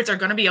experts are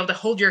going to be able to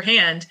hold your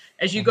hand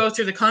as you go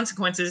through the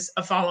consequences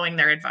of following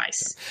their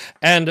advice.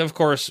 And of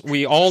course,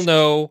 we all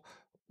know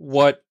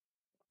what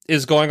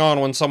is going on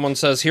when someone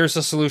says, here's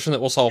a solution that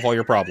will solve all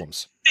your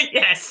problems.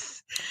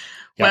 Yes.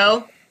 Yep.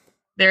 Well,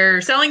 they're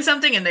selling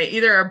something and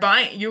you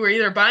are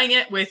either buying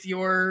it with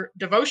your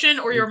devotion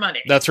or your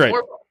money. That's right.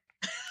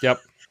 Yep.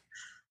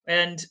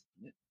 And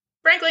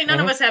frankly, none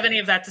of us have any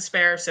of that to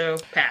spare, so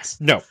pass.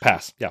 No,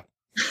 pass. Yeah.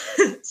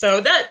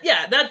 So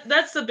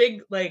that's the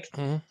big, like,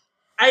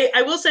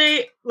 I will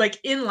say, like,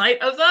 in light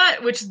of that,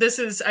 which this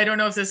is, I don't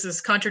know if this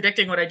is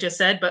contradicting what I just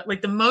said, but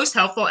like the most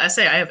helpful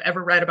essay I have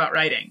ever read about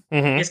writing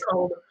is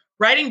called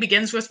Writing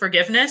Begins with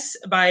Forgiveness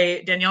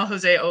by Danielle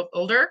Jose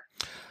Older.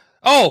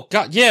 Oh,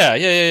 God. Yeah.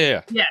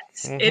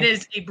 Yes. It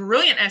is a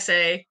brilliant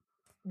essay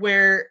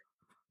where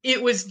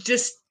it was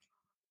just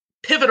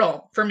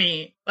pivotal for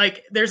me.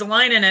 Like, there's a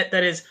line in it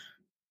that is,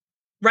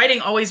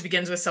 writing always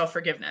begins with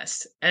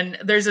self-forgiveness. And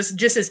there's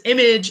this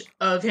image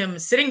of him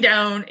sitting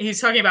down. He's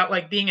talking about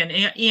like being an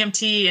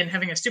EMT and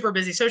having a super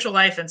busy social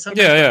life and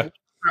something about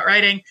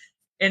writing,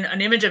 and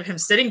an image of him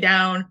sitting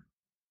down,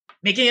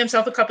 making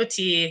himself a cup of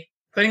tea,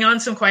 putting on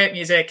some quiet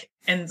music,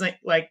 and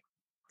like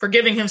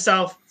forgiving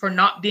himself for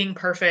not being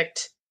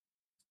perfect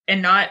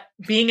and not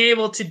being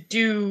able to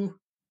do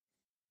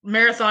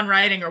marathon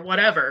writing or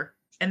whatever,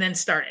 and then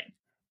starting.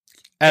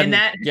 And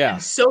that has been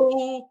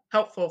so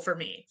helpful for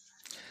me.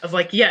 Of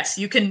like, yes,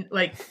 you can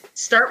like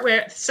start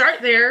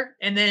there,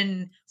 and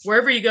then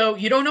wherever you go,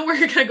 you don't know where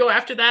you're going to go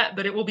after that,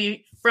 but it will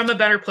be from a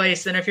better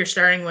place than if you're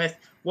starting with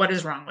what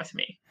is wrong with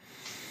me.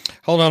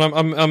 Hold on,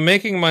 I'm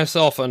making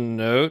myself a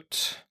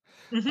note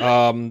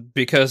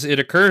because it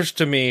occurs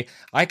to me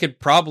I could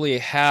probably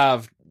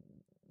have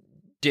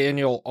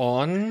Daniel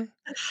on.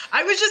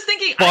 I was just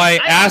thinking by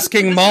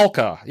asking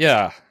Malka.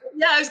 Yeah,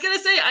 I was going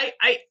to say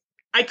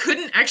I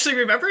couldn't actually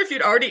remember if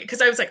you'd already,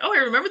 because I was like, oh, I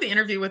remember the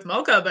interview with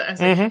Malka, but I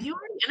was like, have you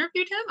already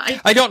interviewed him?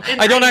 I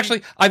don't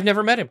actually. I've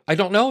never met him. I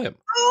don't know him.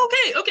 Oh,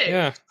 okay.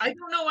 Yeah. I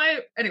don't know why.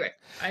 Anyway.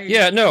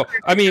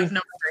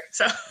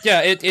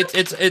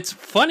 It's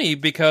funny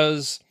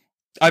because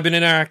I've been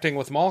interacting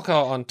with Malka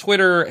on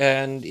Twitter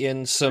and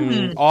in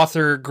some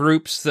author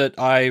groups that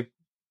I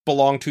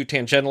belong to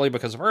tangentially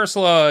because of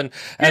Ursula and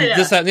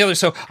this, that, and the other.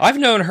 So I've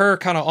known her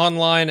kind of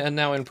online and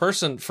now in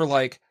person for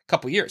like a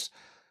couple years.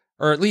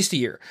 Or at least a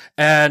year.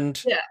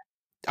 And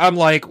I'm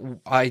like,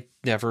 I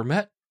never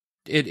met.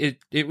 It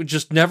would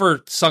just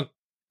never sunk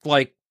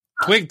like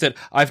twig that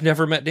I've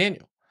never met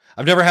Daniel.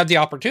 I've never had the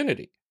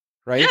opportunity.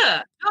 Right?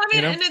 Yeah. No, I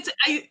mean, and it's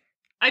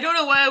I don't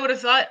know why I would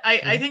have thought.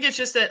 I think it's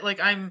just that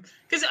like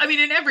because I mean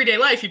in everyday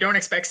life you don't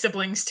expect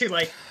siblings to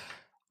like,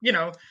 you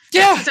know,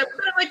 like,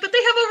 but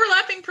they have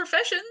overlapping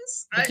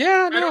professions.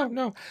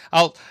 No.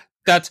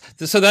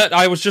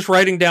 I was just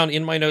writing down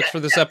in my notes for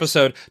this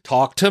episode,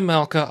 talk to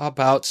Malka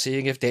about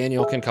seeing if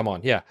Daniel can come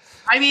on. Yeah.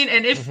 I mean,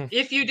 and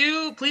if you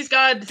do, please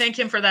God, thank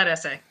him for that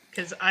essay.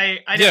 Because I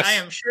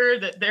am sure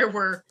that there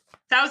were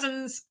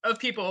thousands of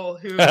people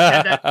who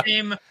had that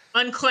same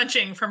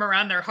unclenching from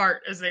around their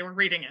heart as they were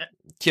reading it.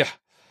 Yeah.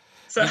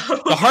 So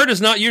the heart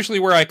is not usually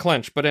where I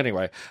clench, but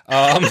anyway.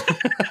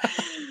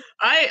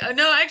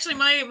 Actually,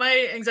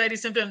 my anxiety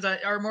symptoms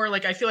are more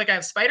like I feel like I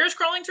have spiders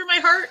crawling through my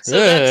heart. So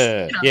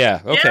that's,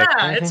 okay.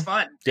 It's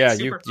fun. Yeah,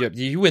 fun.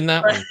 you win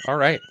that one. All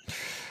right.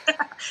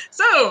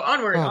 So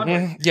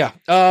onward. Yeah.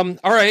 All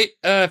right.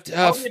 All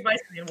the advice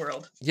in the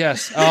world.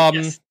 Yes.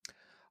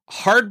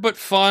 Hard but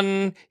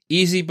fun,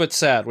 easy but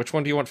sad. Which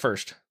one do you want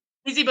first?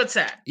 Easy but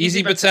sad.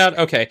 Easy but sad.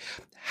 Okay.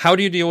 How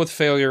do you deal with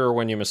failure or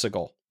when you miss a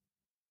goal?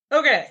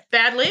 Okay,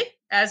 badly,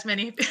 as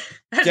many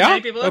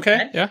people have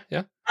said.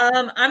 Yeah.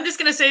 I'm just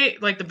gonna say,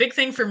 like, the big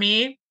thing for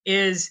me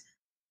is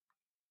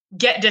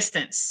get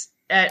distance,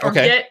 or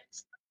get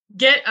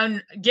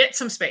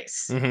some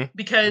space,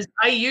 because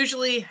I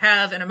usually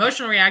have an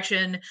emotional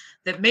reaction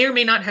that may or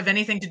may not have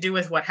anything to do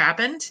with what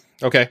happened.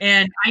 Okay,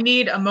 and I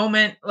need a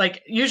moment.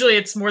 Like, usually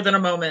it's more than a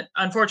moment.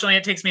 Unfortunately,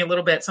 it takes me a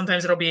little bit.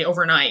 Sometimes it'll be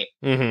overnight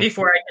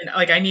before I can.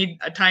 Like, I need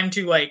a time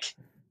to like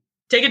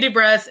take a deep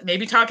breath,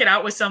 maybe talk it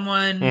out with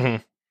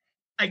someone.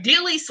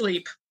 Ideally,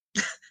 sleep.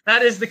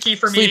 That is the key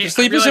for me.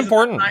 Sleep is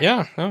important.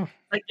 Yeah. Oh.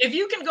 Like, if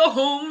you can go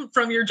home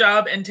from your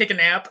job and take a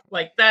nap,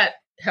 like, that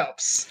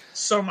helps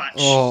so much.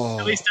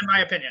 At least in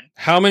my opinion.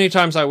 How many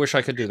times I wish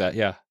I could do that?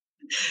 Yeah.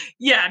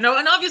 Yeah. No,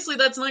 and obviously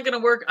that's not going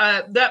to work.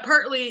 That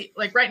partly,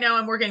 like, right now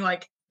I'm working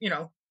like,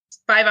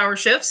 5-hour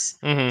shifts.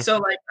 So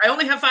like I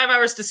only have 5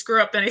 hours to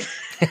screw up anything.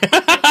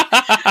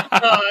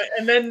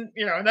 And then,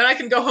 then I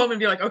can go home and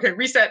be like, okay,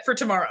 reset for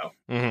tomorrow.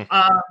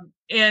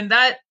 And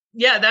that,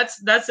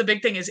 that's the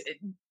big thing, is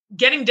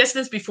getting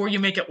distance before you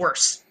make it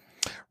worse.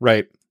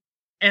 Right.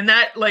 And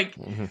that, like,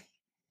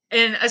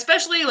 and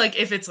especially like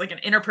if it's like an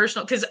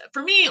interpersonal, because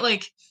for me,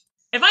 like,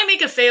 if I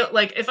make if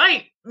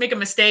I make a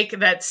mistake,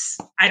 that's,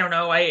 I don't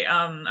know.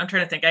 I'm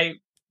trying to think. I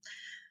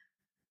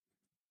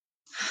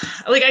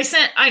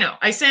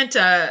sent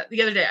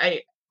the other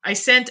day, I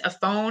sent a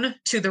phone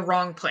to the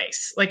wrong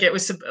place. Like, it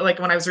was like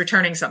when I was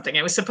returning something,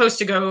 it was supposed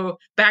to go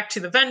back to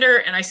the vendor,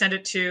 and I sent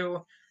it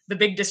to the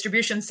big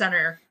distribution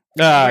center.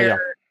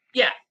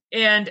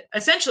 And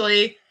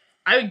essentially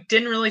I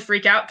didn't really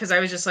freak out because I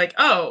was just like,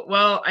 oh,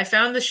 well, I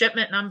found the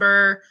shipment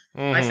number.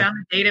 I found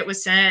the date it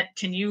was sent.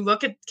 Can you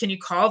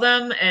call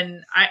them?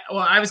 And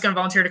I was going to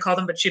volunteer to call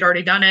them, but she'd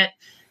already done it,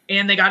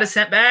 and they got it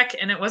sent back,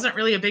 and it wasn't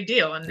really a big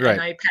deal. And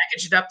I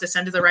packaged it up to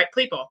send to the right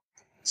people.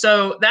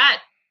 So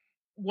that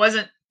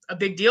wasn't a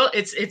big deal.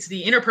 It's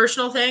the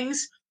interpersonal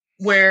things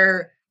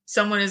where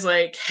someone is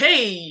like,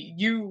 hey,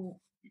 you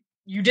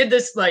did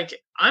this, like,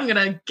 I'm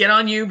gonna get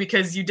on you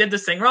because you did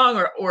this thing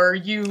wrong, or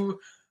you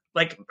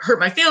like hurt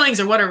my feelings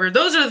or whatever.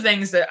 Those are the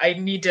things that I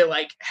need to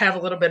like have a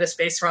little bit of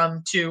space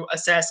from to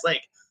assess,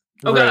 like,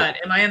 oh God,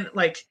 am I in,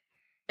 like,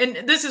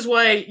 and this is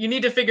why you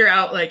need to figure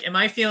out, like, am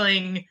I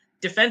feeling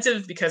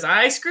defensive because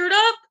I screwed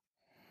up?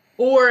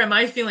 Or am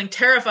I feeling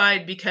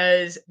terrified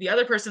because the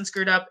other person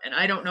screwed up and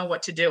I don't know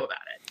what to do about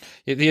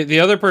it? The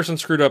other person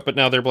screwed up, but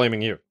now they're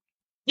blaming you.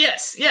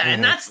 Yes. Yeah.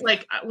 And that's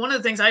like one of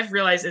the things I've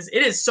realized is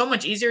it is so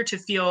much easier to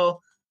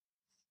feel,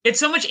 it's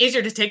so much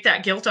easier to take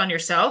that guilt on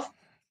yourself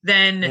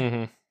than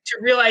to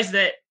realize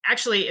that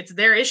actually it's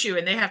their issue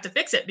and they have to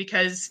fix it,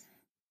 because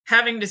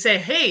having to say,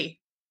 hey,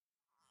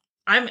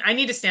 I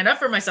need to stand up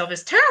for myself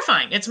is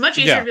terrifying. It's much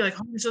easier to be like,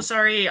 oh, I'm so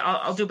sorry,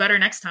 I'll do better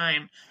next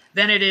time,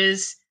 than it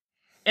is.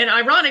 And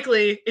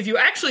ironically, if you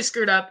actually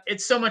screwed up,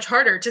 it's so much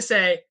harder to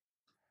say,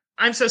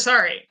 I'm so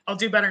sorry, I'll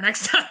do better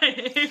next time.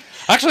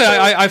 Actually,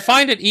 I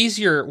find it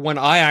easier when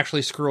I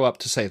actually screw up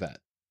to say that.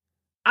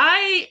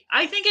 I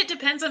think it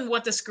depends on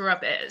what the screw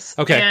up is.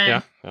 Okay.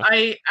 And yeah.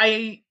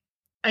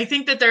 I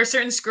think that there are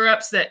certain screw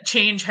ups that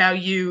change how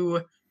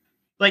you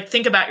like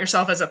think about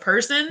yourself as a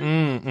person.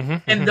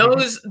 And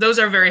those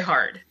are very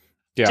hard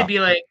to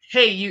be like,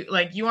 hey,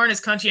 you aren't as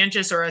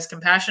conscientious or as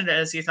compassionate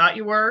as you thought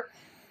you were.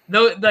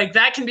 Though, like,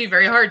 that can be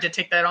very hard to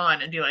take that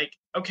on and be like,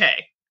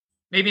 okay,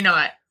 maybe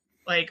not.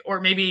 Like,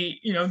 or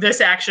maybe, this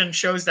action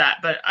shows that,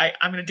 but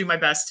I'm going to do my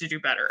best to do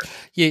better.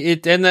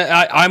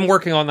 Yeah, I'm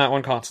working on that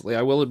one constantly.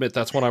 I will admit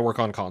that's one I work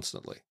on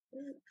constantly.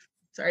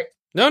 Sorry.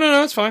 No,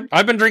 it's fine.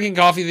 I've been drinking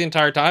coffee the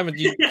entire time. And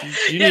you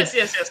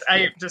yes.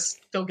 I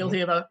just feel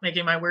guilty about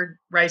making my weird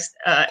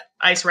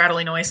ice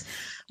rattling noise.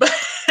 But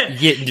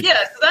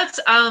that's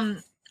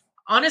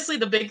honestly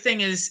the big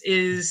thing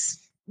is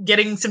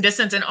getting some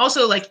distance. And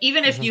also, like,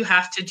 even if you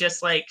have to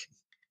just like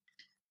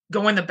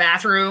go in the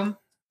bathroom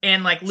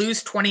and like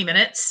lose 20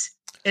 minutes,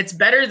 it's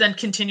better than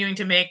continuing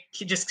to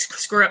just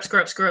screw up.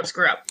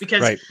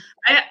 Because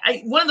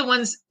I one of the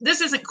ones,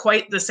 this isn't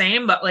quite the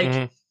same, but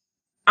like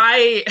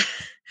I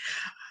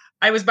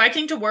was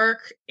biking to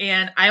work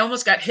and I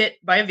almost got hit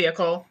by a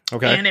vehicle.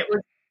 Okay. And it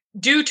was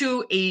due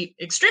to a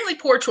extremely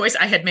poor choice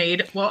I had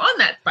made while on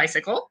that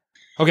bicycle.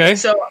 Okay.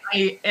 So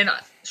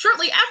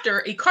shortly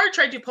after, a car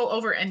tried to pull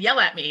over and yell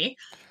at me.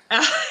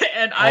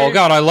 Oh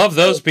God, I love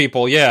those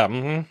people. Yeah.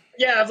 Mm-hmm.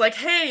 Yeah, I was like,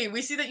 hey,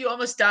 we see that you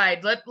almost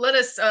died. Let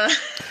us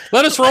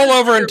let us roll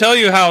over and tell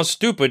you how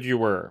stupid you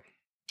were.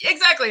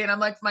 Exactly. And I'm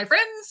like, my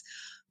friends,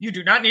 you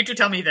do not need to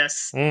tell me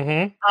this.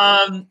 Mm-hmm.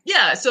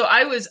 So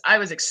I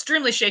was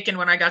extremely shaken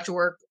when I got to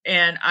work,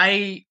 and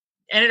I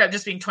ended up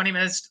just being 20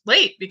 minutes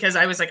late because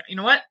I was like, you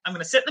know what? I'm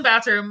going to sit in the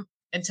bathroom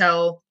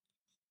until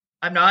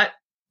I'm not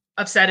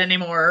upset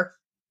anymore.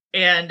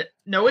 And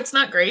no, it's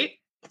not great,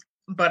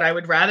 but I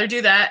would rather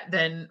do that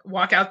than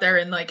walk out there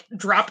and like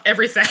drop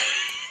everything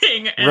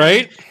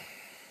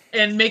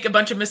and make a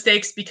bunch of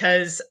mistakes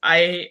because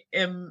I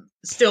am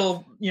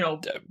still,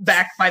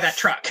 backed by that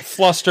truck.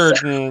 Flustered.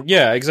 So,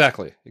 yeah,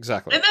 exactly. And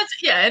that's,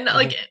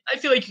 like, I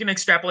feel like you can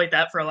extrapolate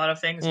that for a lot of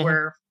things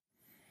where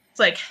it's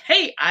like,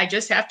 hey, I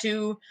just have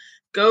to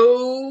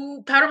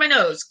go powder my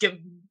nose,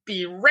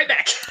 be right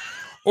back.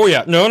 Oh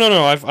yeah,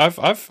 no.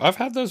 I've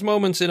had those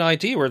moments in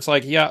IT where it's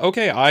like, yeah,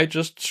 okay, I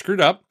just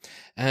screwed up,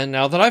 and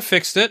now that I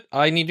fixed it,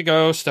 I need to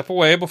go step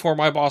away before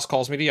my boss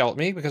calls me to yell at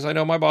me, because I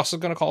know my boss is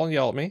going to call and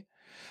yell at me.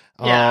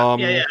 Yeah.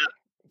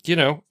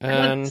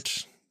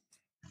 And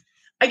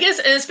I guess,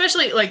 and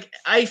especially like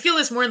I feel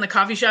this more in the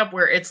coffee shop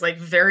where it's like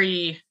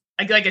very,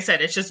 like I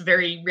said, it's just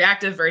very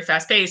reactive, very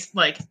fast paced.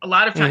 Like a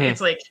lot of times,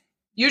 it's like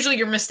usually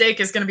your mistake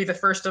is going to be the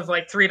first of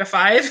like 3 to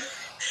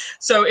 5.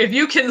 So if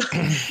you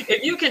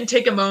can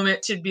take a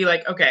moment to be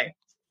like, okay,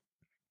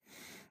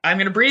 I'm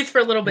going to breathe for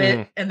a little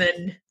bit and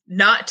then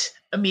not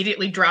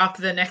immediately drop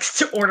the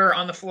next order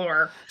on the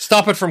floor.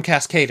 Stop it from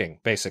cascading,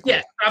 basically.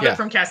 Yeah, stop it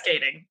from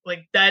cascading.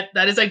 Like that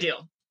is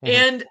ideal.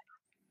 And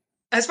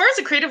as far as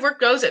the creative work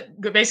goes, it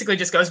basically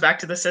just goes back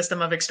to the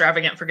system of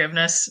extravagant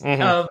forgiveness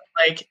of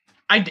like,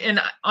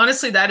 and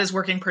honestly, that is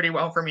working pretty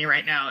well for me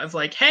right now of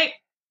like, hey,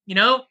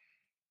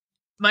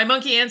 my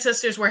monkey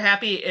ancestors were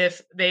happy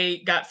if they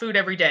got food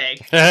every day.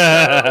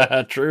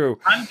 So True.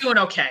 I'm doing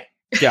okay.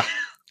 Yeah.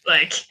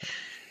 Like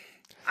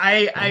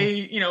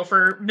I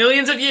for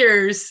millions of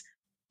years,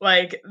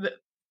 like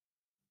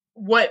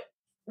what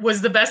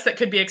was the best that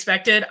could be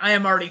expected, I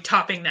am already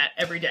topping that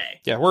every day.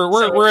 Yeah,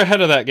 we're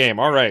ahead of that game.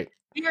 All right.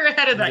 You're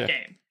ahead of that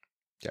game.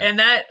 Yeah. And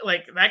that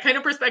kind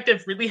of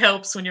perspective really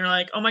helps when you're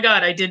like, oh my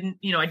God, I didn't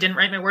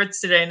write my words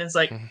today. And it's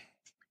like,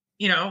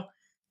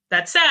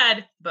 that's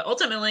sad, but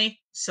ultimately,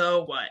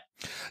 so what?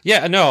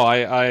 Yeah, no,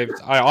 I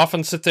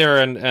often sit there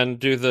and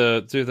do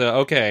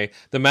the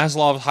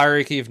Maslow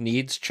hierarchy of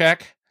needs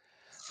check.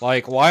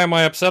 Like, why am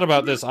I upset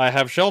about this? I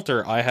have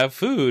shelter, I have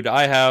food,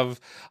 I have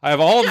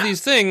all of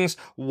these things.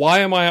 Why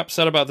am I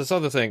upset about this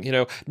other thing?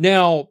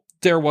 Now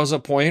there was a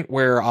point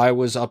where I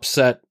was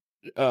upset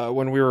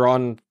when we were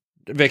on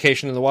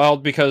vacation in the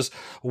wild because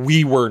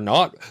we were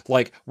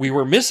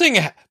missing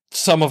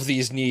some of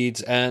these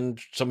needs, and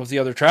some of the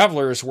other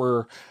travelers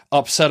were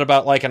upset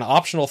about like an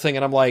optional thing.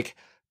 And I'm like,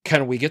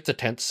 can we get the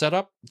tent set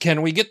up?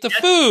 Can we get the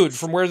food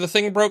from where the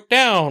thing broke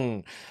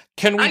down?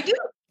 Can we? I do.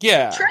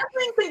 Yeah.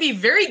 Traveling can be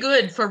very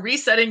good for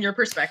resetting your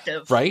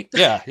perspective. Right?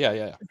 Yeah.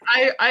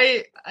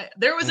 I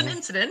there was an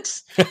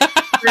incident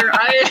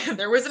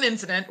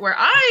where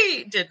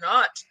I did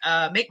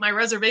not make my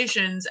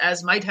reservations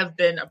as might have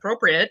been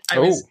appropriate. I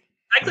was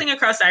cycling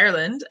across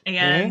Ireland,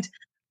 and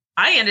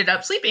I ended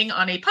up sleeping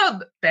on a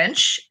pub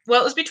bench.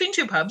 Well, it was between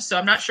two pubs, so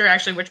I'm not sure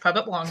actually which pub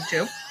it belonged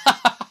to.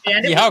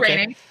 And it was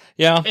raining.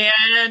 Yeah.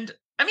 And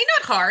I mean,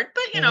 not hard,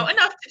 but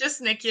enough to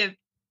just make you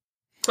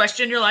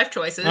question your life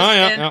choices. Oh,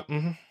 yeah.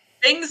 And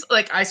things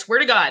like, I swear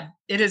to God,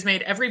 it has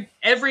made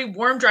every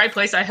warm, dry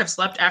place I have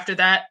slept after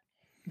that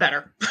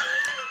better.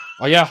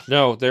 Oh yeah,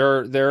 no,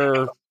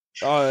 there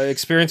are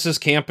experiences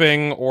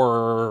camping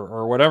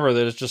or whatever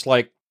that is just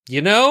like,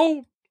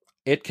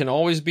 it can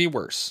always be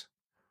worse.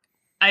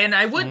 And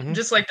I would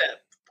just like to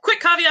quick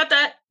caveat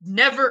that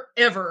never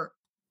ever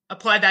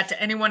apply that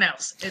to anyone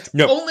else. It's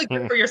only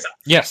good for yourself.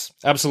 Yes,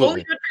 absolutely.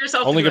 Only good for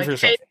yourself. Only good for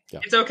yourself. Hey,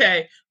 it's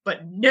okay,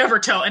 but never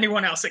tell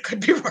anyone else it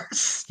could be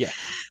worse. Yeah.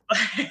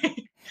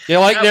 Yeah,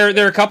 like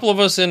there are a couple of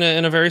us in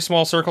a very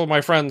small circle of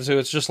my friends who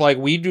it's just like,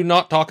 we do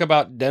not talk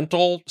about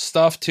dental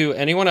stuff to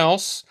anyone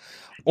else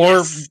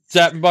or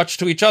that much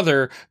to each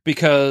other,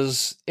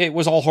 because it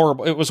was all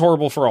horrible. It was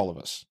horrible for all of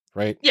us,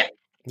 right?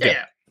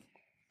 Yeah.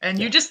 And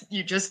you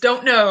just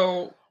don't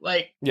know,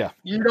 like,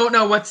 you don't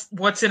know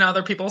what's in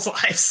other people's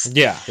lives.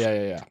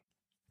 Yeah.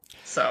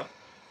 So,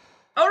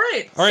 all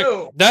right.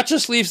 So that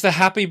just leaves the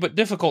happy but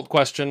difficult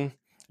question: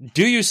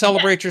 do you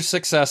celebrate your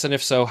success, and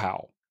if so,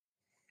 how?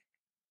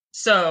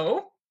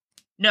 So,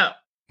 no,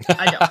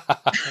 I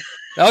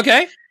don't.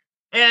 Okay.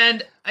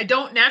 And I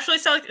don't naturally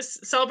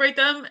celebrate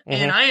them,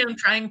 and I am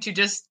trying to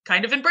just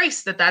kind of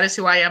embrace that is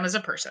who I am as a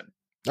person.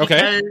 Okay.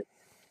 Because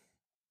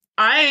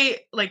I,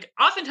 like,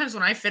 oftentimes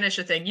when I finish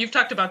a thing, you've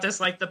talked about this,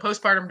 like the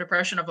postpartum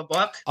depression of a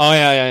book. Oh,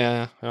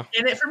 yeah. And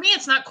for me,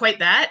 it's not quite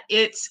that.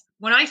 It's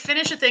when I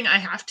finish a thing, I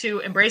have to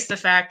embrace the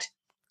fact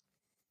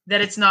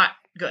that it's not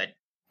good,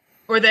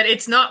 or that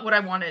it's not what I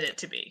wanted it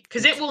to be,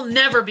 because it will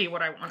never be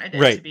what I wanted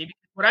it to be.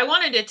 What I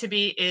wanted it to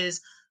be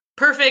is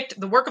perfect,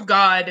 the work of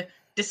God,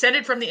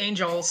 descended from the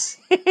angels,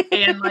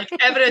 and like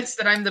evidence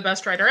that I'm the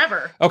best writer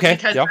ever. Okay.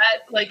 Because that,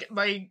 like,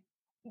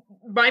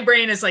 my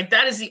brain is like,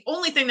 that is the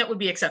only thing that would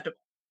be acceptable.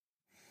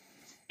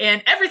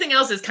 And everything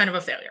else is kind of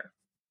a failure.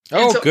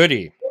 Oh, so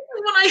goody.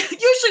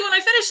 Usually when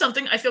I finish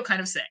something, I feel kind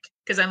of sick,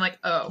 because I'm like,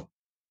 oh,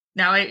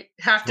 now I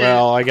have to.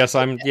 Well, I guess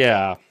I'm,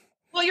 yeah.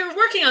 Well, you're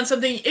working on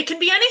something. It can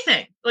be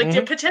anything. Like,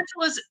 the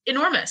potential is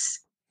enormous.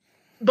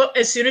 But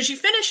as soon as you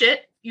finish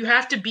it, you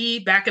have to be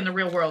back in the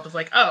real world of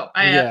like, oh,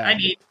 I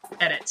need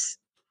edits.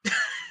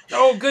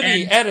 Oh,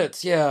 goody,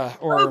 edits, yeah.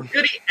 Oh,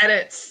 goody,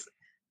 edits.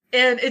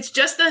 And it's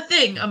just a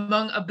thing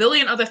among a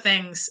billion other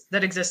things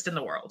that exist in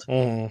the world.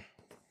 And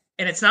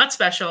it's not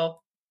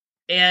special,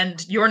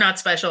 and you're not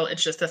special.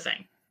 It's just a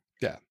thing.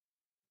 Yeah.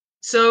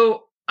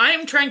 So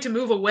I'm trying to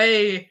move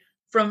away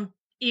from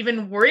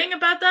even worrying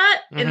about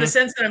that, in the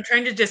sense that I'm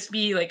trying to just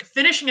be like,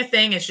 finishing a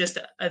thing is just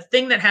a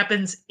thing that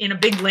happens in a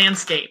big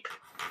landscape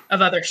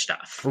of other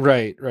stuff.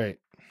 Right.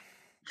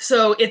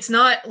 So it's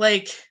not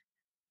like,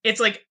 it's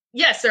like,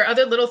 yes, there are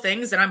other little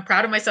things that I'm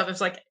proud of myself. It's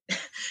like,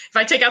 if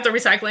I take out the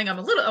recycling, I'm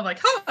like,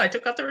 oh, I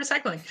took out the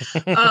recycling.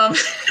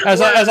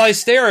 As I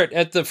stare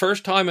at the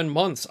first time in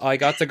months, I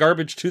got the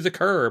garbage to the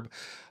curb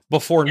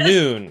before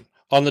noon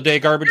on the day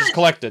garbage is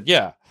collected.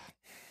 Yeah.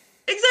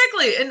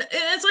 Exactly. And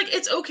it's like,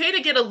 it's okay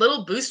to get a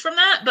little boost from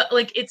that, but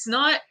like, it's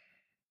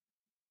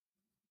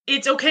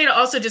okay to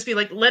also just be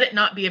like, let it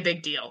not be a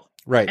big deal.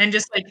 Right. And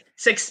just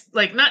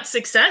like not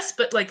success,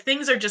 but like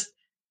things are just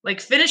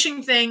like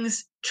finishing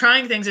things,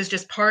 trying things is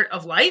just part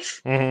of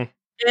life.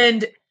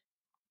 And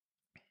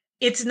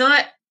it's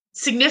not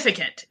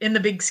significant in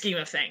the big scheme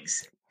of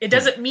things. It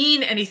doesn't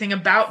mean anything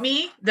about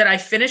me that I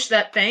finished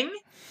that thing,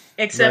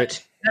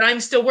 except that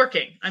I'm still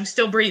working. I'm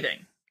still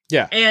breathing.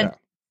 Yeah. And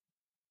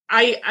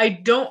I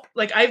don't,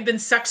 like, I've been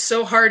sucked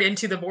so hard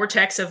into the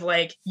vortex of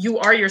like, you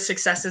are your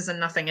successes and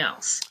nothing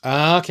else.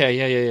 Okay.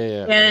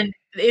 Yeah. And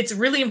it's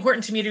really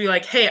important to me to be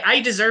like, hey,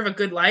 I deserve a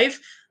good life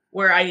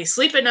where I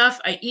sleep enough,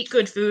 I eat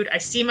good food, I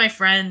see my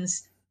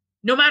friends,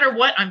 no matter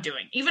what I'm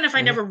doing. Even if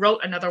I never wrote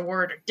another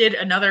word or did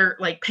another,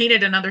 like,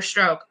 painted another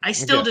stroke, I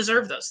still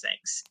deserve those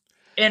things.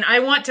 And I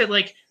want to,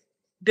 like,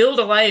 build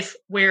a life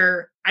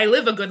where I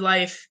live a good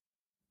life,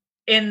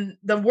 and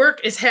the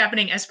work is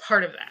happening as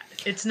part of that.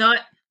 It's not,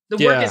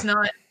 the work is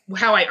not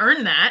how I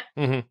earn that.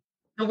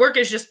 The work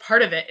is just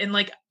part of it. And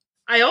like,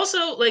 I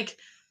also, like,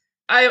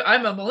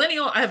 I'm a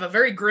millennial. I have a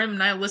very grim,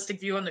 nihilistic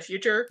view on the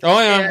future. Oh,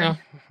 yeah.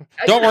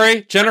 Don't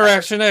worry.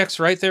 Generation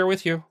X right there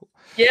with you.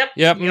 Yep.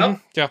 Yeah.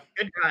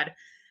 Good God.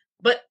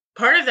 But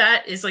part of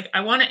that is like,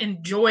 I want to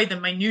enjoy the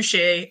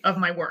minutiae of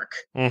my work.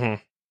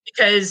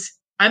 Because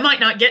I might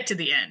not get to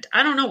the end.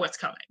 I don't know what's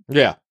coming.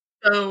 Yeah.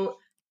 So,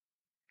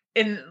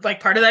 and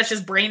like, part of that's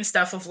just brain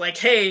stuff of like,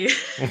 hey,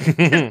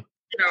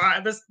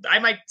 I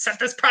might set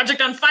this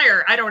project on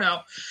fire. I don't know.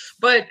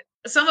 But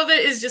some of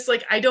it is just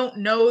like, I don't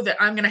know that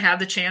I'm going to have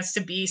the chance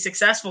to be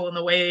successful in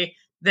the way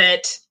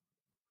that,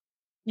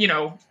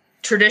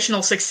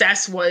 traditional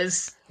success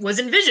was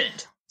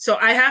envisioned. So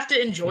I have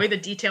to enjoy the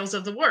details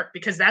of the work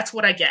because that's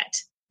what I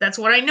get. That's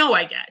what I know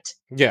I get.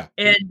 Yeah.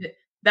 And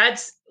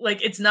that's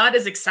like, it's not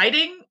as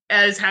exciting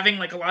as having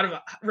like a lot of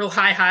real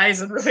high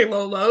highs and really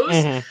low lows.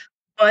 Mm-hmm.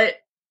 But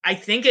I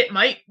think it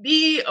might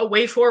be a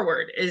way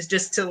forward, is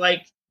just to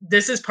like,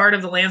 this is part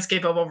of the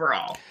landscape of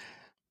overall.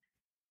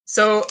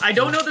 So I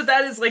don't know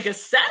that is like a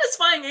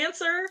satisfying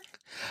answer.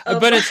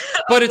 But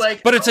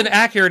it's an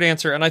accurate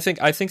answer, and I think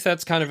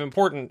that's kind of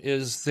important.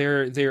 Is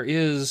there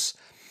is,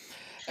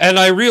 and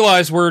I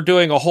realize we're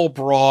doing a whole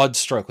broad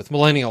stroke with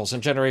millennials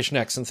and Generation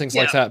X and things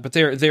like that. But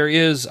there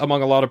is,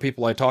 among a lot of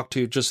people I talk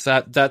to, just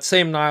that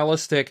same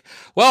nihilistic.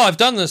 Well, I've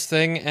done this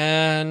thing,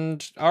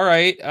 and all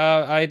right,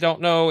 I don't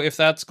know if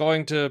that's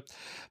going to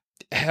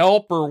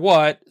help or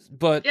what.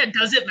 But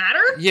does it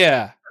matter?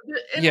 Yeah,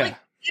 and like,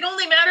 it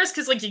only matters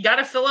because like you got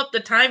to fill up the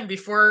time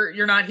before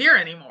you're not here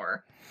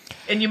anymore.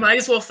 And you might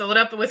as well fill it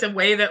up with a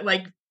way that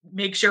like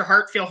makes your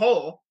heart feel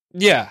whole.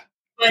 Yeah.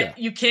 But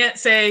you can't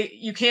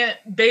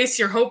base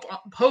your hope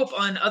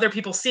on other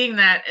people seeing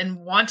that and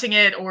wanting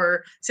it,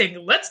 or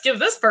saying, let's give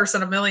this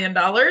person $1 million,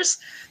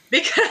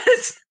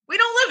 because we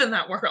don't live in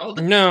that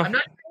world. No. I'm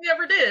not sure we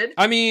ever did.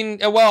 I mean,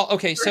 well,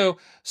 okay. So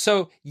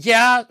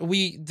yeah,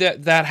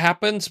 that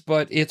happens,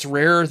 but it's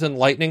rarer than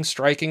lightning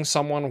striking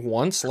someone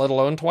once, let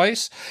alone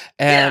twice.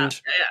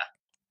 And,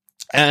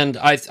 and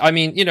I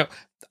mean,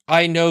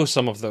 I know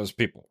some of those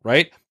people,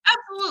 right?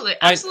 Absolutely.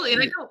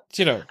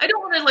 And I don't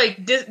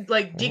want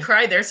to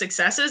decry their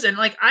successes. And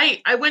like,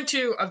 I went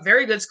to a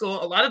very good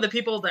school. A lot of the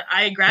people that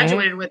I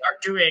graduated with are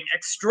doing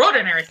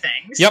extraordinary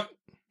things. Yep.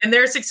 And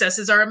their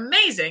successes are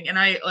amazing. And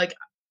I like,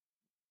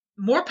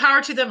 more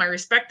power to them. I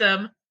respect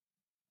them.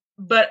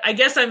 But I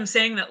guess I'm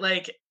saying that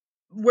like,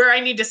 where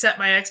I need to set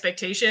my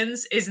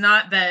expectations is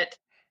not that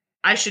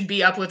I should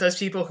be up with those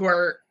people who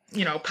are,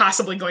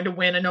 possibly going to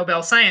win a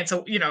Nobel Science,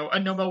 a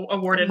Nobel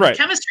Award in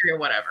chemistry or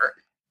whatever.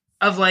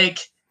 Of like,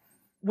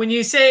 when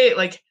you say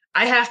like,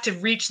 I have to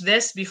reach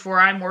this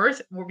before I'm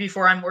worthy,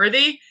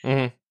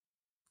 mm-hmm.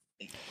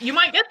 You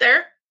might get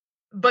there,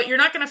 but you're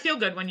not going to feel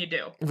good when you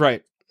do.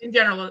 Right. In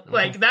general,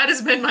 like that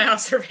has been my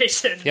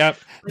observation. Yep.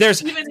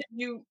 Like, even if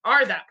you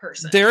are that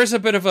person, there is a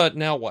bit of a,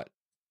 now what?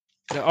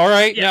 All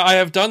right. Yeah. Now I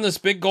have done this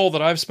big goal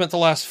that I've spent the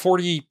last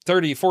 40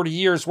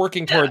 years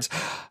working towards.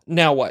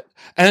 Now what?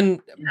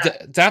 And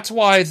that's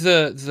why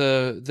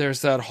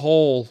there's that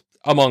whole,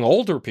 among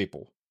older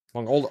people,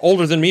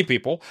 older than me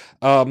people,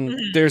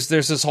 there's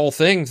this whole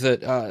thing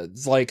that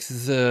like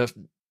the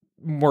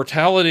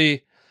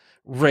mortality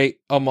rate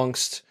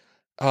amongst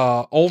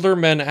older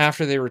men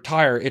after they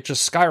retire, it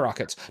just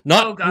skyrockets.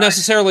 Not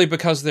necessarily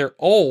because they're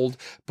old,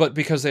 but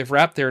because they've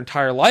wrapped their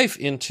entire life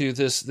into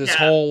this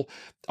whole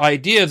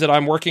idea that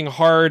I'm working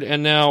hard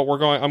and now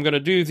I'm going to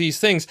do these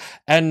things.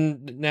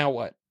 And now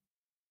what?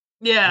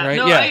 Yeah.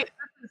 Right?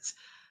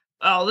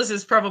 No, this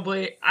is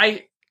probably,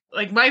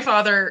 like my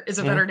father is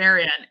a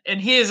veterinarian, and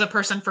he is a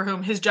person for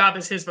whom his job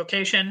is his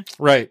vocation.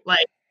 Right.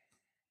 Like,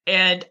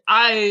 and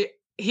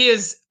he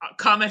has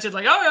commented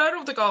like, oh, I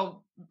don't think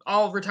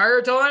I'll retire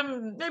until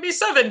I'm maybe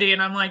 70.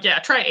 And I'm like, yeah,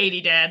 try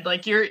 80, Dad.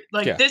 Like you're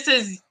like, this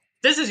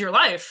is your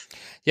life.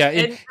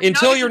 Yeah.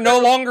 Until you're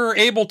no longer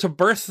able to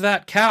birth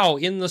that cow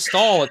in the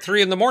stall at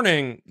 3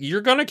 a.m,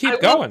 you're going to keep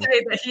going.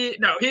 Say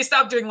that he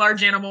stopped doing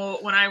large animal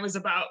when I was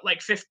about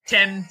like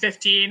 10,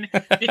 15,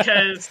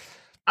 because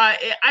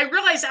I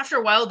realized after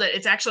a while that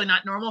it's actually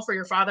not normal for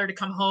your father to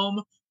come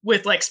home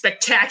with like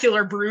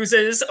spectacular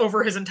bruises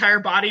over his entire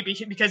body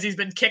because he's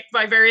been kicked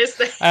by various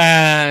things.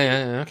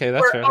 Okay,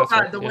 that's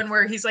fair. The one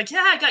where he's like,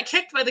 I got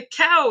kicked by the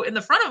cow in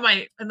the front of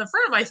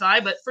my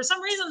thigh, but for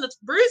some reason the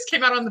bruise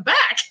came out on the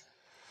back.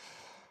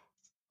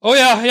 Oh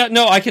yeah,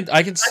 no, I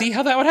can see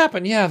how that would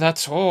happen. Yeah,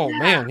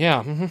 man,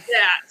 yeah. Mm-hmm.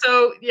 Yeah,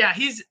 so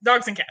he's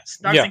dogs and cats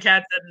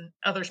and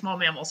other small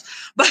mammals,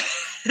 but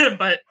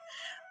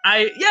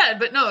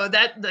no,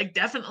 that like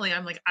definitely,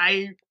 I'm like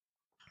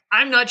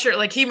I'm not sure.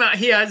 Like he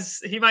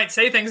might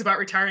say things about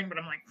retiring, but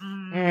I'm like,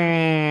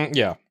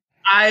 yeah.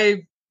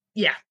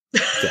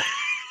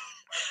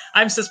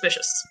 I'm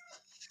suspicious.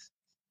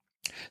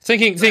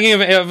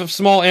 Thinking of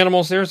small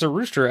animals, there's a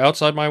rooster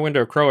outside my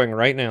window crowing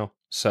right now.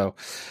 So,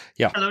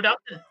 yeah. Hello,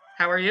 Dalton.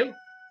 How are you?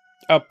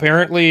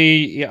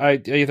 Apparently, I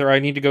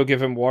need to go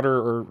give him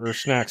water or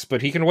snacks,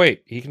 but he can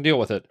wait. He can deal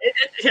with it.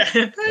 Pay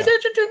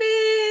attention to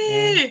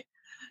me.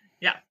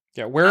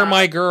 Yeah. Where are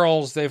my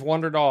girls? They've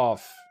wandered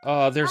off.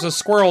 There's a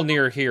squirrel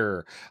near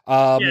here.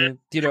 A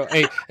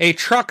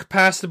truck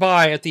passed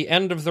by at the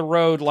end of the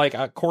road, like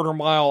a quarter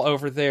mile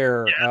over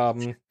there.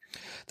 Yeah.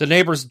 The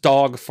neighbor's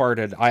dog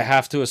farted. I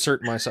have to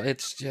assert myself.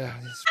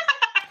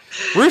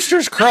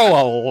 Roosters crow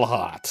a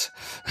lot.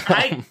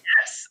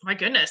 Yes, my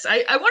goodness.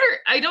 I wonder.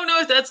 I don't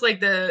know if that's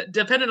like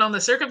dependent on the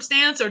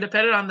circumstance or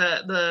dependent on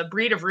the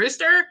breed of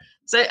rooster.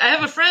 So I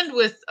have a friend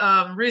with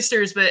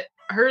roosters, but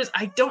hers,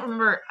 I don't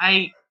remember.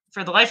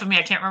 for the life of me,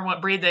 I can't remember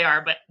what breed they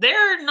are, but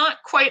they're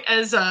not quite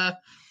as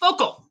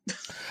vocal.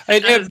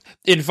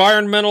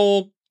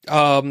 Environmental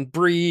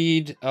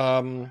breed,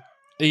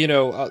 you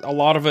know, a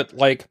lot of it,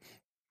 like,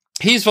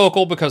 he's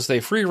vocal because they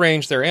free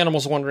range, their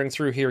animals wandering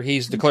through here,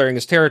 he's declaring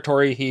his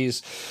territory,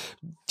 he's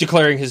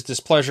declaring his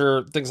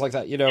displeasure, things like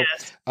that, you know.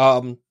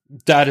 Yes.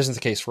 That isn't the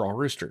case for all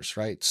roosters,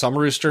 right? Some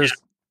roosters,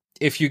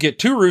 if you get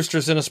two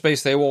roosters in a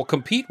space, they will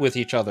compete with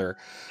each other.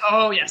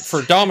 Oh, yes.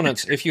 For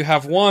dominance. If you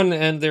have one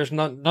and there's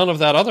none of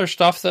that other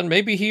stuff, then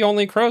maybe he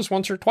only crows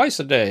once or twice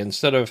a day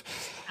instead of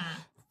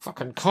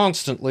fucking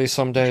constantly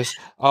some days.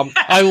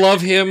 I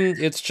love him.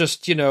 It's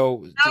just, you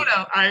know...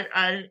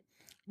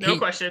 No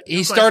question.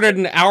 He started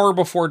an hour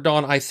before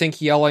dawn, I think,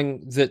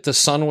 yelling that the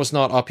sun was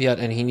not up yet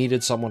and he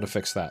needed someone to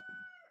fix that.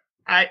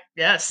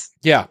 Yes.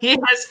 Yeah. He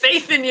has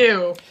faith in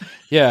you.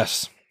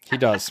 Yes, he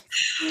does.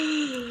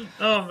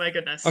 Oh my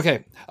goodness.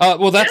 Okay.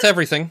 Well, that's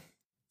everything.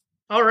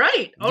 All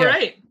right. All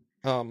right.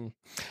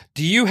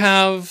 Do you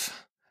have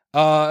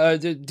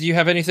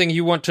anything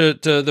you want to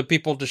the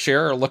people to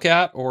share or look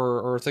at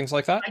or things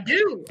like that? I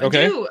do.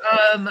 Okay. I do.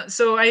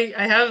 So I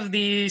have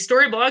the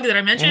story blog that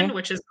I mentioned,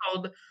 which is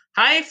called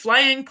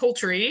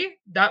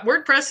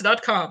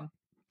highflyingpoultry.wordpress.com.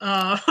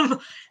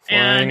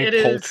 And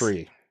it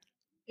poultry.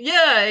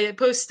 I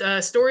post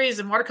stories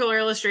and watercolor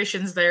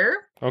illustrations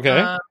there.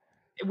 Okay.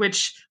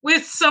 Which,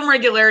 with some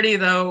regularity,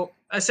 though,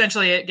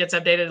 essentially it gets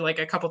updated like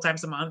a couple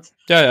times a month.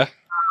 Yeah.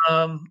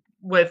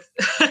 With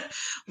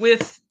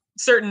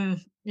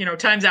certain, you know,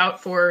 times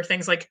out for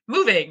things like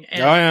moving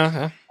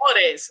and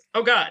holidays.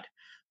 Oh God.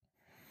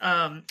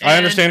 I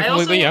understand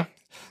completely.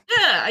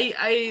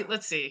 I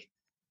let's see.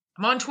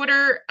 I'm on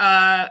Twitter.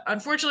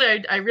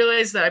 Unfortunately, I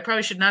realized that I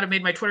probably should not have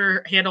made my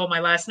Twitter handle my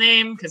last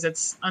name because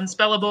it's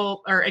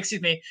unspellable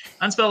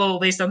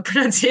based on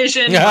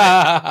pronunciation. It's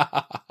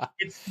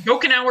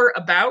Gochenour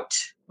about,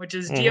 which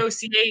is Gochenour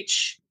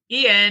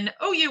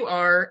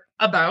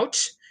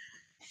about.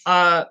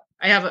 I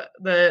have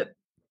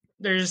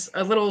there's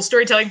a little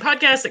storytelling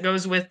podcast that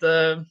goes with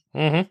the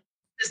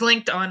is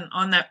linked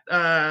on that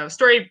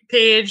story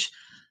page.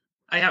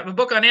 I have a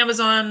book on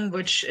Amazon,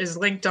 which is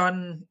linked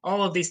on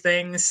all of these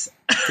things.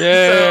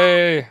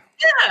 Yay!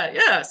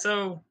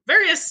 So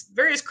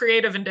various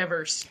creative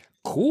endeavors.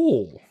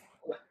 Cool.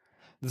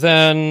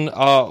 Then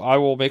I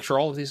will make sure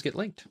all of these get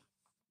linked.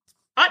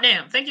 Hot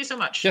damn! Thank you so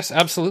much. Yes,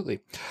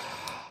 absolutely.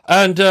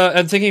 And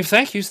thinking of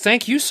thank you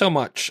so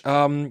much.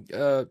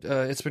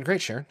 It's been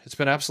great, Sharon. It's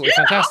been absolutely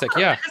fantastic.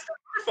 Yeah. It's been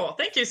wonderful.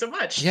 Thank you so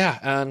much. Yeah,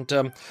 and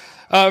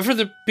for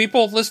the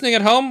people listening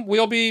at home,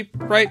 we'll be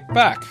right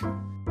back.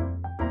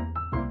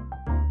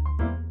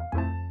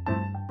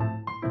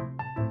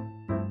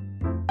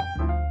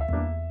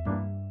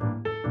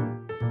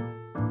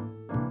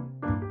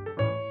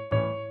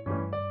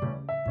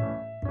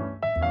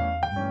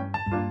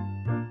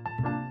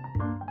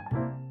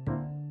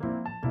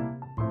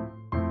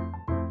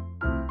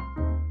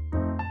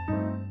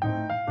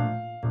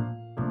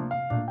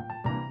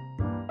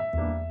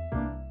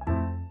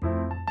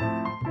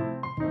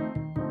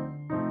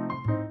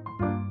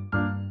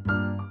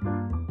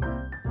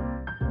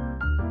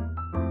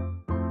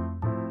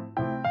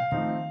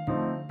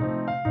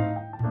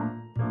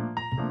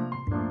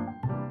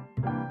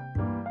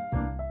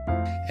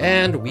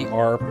 And we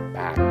are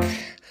back.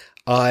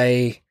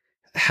 I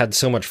had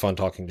so much fun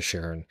talking to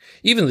Sharon.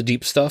 Even the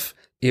deep stuff,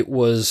 it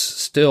was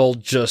still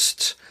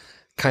just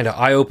kind of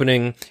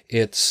eye-opening.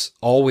 It's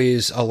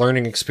always a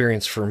learning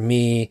experience for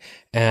me,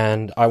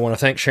 and I want to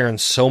thank Sharon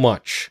so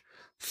much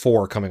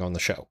for coming on the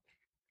show.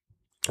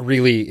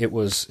 Really, it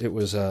was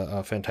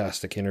a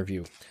fantastic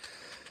interview.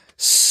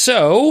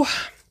 So,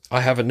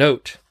 I have a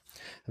note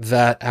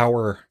that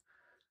our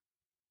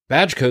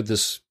badge code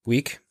this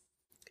week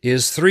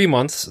is 3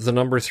 months, the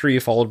number 3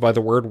 followed by the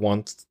word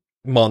months.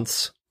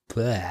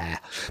 3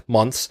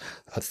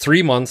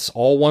 months,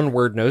 all one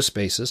word, no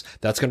spaces.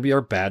 That's going to be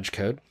our badge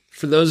code.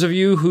 For those of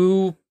you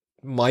who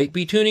might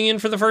be tuning in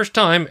for the first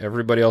time,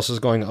 everybody else is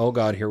going, oh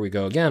God, here we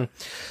go again.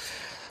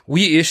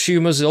 We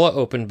issue Mozilla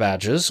Open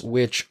badges,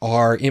 which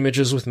are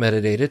images with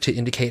metadata to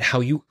indicate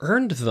how you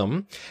earned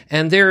them,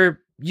 and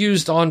they're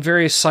used on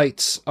various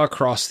sites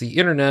across the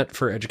internet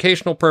for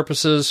educational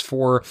purposes,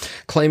 for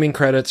claiming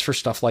credits, for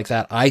stuff like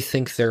that. I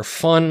think they're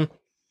fun.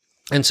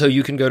 And so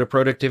you can go to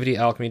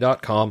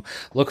productivityalchemy.com,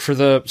 look for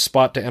the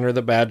spot to enter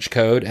the badge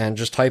code, and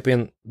just type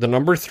in the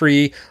number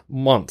 3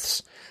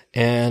 months,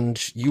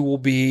 and you will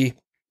be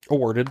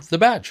awarded the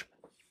badge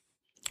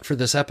for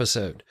this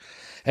episode.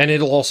 And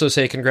it'll also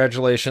say,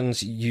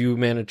 congratulations, you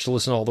managed to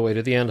listen all the way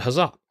to the end.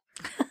 Huzzah.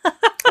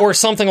 Or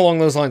something along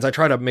those lines. I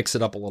try to mix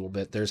it up a little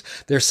bit. There's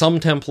some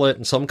template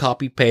and some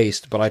copy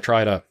paste, but I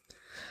try to,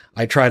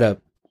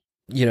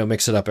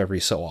 mix it up every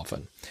so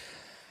often.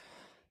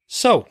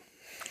 So,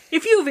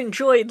 if you've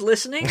enjoyed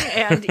listening,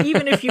 and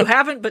even if you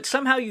haven't, but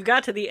somehow you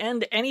got to the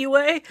end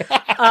anyway,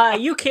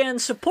 you can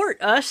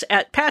support us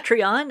at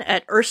Patreon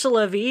at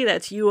Ursula V.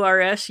 That's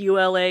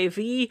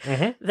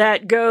URSULAV.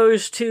 That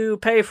goes to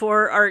pay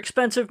for our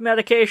expensive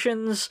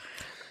medications,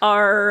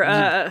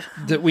 are...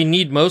 that we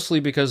need mostly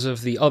because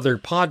of the other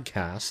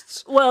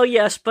podcasts. Well,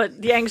 yes,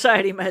 but the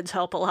anxiety meds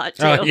help a lot,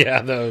 too. Oh,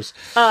 yeah, those.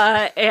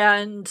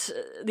 And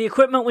the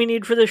equipment we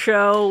need for the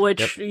show,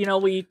 which,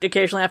 we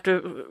occasionally have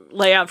to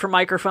lay out for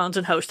microphones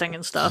and hosting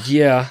and stuff.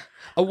 Yeah.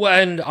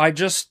 And I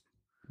just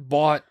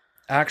bought,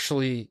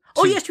 actually...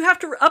 Oh, yes, you have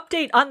to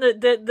update on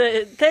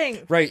the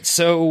thing. Right,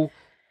 so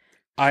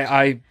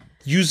I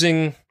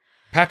using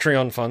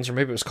Patreon funds, or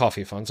maybe it was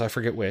coffee funds, I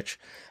forget which,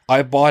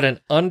 I bought an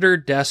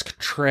under-desk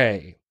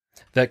tray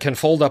that can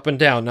fold up and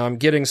down. Now, I'm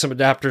getting some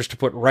adapters to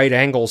put right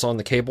angles on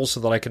the cable so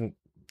that I can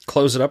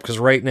close it up, because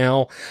right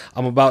now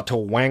I'm about to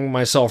wang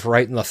myself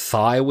right in the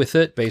thigh with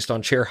it based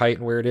on chair height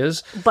and where it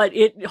is. But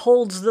it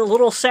holds the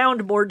little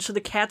soundboard so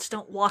the cats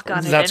don't walk on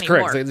it anymore. That's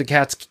correct. The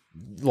cats,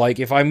 like,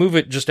 if I move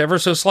it just ever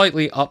so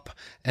slightly up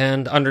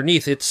and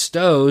underneath, it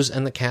stows,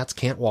 and the cats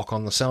can't walk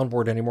on the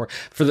soundboard anymore.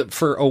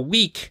 For a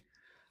week,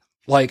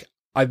 like,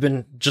 I've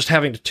been just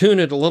having to tune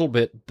it a little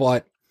bit,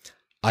 but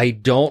I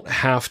don't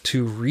have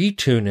to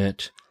retune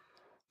it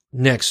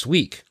next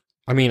week.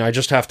 I mean, I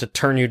just have to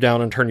turn you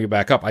down and turn you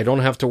back up. I don't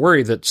have to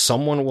worry that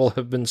someone will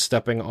have been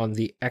stepping on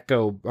the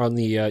echo, on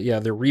the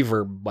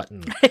reverb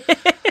button.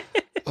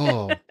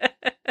 Oh.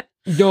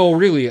 No,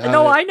 really.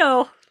 No, I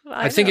know.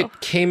 I think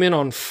it came in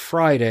on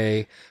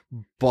Friday,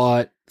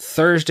 but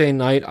Thursday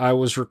night I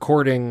was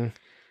recording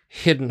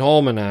Hidden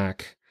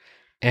Almanac,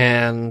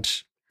 and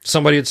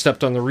somebody had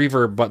stepped on the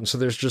reverb button, so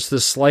there's just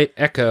this slight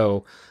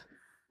echo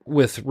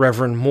with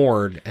Reverend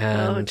Mord,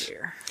 and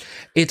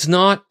it's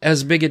not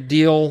as big a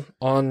deal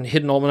on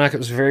Hidden Almanac. It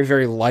was very,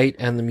 very light,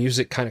 and the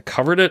music kind of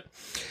covered it.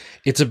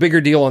 It's a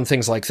bigger deal on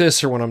things like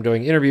this, or when I'm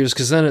doing interviews,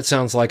 because then it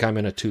sounds like I'm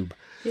in a tube.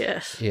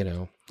 Yes.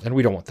 And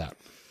we don't want that.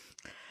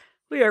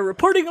 We are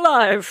reporting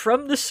live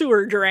from the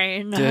sewer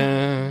drain.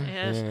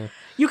 Yes. Yeah.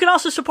 You can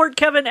also support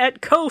Kevin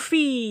at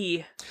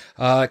Ko-fi.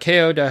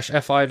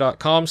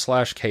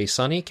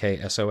 ko-fi.com/ksonny,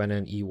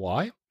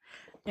 KSONNEY.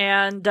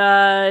 And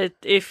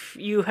if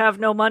you have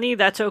no money,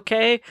 that's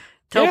okay.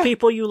 Tell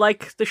people you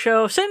like the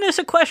show. Send us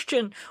a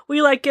question.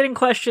 We like getting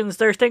questions.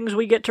 There are things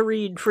we get to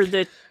read for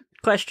the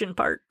question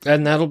part.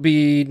 And that'll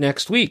be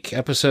next week.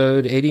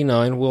 Episode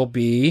 89 will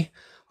be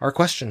our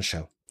question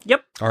show.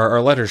 Yep.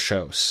 Our letters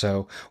show.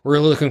 So we're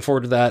really looking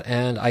forward to that.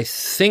 And I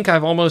think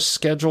I've almost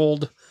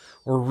scheduled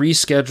or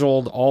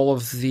rescheduled all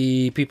of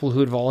the people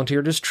who had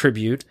volunteered as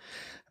tribute.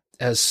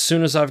 As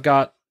soon as I've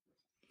got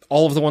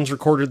all of the ones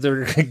recorded that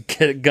are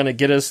going to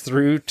get us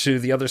through to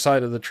the other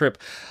side of the trip,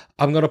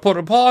 I'm going to put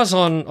a pause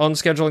on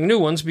scheduling new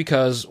ones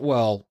because,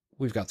 well,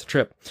 we've got the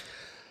trip.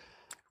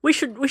 We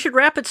should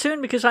wrap it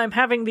soon because I'm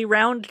having the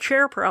round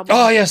chair problem.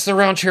 Oh, yes, the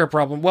round chair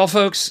problem. Well,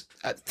 folks,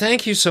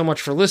 thank you so much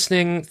for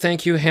listening.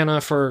 Thank you,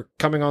 Hannah, for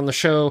coming on the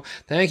show.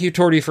 Thank you,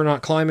 Torty, for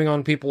not climbing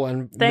on people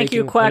and thank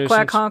you, Quack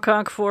Quack Honk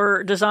Honk,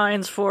 for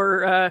designs,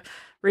 for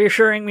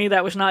reassuring me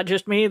that was not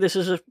just me. This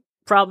is a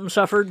problem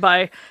suffered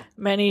by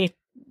many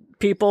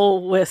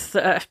people with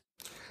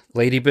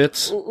lady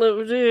bits.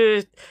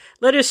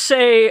 Let us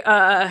say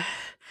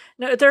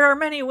no, there are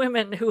many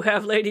women who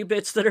have lady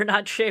bits that are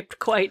not shaped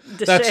quite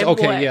the same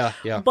way.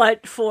 Yeah.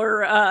 But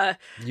for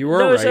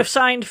those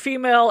assigned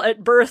female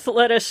at birth,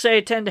 let us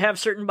say, tend to have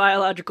certain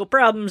biological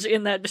problems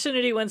in that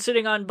vicinity when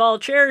sitting on ball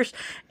chairs,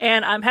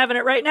 and I'm having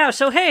it right now.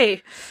 So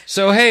hey,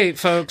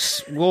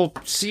 folks, we'll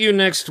see you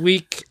next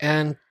week,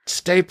 and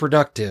stay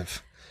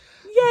productive.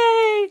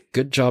 Yay!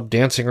 Good job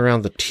dancing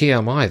around the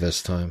TMI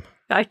this time.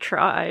 I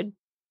tried.